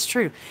sissies. And it's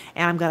true.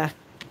 And I'm going to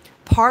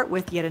part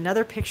with yet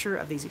another picture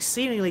of these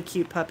exceedingly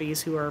cute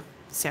puppies who are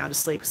sound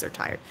asleep because they're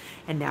tired.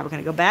 And now we're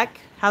going to go back.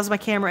 How's my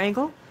camera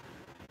angle?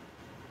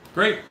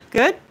 Great.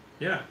 Good?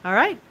 Yeah. All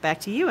right. Back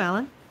to you,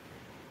 Alan.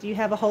 Do you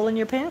have a hole in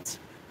your pants?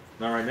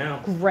 Not right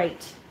now.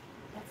 Great.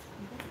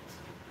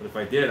 But if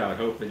I did, I would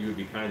hope that you would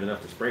be kind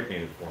enough to spray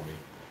paint it for me.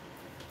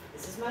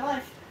 This is my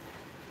life.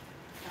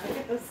 How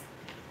it goes.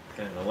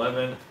 10,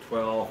 11,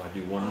 12. I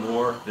do one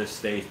more. This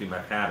stays to be my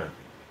pattern.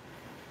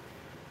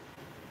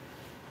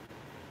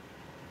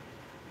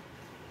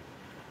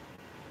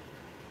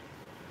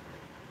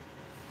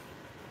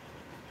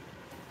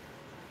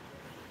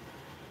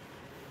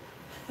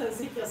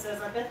 Ezekiel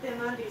says, I bet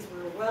them undies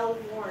were well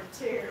worn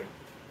too.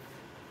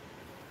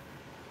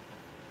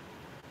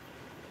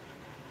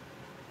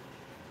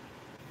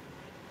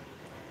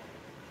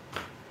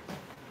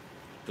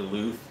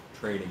 Duluth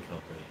Trading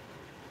Company.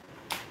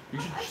 You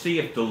should see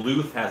if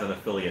Duluth has an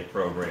affiliate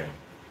program.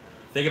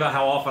 Think about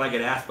how often I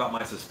get asked about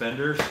my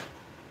suspenders.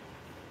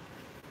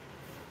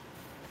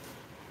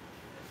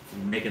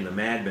 I'm making the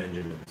Mad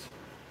Benjamins.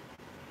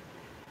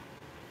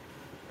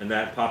 And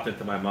that popped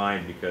into my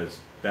mind because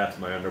that's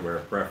my underwear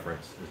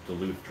preference, is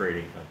Duluth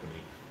Trading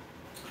Company.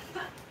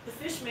 The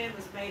Fishman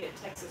was made at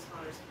Texas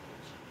Hunters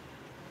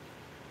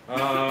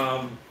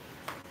Convention.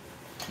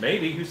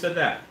 Maybe. Who said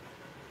that?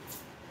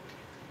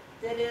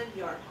 Dead End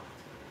Yard Hunt.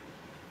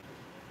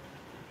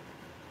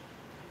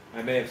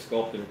 I may have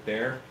sculpted it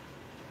there.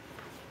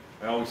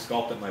 I always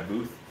sculpt at my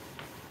booth.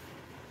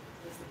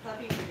 Because the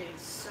puppies are getting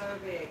so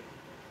big.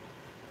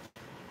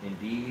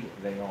 Indeed,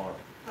 they are.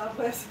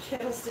 Cobwebs and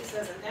Candlestick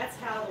says, and that's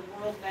how the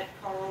world met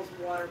Carl's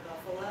water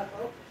buffalo.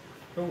 Oh,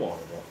 The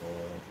water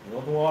buffalo. We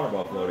want the water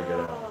buffalo to get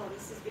out. oh,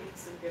 this is getting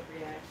some good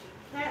reaction.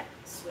 Cat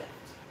Swift.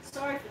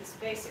 Sorry for this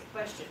basic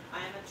question. I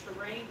am a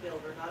terrain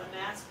builder, not a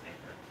mask maker.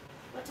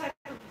 What type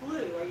of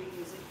glue are you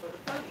using for the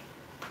foaming?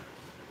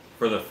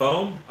 For the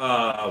foam,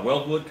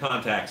 Weldwood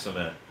contact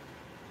cement.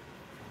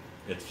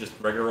 It's just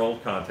regular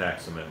old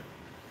contact cement.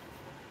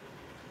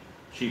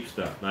 Cheap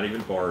stuff, not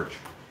even barge.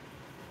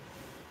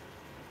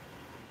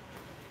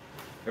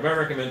 Everybody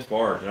recommends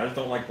barge, and I just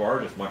don't like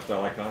barge as much as I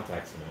like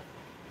contact cement.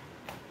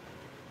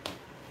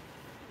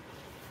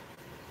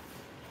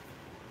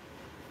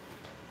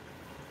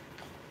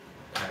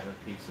 Pattern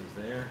pieces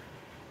there.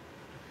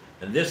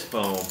 And this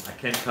foam, I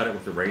can cut it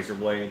with the razor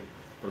blade,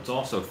 but it's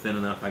also thin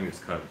enough I can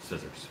just cut it with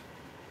scissors.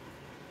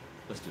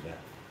 Let's do that.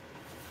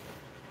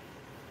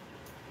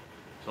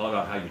 It's all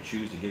about how you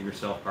choose to give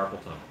yourself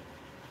carpal tunnel.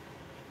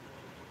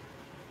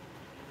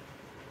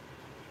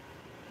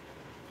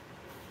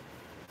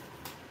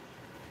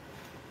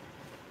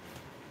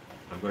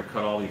 I'm going to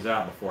cut all these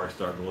out before I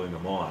start gluing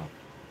them on,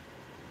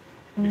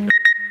 because I'm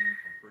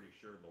pretty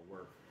sure they'll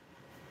work.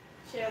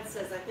 Chad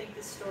says, I think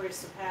this story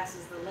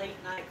surpasses the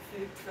late night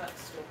food truck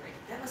story.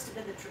 That must have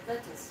been the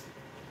Trevettas.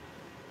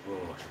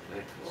 Oh,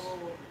 Oh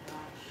gosh.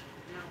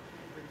 Now I'm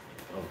hungry.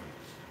 oh.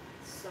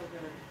 So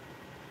good.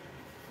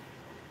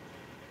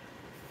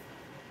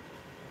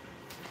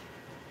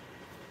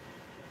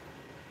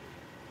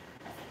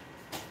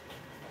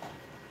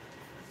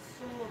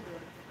 So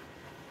good.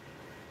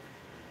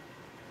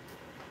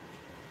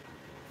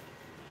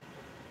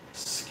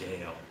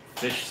 Scale,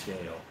 fish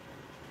scale.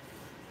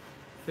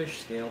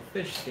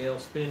 Fish scale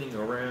spinning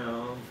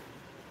around.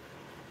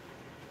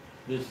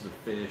 This is a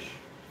fish.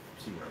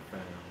 See what I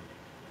found.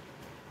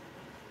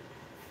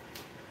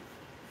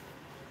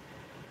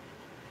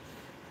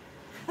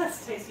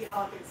 Stacey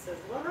Hawkins says,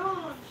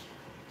 LaRange.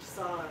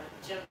 Saw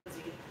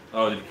Jonesy.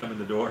 Oh, did he come in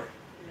the door?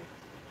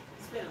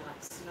 He's been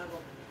like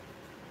snuggling.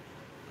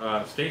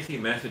 Stacy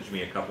messaged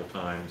me a couple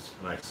times,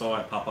 and I saw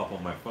it pop up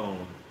on my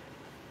phone,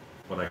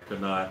 but I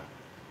could not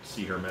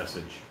see her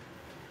message.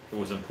 If it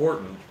was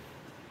important,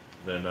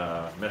 then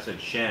message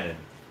Shannon,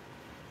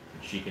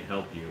 and she can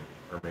help you,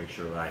 or make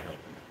sure that I help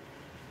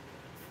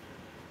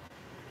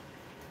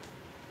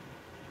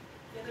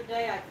you. The other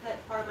day I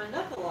cut part of my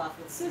knuckle off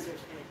with scissors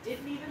and it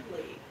didn't even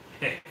bleed.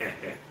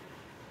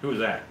 Who's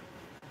that?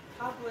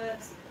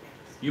 Cobwebs and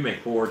things. You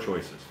make poor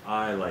choices.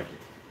 I like it.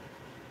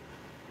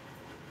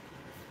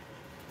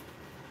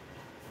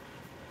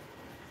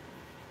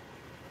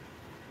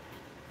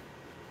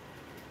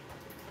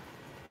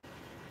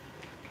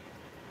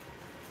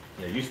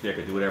 Yeah, it used to be I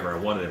could do whatever I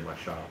wanted in my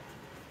shop.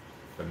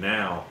 But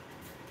now,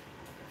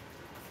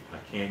 I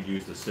can't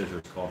use the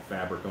scissors called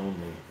fabric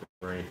only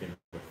for anything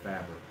with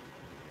fabric.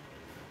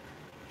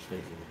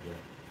 Stacy would get.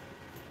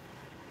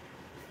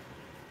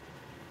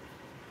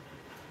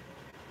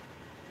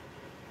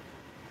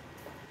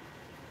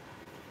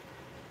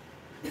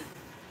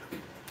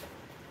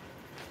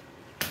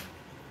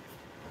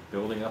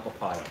 Building up a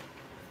pile.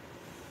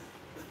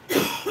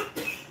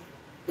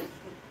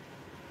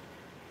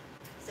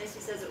 Stacy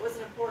says it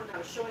wasn't important. I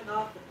was showing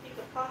off the pink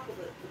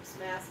apocalypse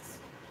masks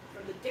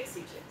from the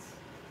Dixie Chicks.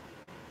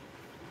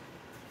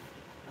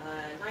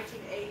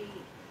 1980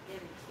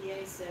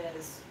 MTA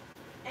says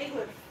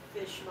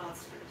anglerfish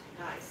monsters.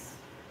 Nice.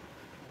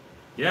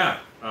 Yeah,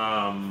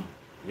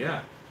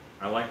 yeah.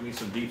 I like me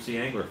some deep sea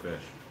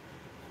anglerfish.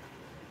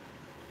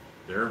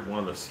 They're one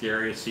of the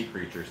scariest sea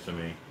creatures to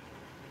me.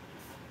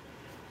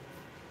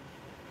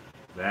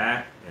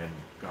 That and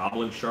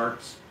goblin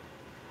sharks,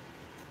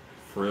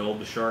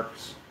 frilled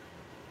sharks,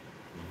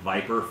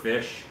 viper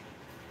fish,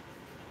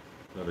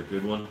 another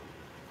good one.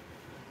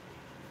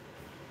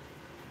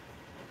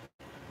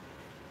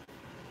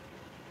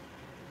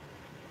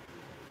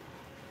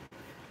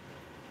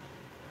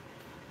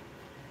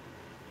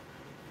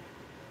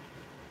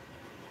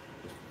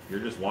 You're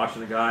just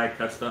watching a guy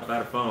cut stuff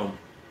out of foam.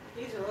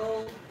 These are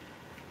old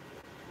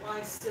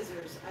wise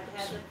scissors. I've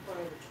had them for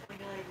over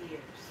 29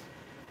 years.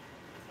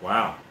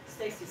 Wow.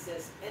 Stacy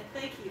says, and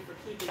thank you for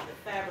keeping the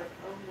fabric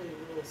only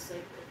rule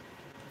sacred.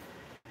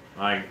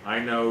 I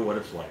know what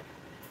it's like.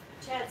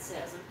 Chad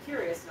says, I'm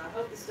curious, and I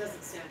hope this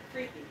doesn't sound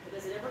creepy, but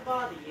does it ever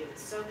bother you that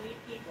so many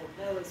people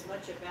know as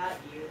much about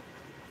you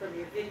from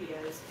your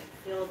videos and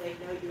feel they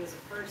know you as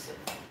a person,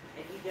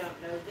 and you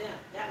don't know them?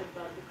 That would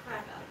bug the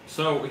crap out of me.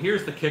 So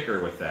here's the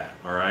kicker with that,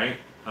 all right?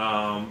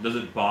 Does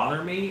it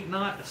bother me?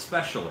 Not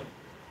especially.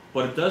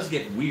 But it does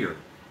get weird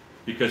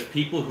because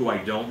people who I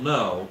don't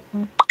know,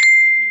 and,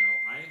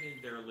 I'm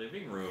in their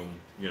living room,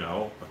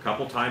 a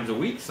couple times a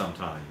week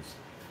sometimes.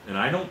 And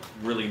I don't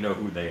really know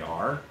who they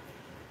are.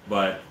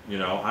 But,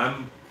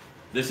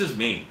 this is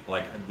me.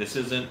 Like, this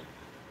isn't,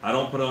 I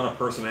don't put on a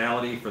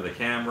personality for the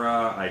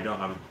camera.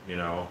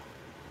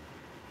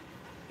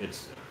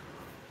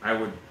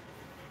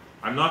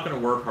 I'm not going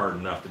to work hard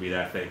enough to be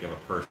that fake of a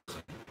person.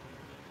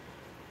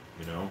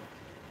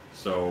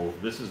 So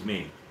this is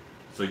me.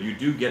 So you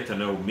do get to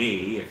know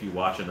me if you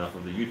watch enough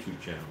of the YouTube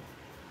channel.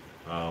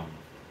 I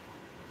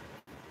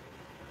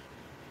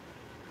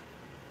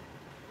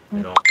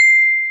would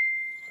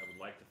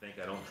like to think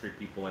I don't treat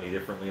people any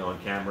differently on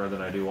camera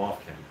than I do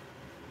off camera.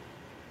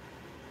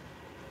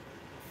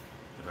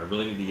 If I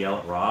really need to yell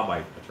at Rob,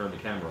 I turn the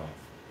camera off.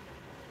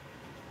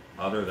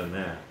 Other than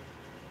that,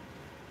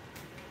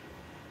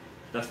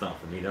 that's not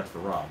for me, that's for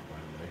Rob, by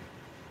the way.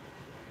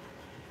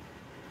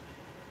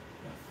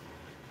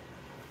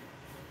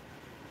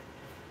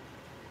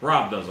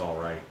 Rob does all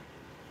right.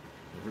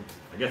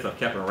 I guess I've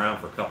kept him around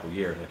for a couple of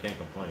years. I can't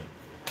complain.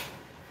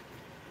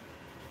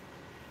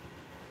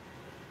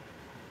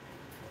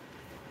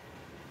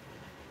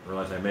 I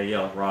realize I may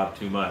yell at Rob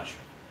too much.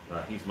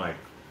 He's my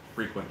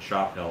frequent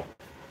shop help.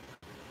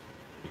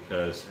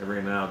 Because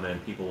every now and then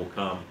people will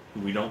come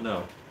who we don't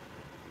know.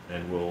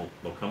 And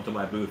they'll come to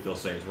my booth. They'll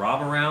say, is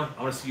Rob around?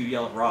 I want to see you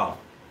yell at Rob.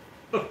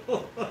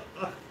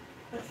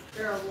 That's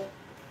terrible.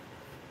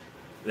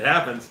 It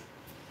happens.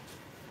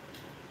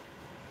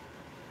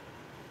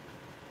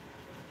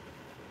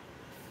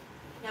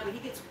 Yeah, but he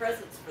gets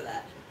presents for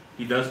that.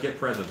 He does get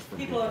presents from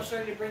People are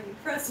starting to bring him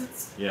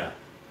presents. Yeah.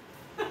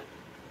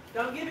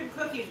 Don't give him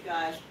cookies,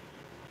 guys.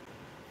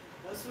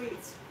 No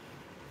sweets.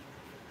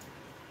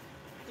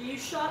 Do you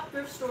shop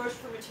thrift stores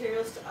for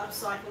materials to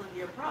upcycle into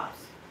your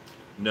props?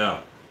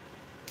 No.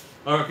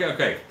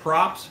 Okay.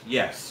 Props,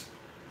 yes.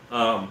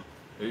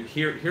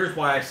 Here's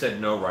why I said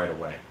no right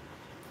away.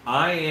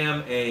 I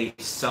am a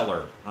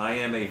seller. I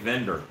am a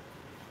vendor.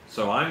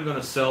 So I'm going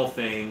to sell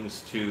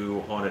things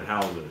to haunted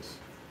houses.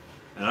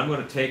 And I'm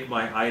going to take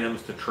my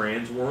items to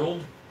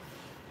Transworld.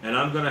 And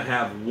I'm going to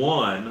have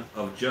one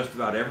of just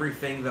about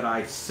everything that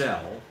I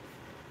sell.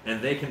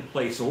 And they can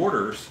place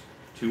orders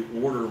to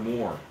order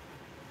more.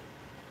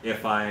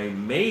 If I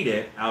made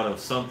it out of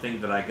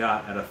something that I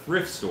got at a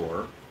thrift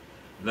store,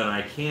 then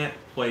I can't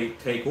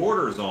take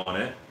orders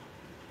on it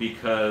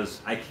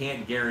because I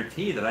can't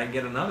guarantee that I can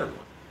get another one.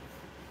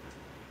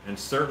 And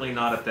certainly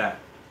not at that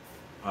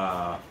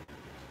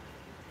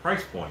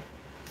price point.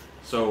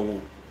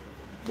 So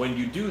when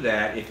you do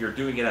that, if you're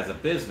doing it as a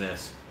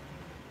business,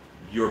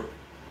 your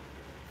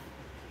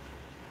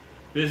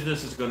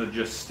business is going to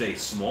just stay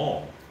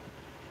small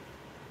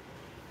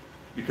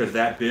because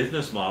that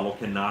business model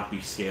cannot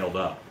be scaled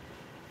up.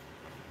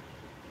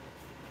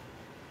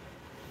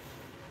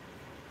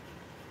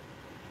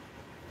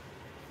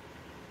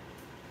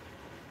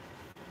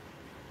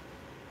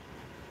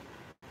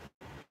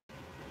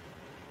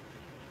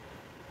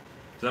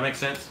 Does that make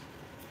sense?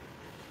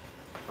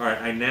 All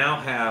right, I now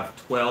have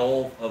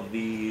 12 of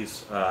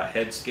these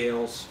head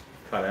scales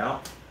cut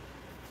out.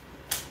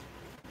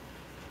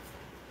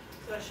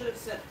 So I should have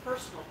said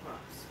personal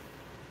props.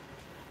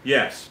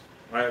 Yes,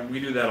 we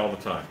do that all the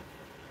time.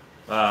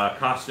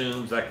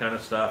 Costumes, that kind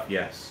of stuff,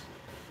 yes.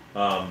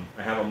 I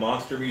have a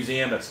monster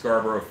museum at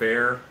Scarborough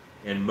Fair,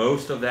 and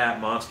most of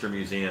that monster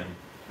museum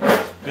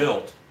is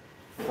built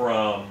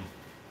from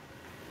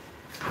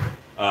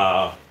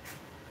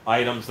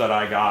items that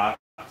I got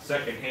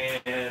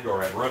secondhand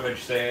or at rummage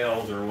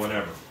sales or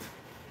whatever.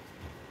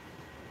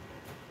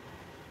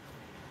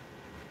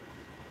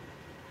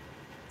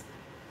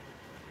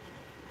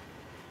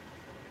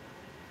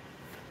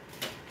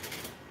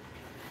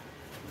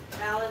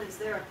 Alan, is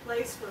there a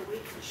place where we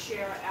can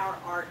share our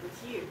art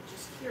with you?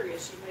 Just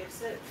curious, you may have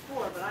said it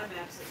before, but I'm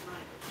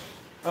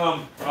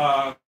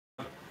absent-minded.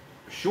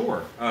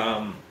 Sure.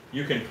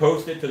 You can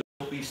post it to the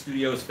Filthy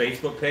Studios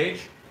Facebook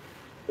page,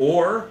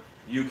 or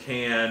you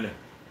can,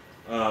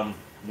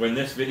 when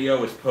this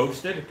video is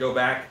posted, go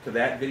back to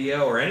that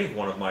video or any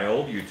one of my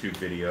old YouTube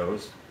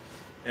videos,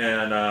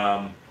 and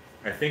I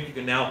think you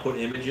can now put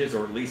images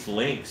or at least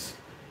links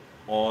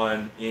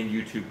in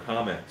YouTube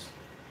comments.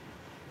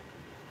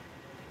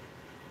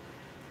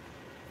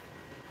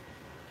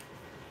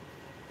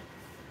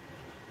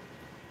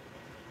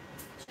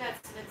 Chad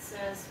Smith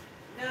says,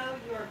 no,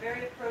 you are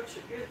very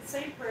approachable. You're the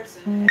same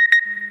person. Very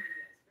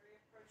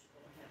approachable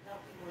and have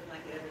helped me more than I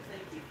could ever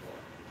thank you for.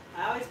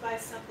 I always buy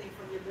something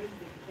from your booth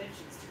at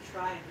conventions to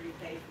try and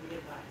repay for the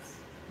advice.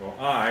 Well,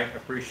 I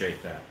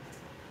appreciate that.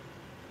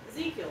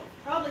 Ezekiel,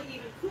 probably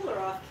even cooler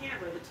off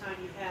camera the time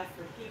you have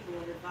for people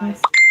and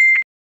advice.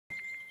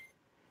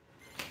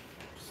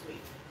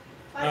 Sweet.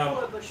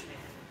 Bipolar Bushman.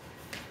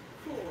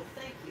 Cool,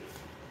 thank you.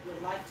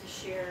 Would like to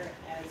share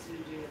as you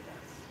do with us.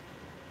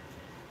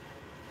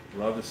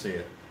 Love to see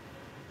it.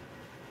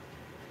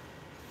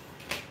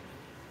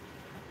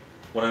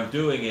 What I'm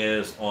doing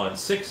is, on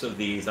 6 of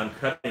these, I'm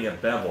cutting a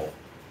bevel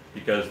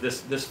because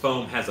this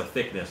foam has a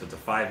thickness. It's a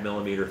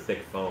 5mm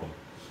thick foam.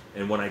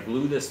 And when I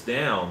glue this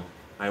down,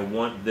 I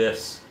want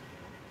this,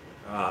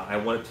 I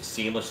want it to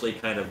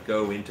seamlessly kind of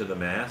go into the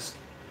mask.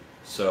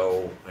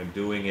 So I'm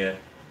doing it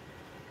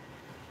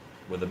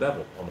with a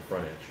bevel on the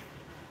front edge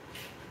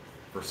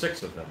for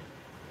 6 of them.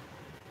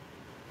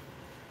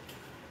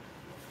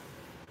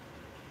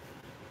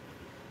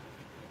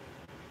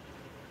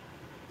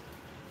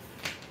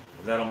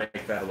 That'll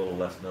make that a little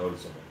less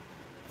noticeable.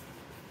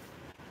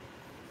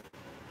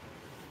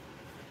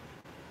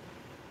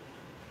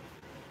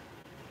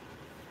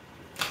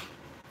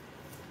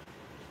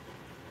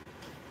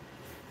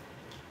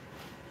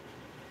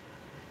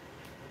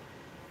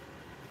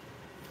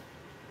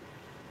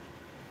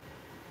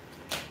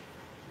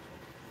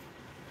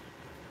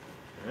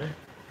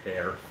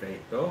 Okay,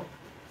 perfecto.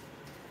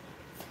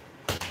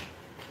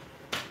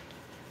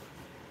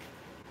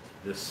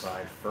 This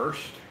side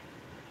first.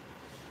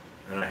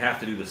 And I have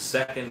to do the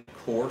second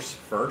course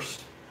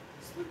first.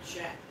 Swoop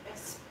Shack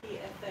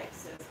SPFX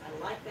says, I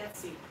like that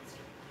sequence.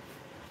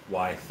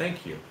 Why,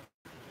 thank you.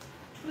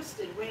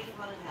 Twisted Wing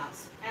Haunted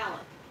House.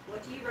 Alan,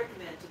 what do you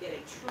recommend to get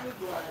a true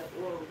blood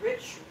or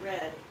rich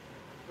red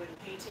when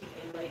painting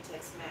a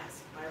latex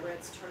mask? My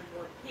reds turn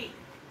more pink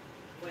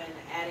when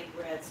adding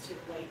reds to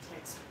the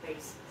latex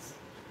bases.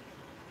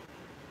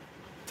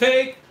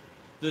 Take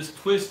this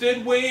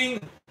Twisted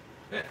Wing.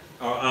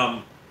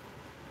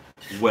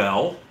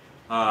 Well,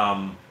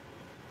 are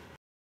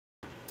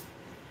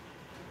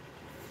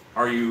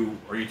you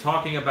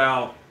talking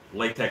about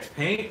latex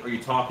paint? Are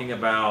you talking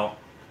about?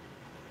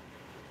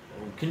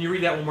 Can you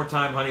read that one more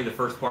time, honey? The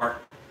first part.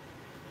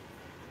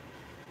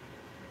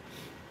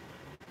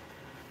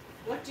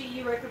 What do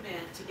you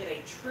recommend to get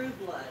a true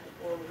blood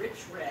or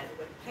rich red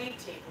when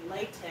painting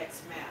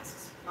latex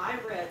masks? My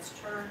reds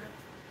turn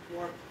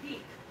more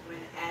pink when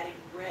adding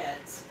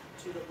reds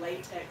to the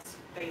latex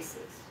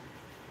bases.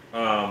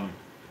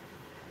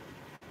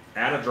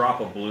 Add a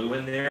drop of blue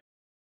in there,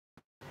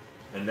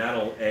 and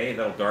that'll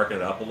darken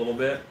it up a little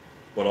bit,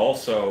 but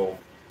also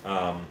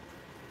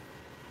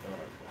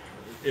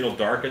it'll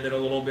darken it a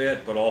little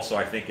bit, but also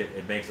I think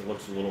it makes it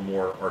looks a little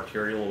more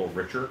arterial, a little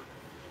richer.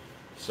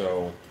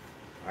 So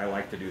I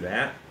like to do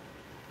that.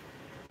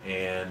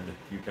 And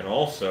you can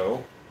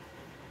also,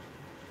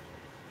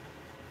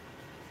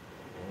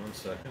 one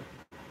second,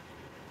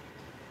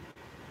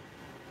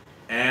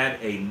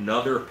 add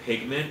another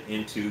pigment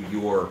into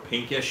your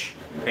pinkish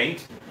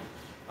paint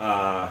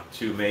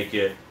to make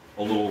it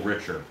a little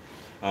richer.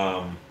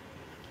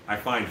 I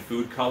find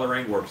food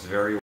coloring works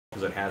very well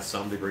because it has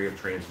some degree of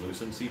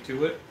translucency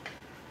to it.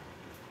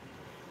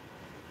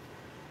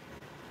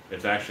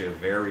 It's actually a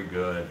very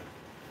good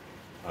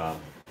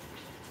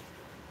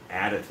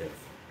additive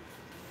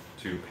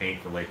to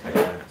paint for latex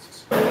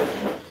masks.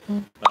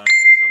 Sometimes,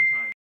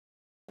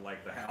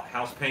 like the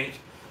house paint,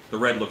 the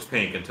red looks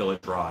pink until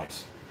it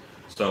dries.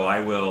 So I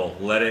will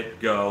let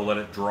it go, let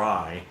it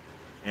dry,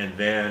 and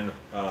then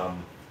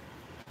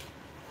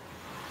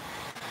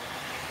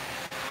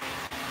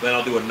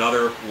I'll do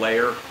another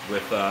layer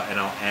with, and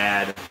I'll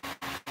add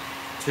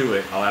to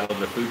it, I'll add a little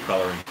bit of food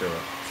coloring to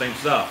it. Same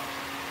stuff,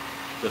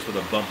 just with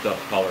a bumped up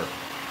color.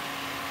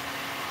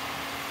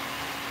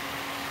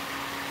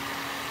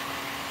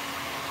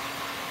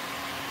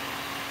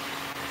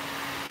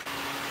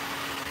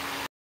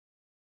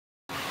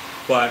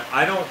 But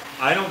I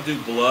don't do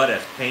blood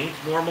as paint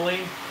normally.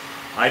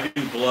 I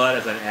do blood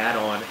as an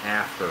add-on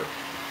after.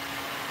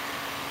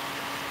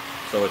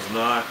 So it's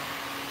not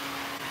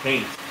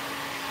paint.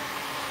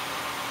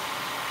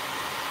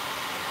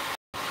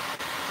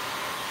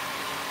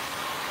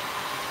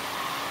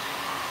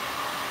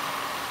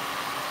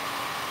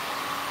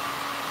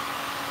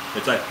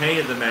 It's I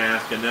painted the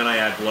mask and then I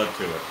add blood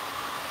to it.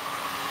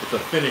 It's a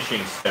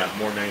finishing step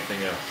more than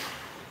anything else.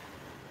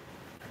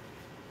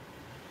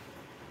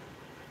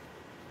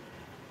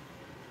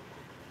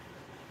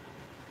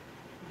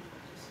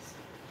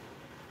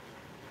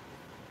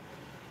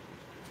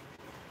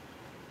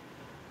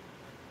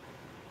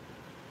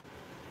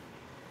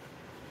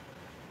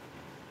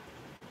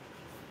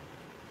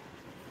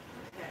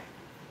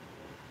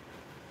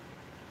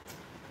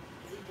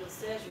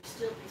 Says your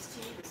still these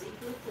teeth is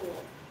equally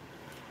full.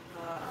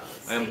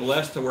 I am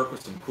blessed to work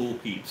with some cool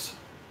peeps.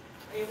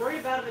 Are you worried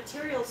about a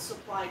material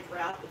supply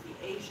drought with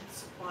the Asian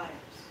suppliers?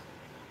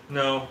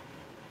 No,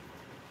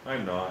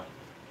 I'm not.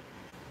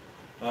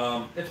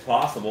 It's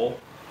possible.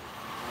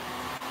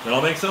 Then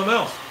I'll make something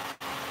else.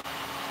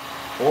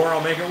 Or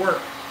I'll make it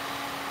work.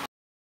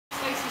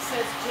 Stacy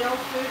says gel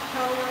food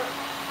color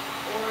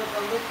or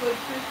the liquid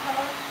food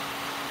color?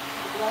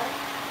 The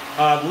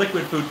blood?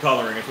 Liquid food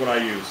coloring is what I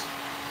use.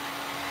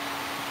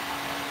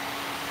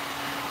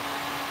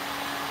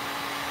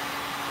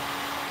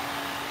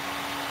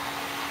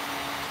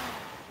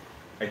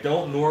 I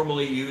don't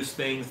normally use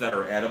things that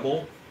are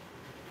edible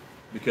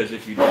because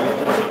if you do,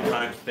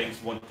 sometimes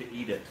things want to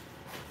eat it.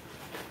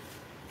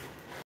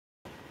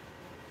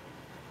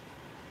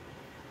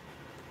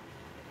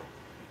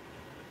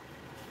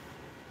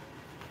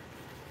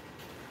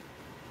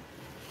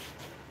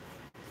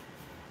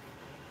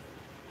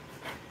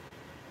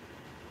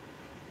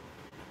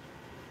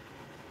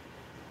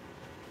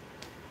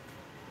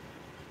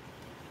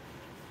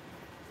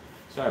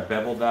 So I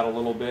beveled that a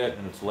little bit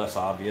and it's less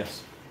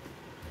obvious.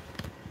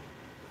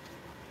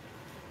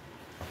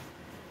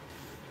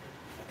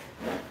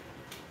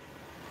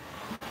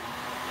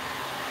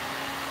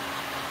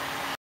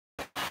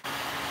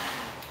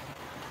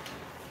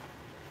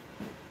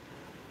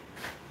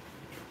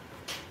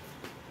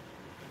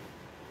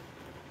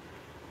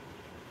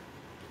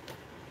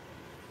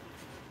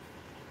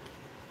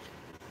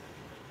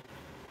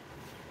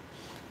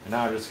 And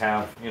now I just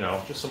have, you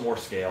know, just some more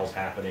scales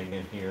happening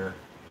in here.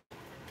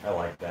 I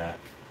like that.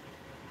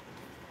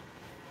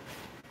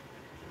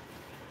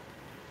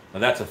 Now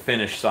that's a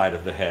finished side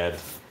of the head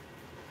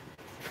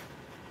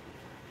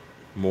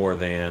more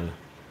than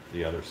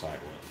the other side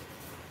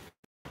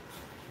was.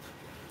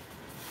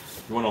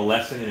 You want a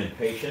lesson in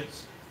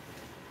impatience?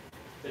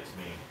 It's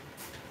me.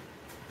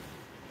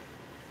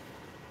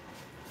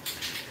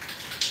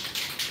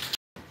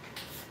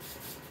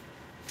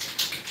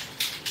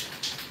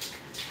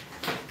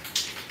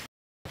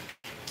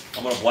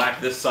 I'm going to black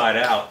this side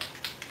out.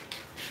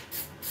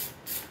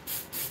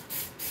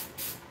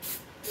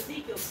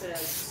 Ezekiel says,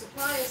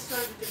 supply is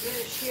starting to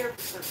diminish here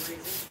for some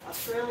reason.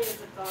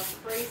 Australians have gone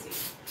crazy.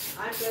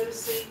 I'm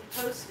noticing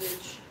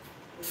postage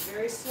is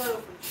very slow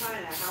from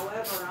China.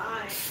 However,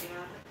 I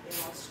am in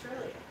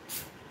Australia.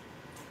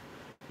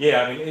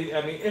 Yeah, I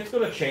mean, it's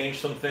going to change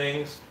some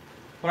things,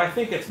 but I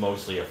think it's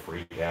mostly a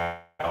freak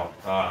out.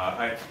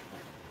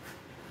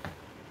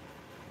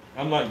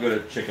 I'm not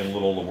good at Chicken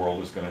Little. The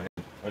world is going to end.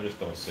 I just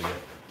don't see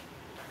it.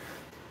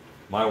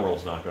 My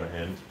world's not going to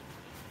end.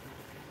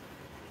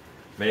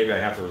 Maybe I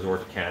have to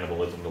resort to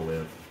cannibalism to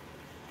live.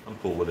 I'm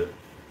cool with it.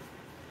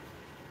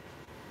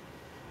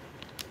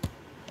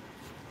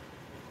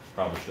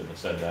 Probably shouldn't have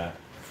said that.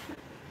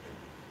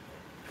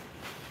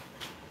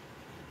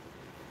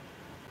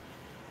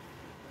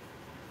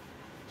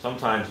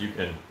 Sometimes you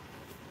can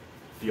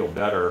feel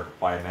better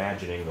by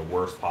imagining the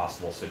worst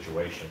possible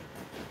situation.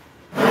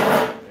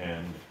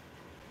 And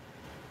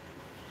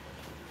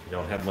you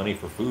don't have money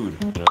for food,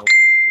 you know,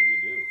 what do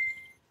you do?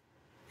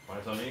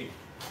 Find something to eat.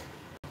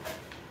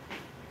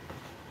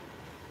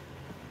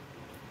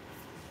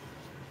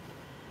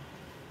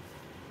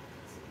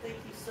 Thank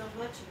you so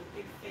much. I'm a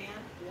big fan.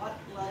 What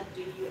blood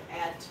do you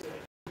add to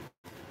it?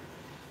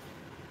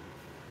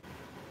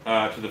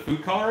 To the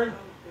food coloring?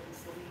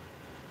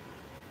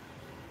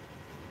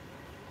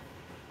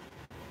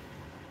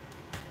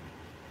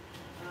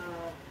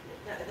 Oh,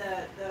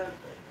 goodness,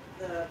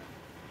 the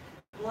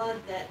blood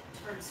that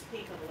turns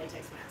pink on the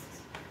latex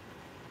masks.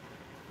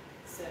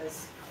 It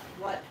says,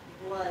 what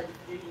blood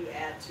do you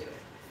add to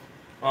it?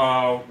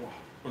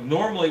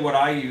 Normally what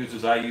I use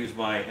is I use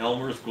my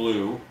Elmer's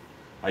glue.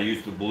 I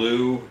use the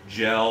blue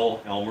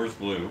gel Elmer's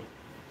glue,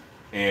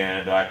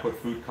 and I put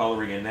food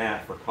coloring in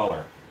that for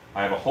color.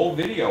 I have a whole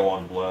video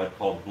on blood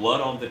called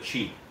Blood on the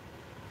Cheap,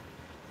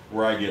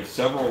 where I give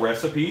several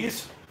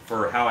recipes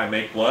for how I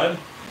make blood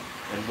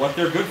and what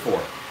they're good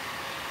for.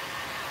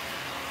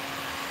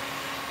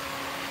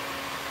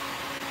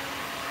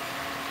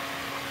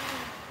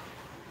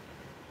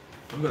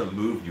 I'm gonna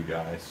move you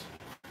guys.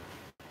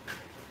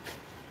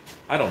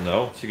 I don't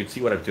know, so you can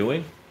see what I'm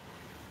doing.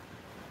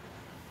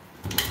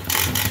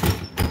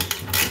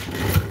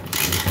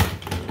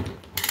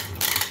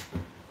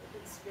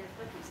 Big scared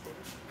puppies,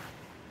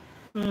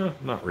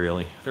 dude. Not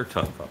really. They're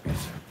tough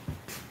puppies.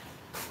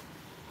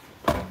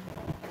 This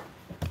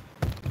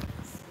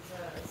is,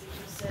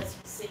 Ezekiel says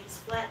he sees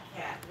flat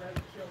cat,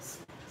 roadkill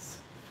snakes.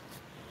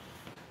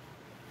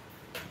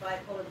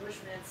 Bipolar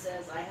Bushman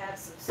says, I have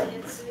some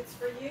skin suits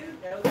for you.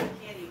 No, you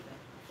can't eat them.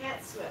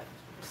 Cat Swift.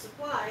 For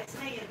supplies,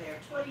 hang in there.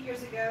 20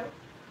 years ago,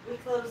 we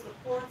closed the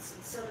ports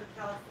in Southern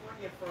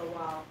California for a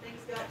while.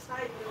 Things got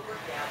tight, but it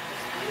worked out.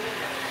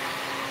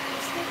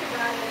 Just think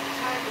about it at the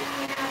time to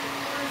clean out the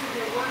corners of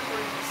your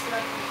workroom and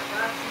stuff you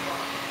forgot you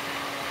bought.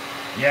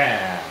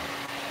 Yeah.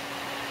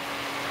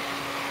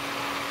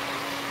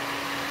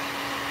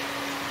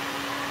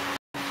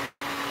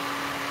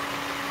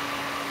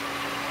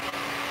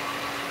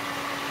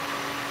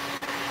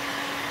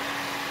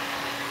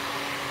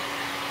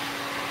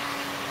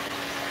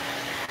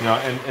 You know,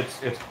 and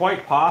it's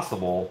quite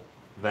possible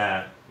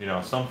that, you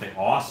know, something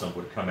awesome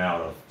would come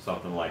out of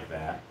something like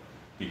that,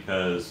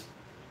 because,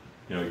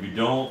 you know, you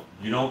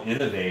don't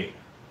innovate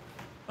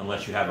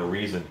unless you have a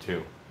reason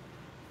to.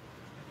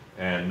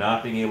 And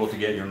not being able to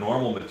get your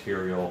normal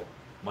material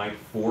might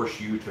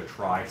force you to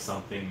try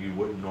something you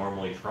wouldn't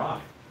normally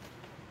try,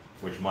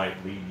 which might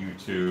lead you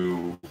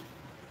to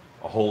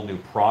a whole new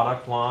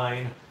product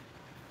line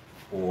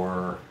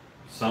or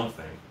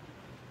something,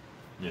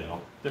 you know,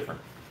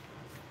 different.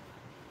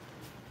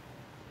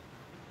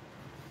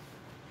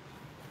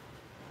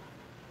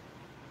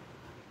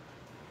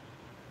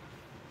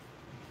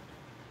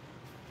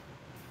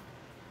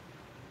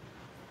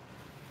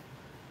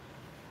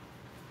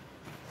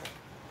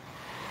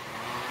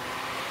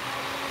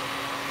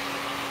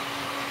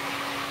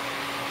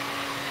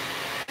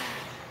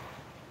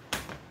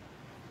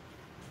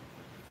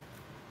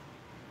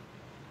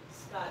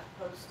 Scott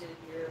posted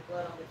your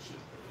blood on the cheek.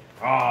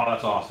 Oh,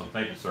 that's awesome.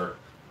 Thank you, sir.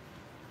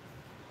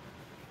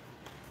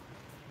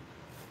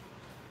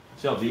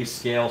 See how these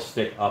scales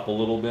stick up a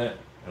little bit?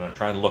 And I'm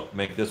trying to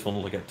make this one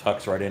look, it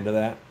tucks right into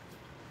that,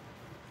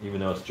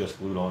 even though it's just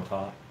glued on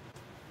top.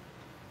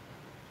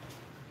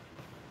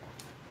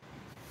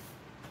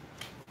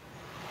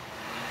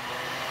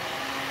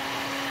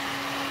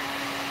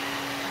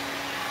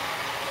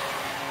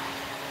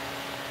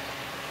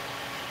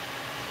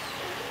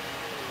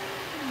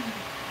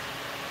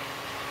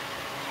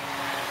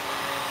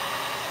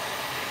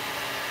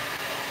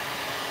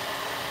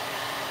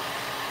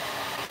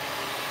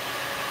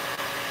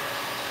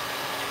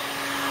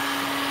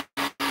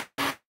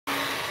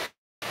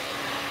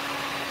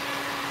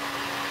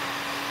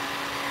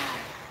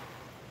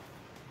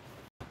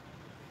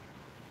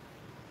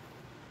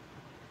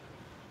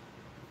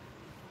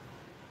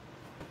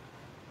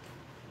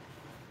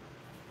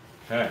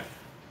 Okay.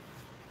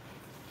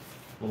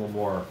 A little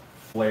more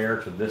flare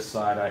to this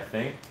side, I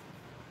think.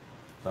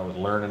 So I was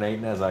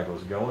learning as I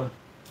was going.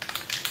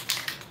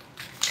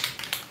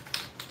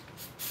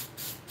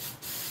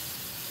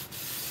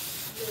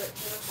 Do it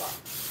 10 o'clock.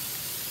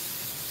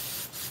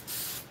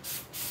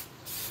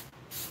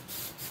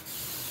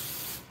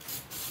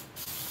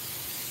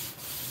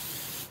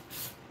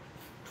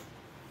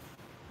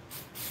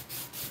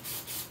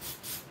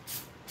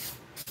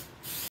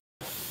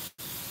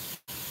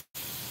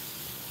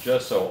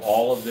 Just so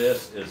all of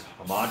this is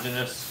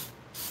homogeneous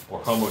or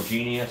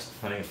homogeneous,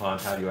 depending upon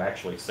how you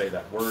actually say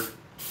that word.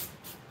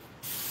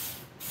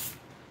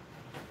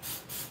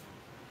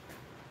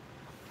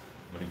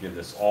 I'm going to give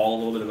this all a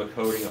little bit of a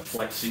coating of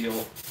Flex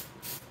Seal.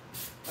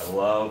 I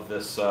love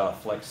this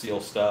Flex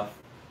Seal stuff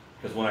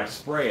because when I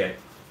spray it,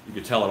 you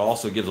can tell it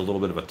also gives a little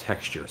bit of a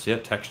texture. See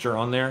that texture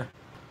on there?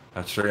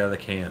 That's straight out of the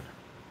can.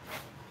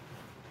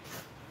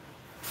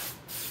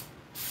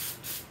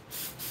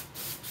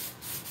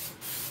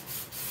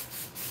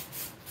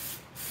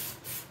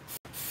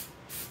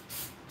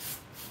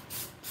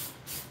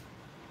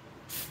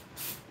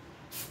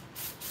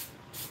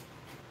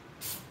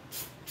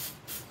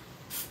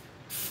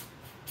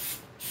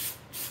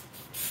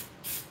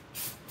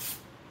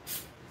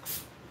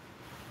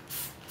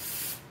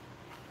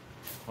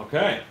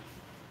 Okay.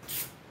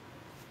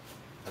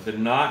 I did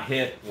not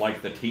hit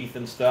like the teeth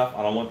and stuff.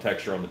 I don't want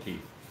texture on the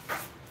teeth.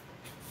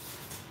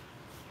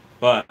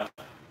 But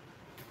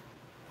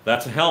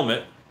that's a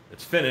helmet.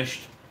 It's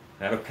finished.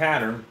 I have a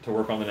pattern to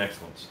work on the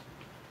next ones.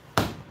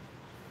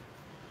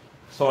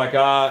 So I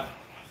got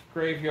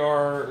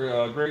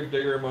Graveyard,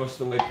 Gravedigger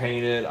most of the way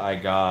painted. I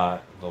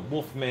got the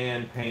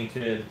Wolfman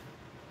painted.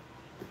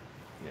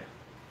 Yeah.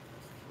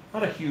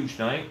 Not a huge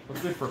night, but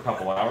good for a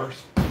couple hours.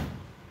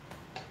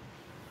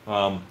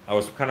 I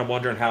was kind of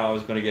wondering how I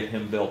was going to get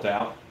him built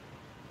out.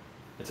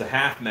 It's a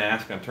half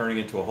mask. I'm turning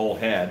into a whole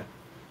head.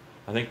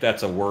 I think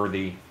that's a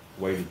worthy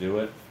way to do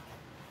it.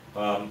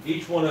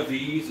 Each one of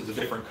these is a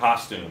different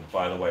costume,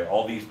 by the way,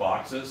 all these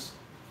boxes.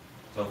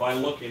 So if I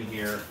look in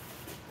here,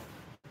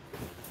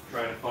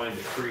 trying to find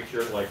a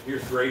creature, like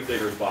here's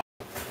Gravedigger's box.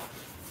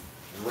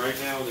 And right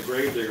now in the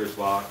Gravedigger's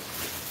box,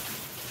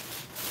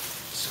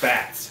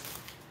 spats.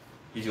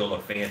 He's gonna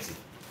look fancy.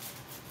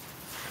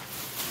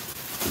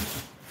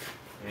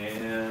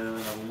 And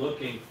I'm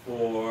looking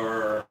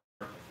for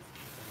the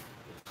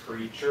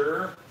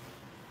creature.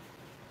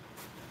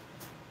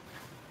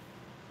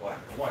 Black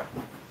and white.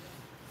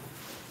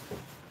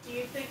 Do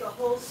you think a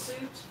whole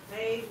suit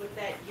made with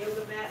that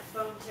yoga mat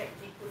foam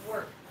technique would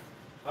work?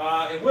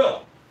 It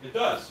will. It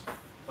does.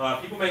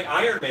 People make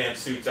Iron Man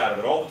suits out of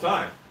it all the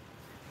time.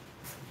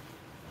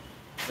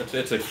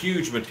 It's a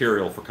huge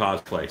material for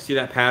cosplay. See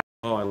that pattern?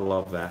 Oh, I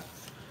love that.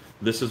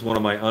 This is one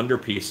of my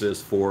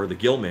underpieces for the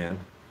Gillman.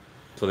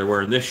 So they're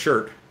wearing this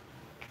shirt.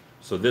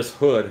 So this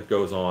hood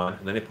goes on,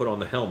 and then they put on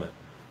the helmet.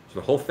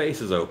 So the whole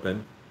face is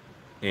open,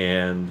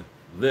 and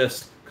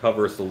this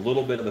covers a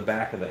little bit of the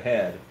back of the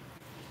head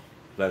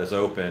that is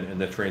open, and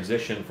the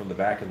transition from the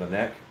back of the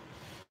neck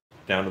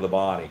down to the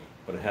body.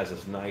 But it has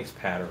this nice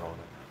pattern on it.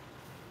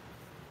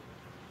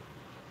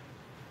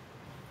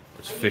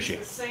 It's fishy.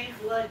 The same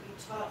blood you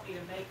taught me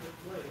to make with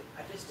glue.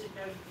 I just didn't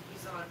know you could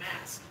use it on a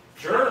mask.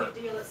 Sure. How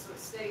do you deal it so it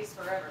stays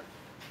forever?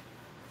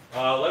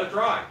 Let it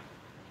dry.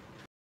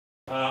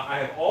 I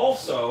have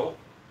also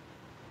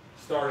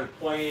started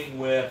playing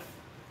with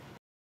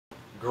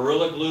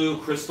Gorilla Glue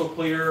Crystal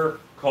Clear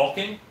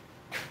caulking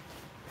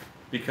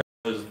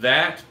because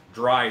that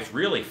dries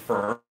really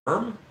firm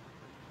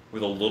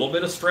with a little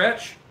bit of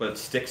stretch, but it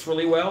sticks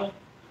really well,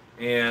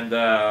 and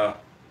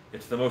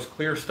it's the most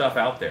clear stuff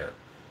out there.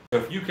 So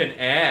if you can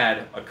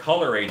add a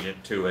color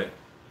agent to it,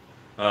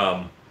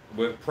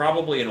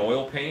 probably an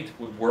oil paint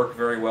would work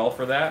very well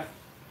for that.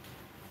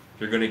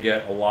 You're going to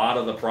get a lot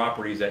of the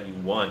properties that you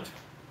want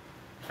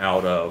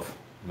out of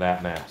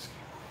that mask.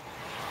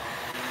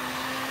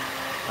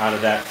 Out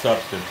of that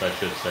substance, I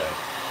should say.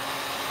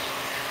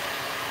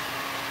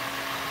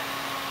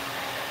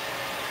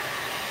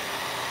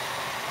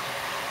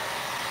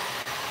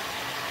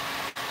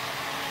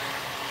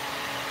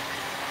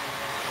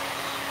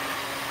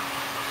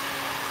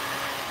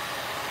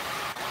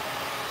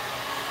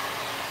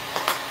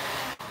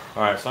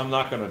 All right, so I'm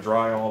not going to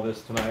dry all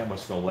this tonight. I'm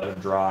just going to let it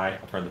dry.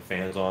 I'll turn the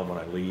fans on when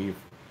I leave.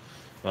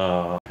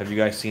 Have you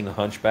guys seen the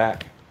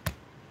Hunchback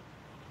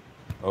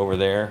over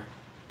there?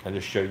 Can I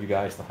just show you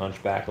guys the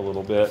Hunchback a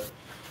little bit?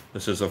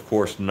 This is, of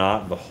course,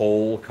 not the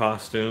whole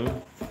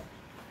costume,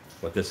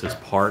 but this is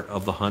part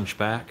of the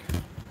Hunchback.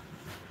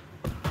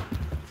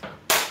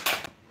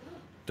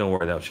 Don't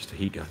worry, that was just a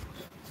heat gun.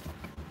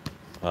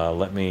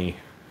 Let me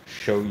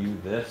show you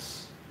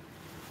this,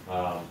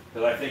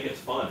 because I think it's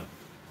fun.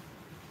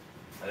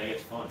 I think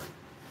it's fun.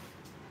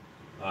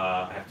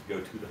 I have to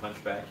go to the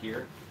Hunchback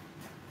here.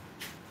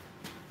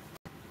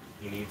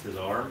 He needs his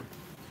arm.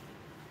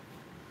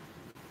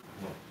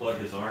 I'm going to plug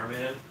his arm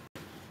in.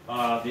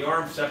 The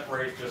arm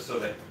separates just so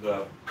that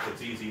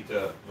it's easy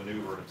to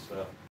maneuver and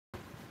stuff.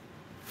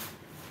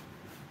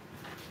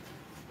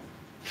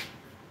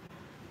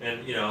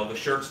 And, you know, the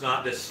shirt's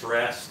not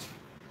distressed.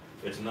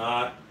 It's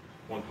not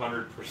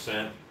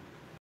 100%.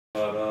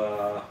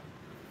 But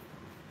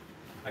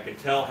I can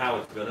tell how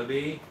it's going to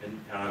be, and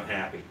I'm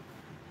happy.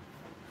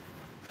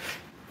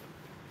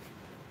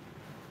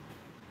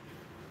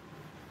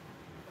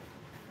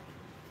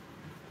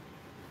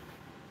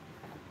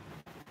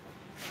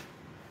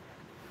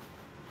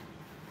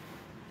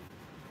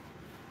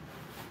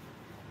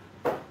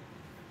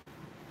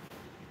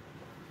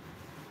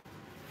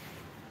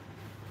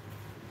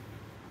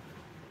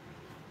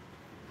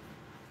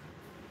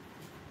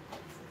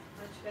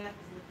 Hunchback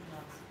is looking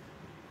up.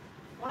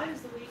 Why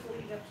does the week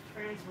leading up to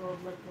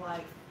Transworld look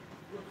like?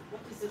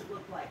 What does it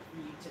look like for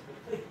you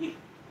typically?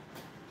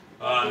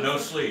 No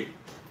sleep.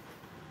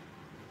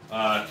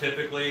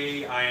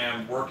 Typically, I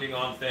am working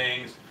on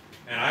things,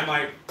 and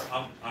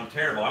I'm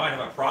terrible. I might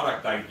have a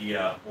product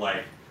idea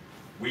like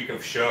week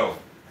of show,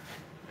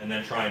 and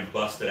then try and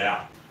bust it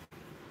out.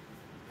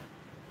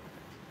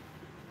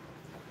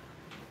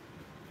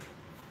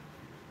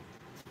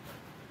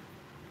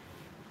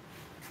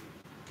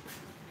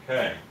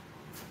 Okay.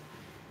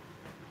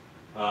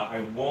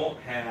 I won't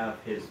have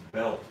his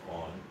belt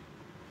on,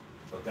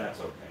 but that's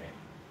okay.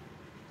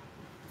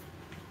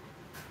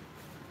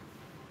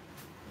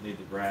 I need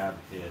to grab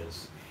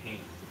his hand.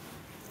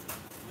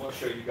 I'm going to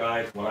show you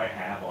guys what I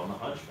have on the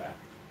Hunchback.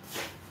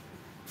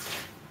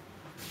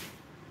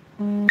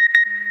 You'll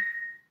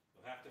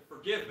have to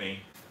forgive me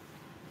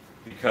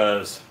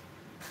because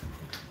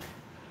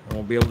I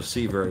won't be able to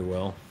see very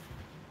well.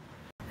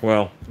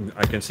 Well,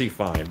 I can see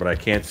fine, but I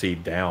can't see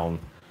down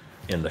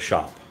in the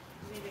shop.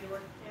 You need me to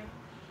work the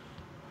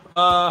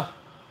camera?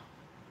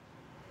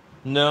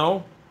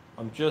 No.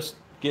 I'm just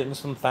getting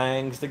some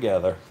things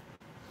together.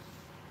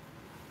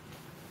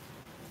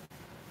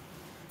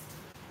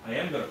 I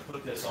am going to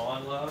put this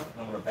on, love,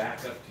 and I'm going to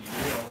back up to you.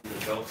 I'm going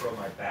to Velcro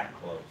my back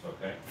clothes,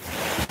 okay?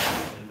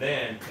 And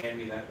then hand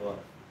me that glove.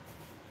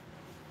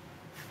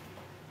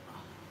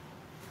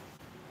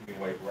 You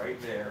can wait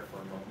right there for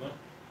a moment.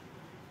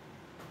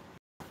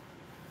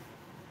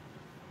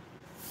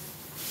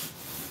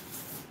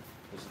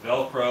 It's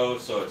Velcro,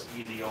 so it's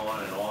easy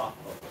on and off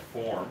of the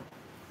form.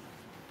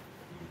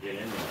 You can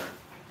get in there.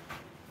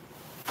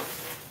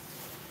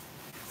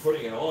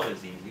 Putting it on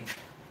is easy.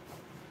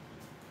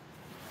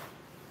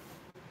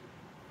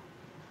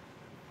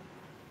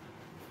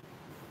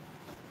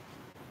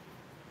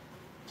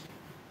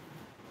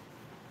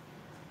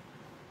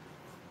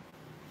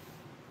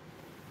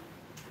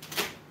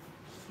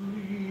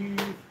 Sleeve.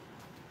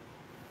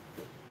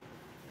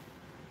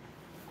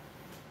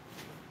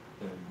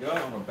 There we go.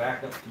 I'm gonna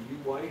back up to you,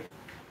 wife.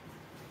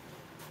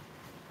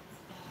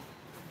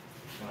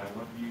 And I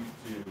want you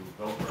to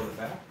Velcro the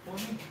back for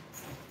me.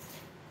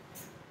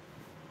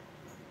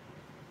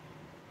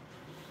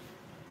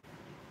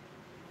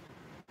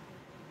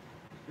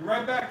 Be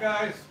right back,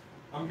 guys.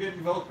 I'm getting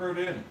Velcroed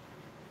in.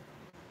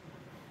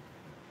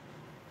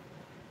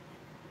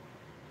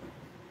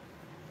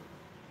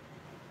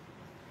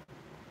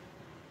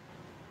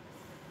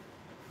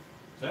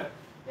 Set?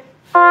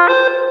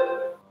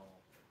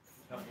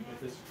 Help me get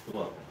this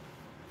glove.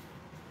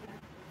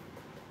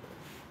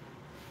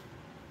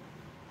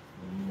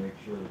 And you make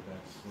sure that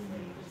that's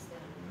sleeve is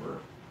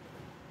work.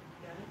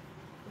 Got it?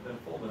 But then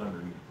fold it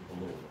underneath with a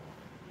little bit.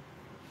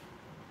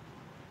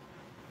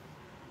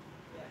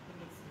 Yeah, he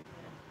needs to do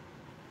that.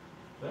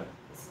 Set?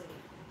 The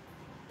sleeve.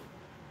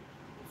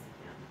 Needs to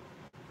count.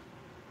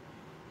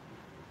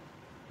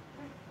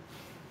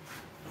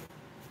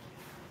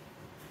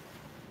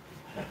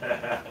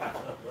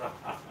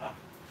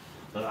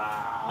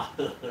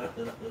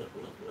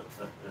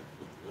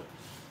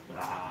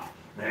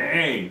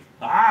 Hey,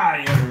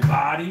 hi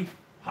everybody.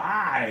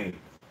 Hi.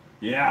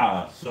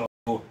 Yeah, so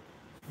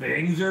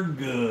things are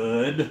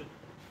good.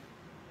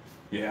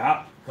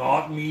 Yeah,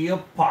 caught me a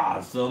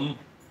possum.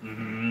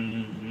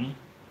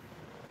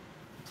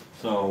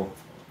 So,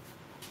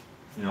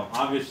 you know,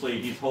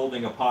 obviously he's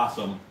holding a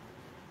possum,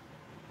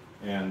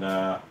 and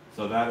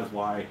so that is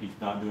why he's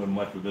not doing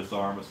much with this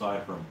arm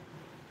aside from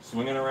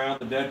swinging around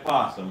the dead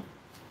possum.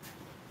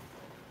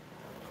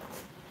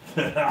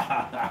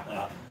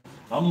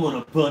 I'm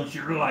gonna punch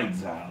your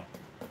lights out.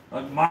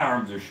 My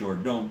arms are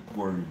short, don't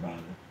worry about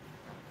it.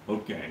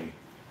 Okay.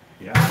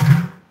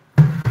 Yeah.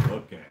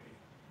 Okay.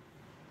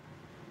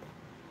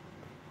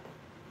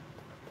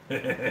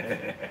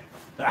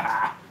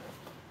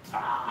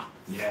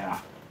 Yeah.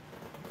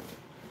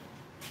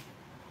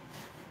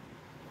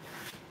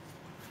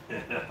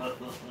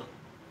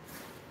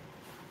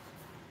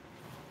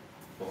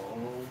 Oh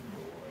boy.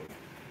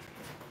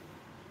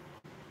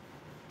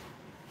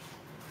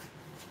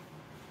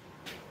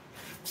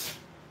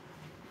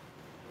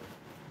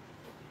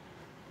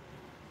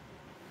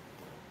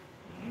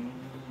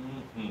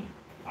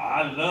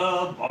 I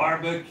love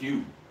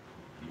barbecue.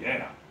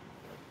 Yeah.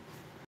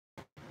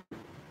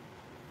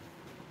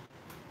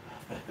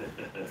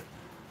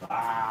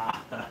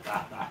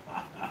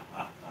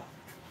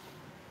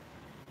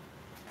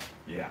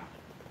 Yeah.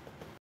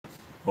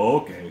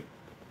 Okay.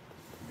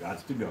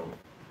 Gots to go.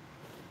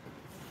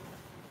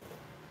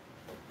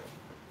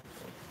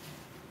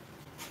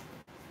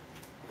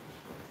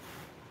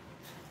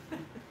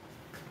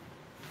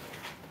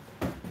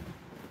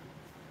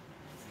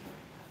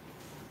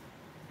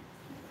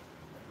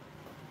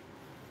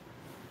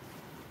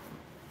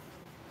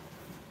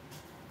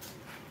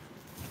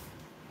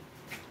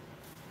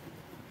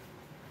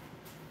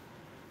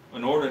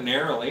 And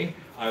ordinarily,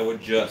 I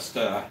would just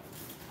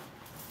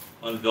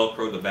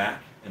unvelcro the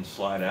back and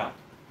slide out.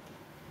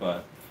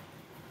 But,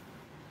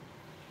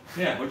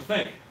 yeah, what'd you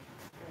think?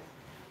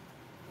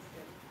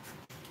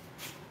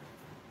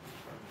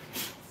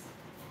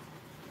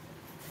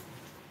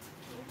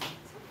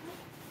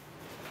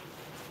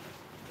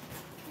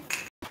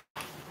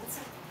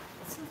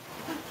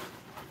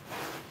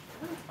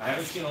 I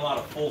haven't seen a lot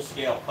of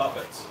full-scale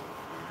puppets.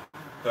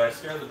 Did I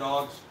scare the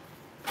dogs?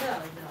 No, I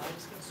was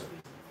gonna squeeze it.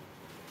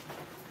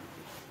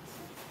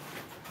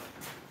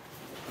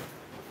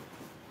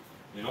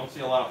 You don't see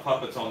a lot of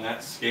puppets on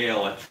that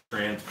scale at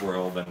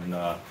Transworld, and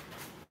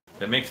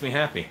that makes me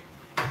happy.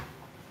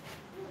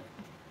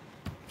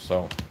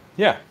 So,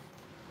 yeah.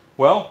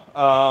 Well,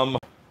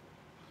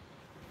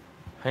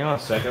 hang on a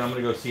second. I'm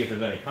going to go see if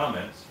there's any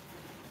comments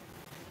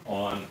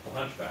on the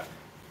Hunchback.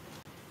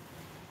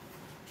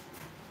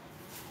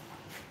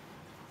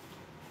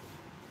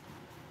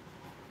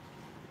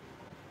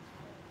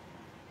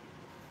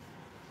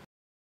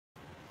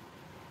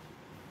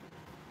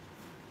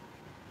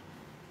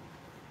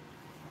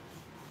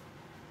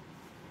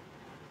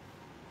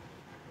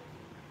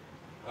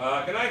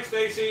 Good night,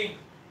 Stacy.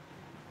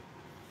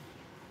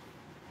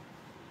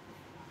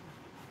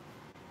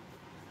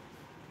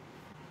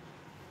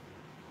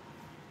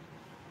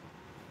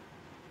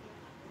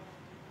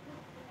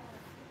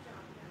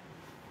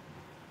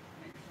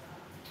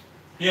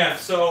 Yeah,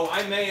 so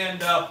I may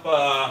end up,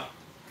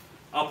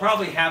 I'll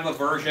probably have a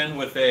version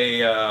with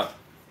a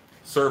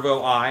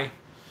servo eye.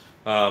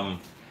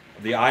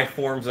 The eye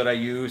forms that I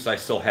use, I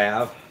still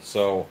have,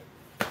 so,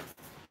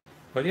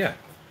 but yeah.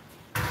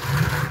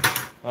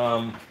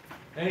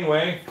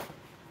 Anyway,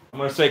 I'm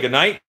going to say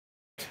goodnight.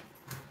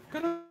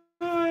 Good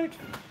night.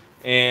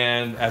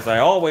 And as I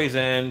always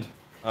end,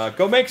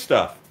 go make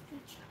stuff.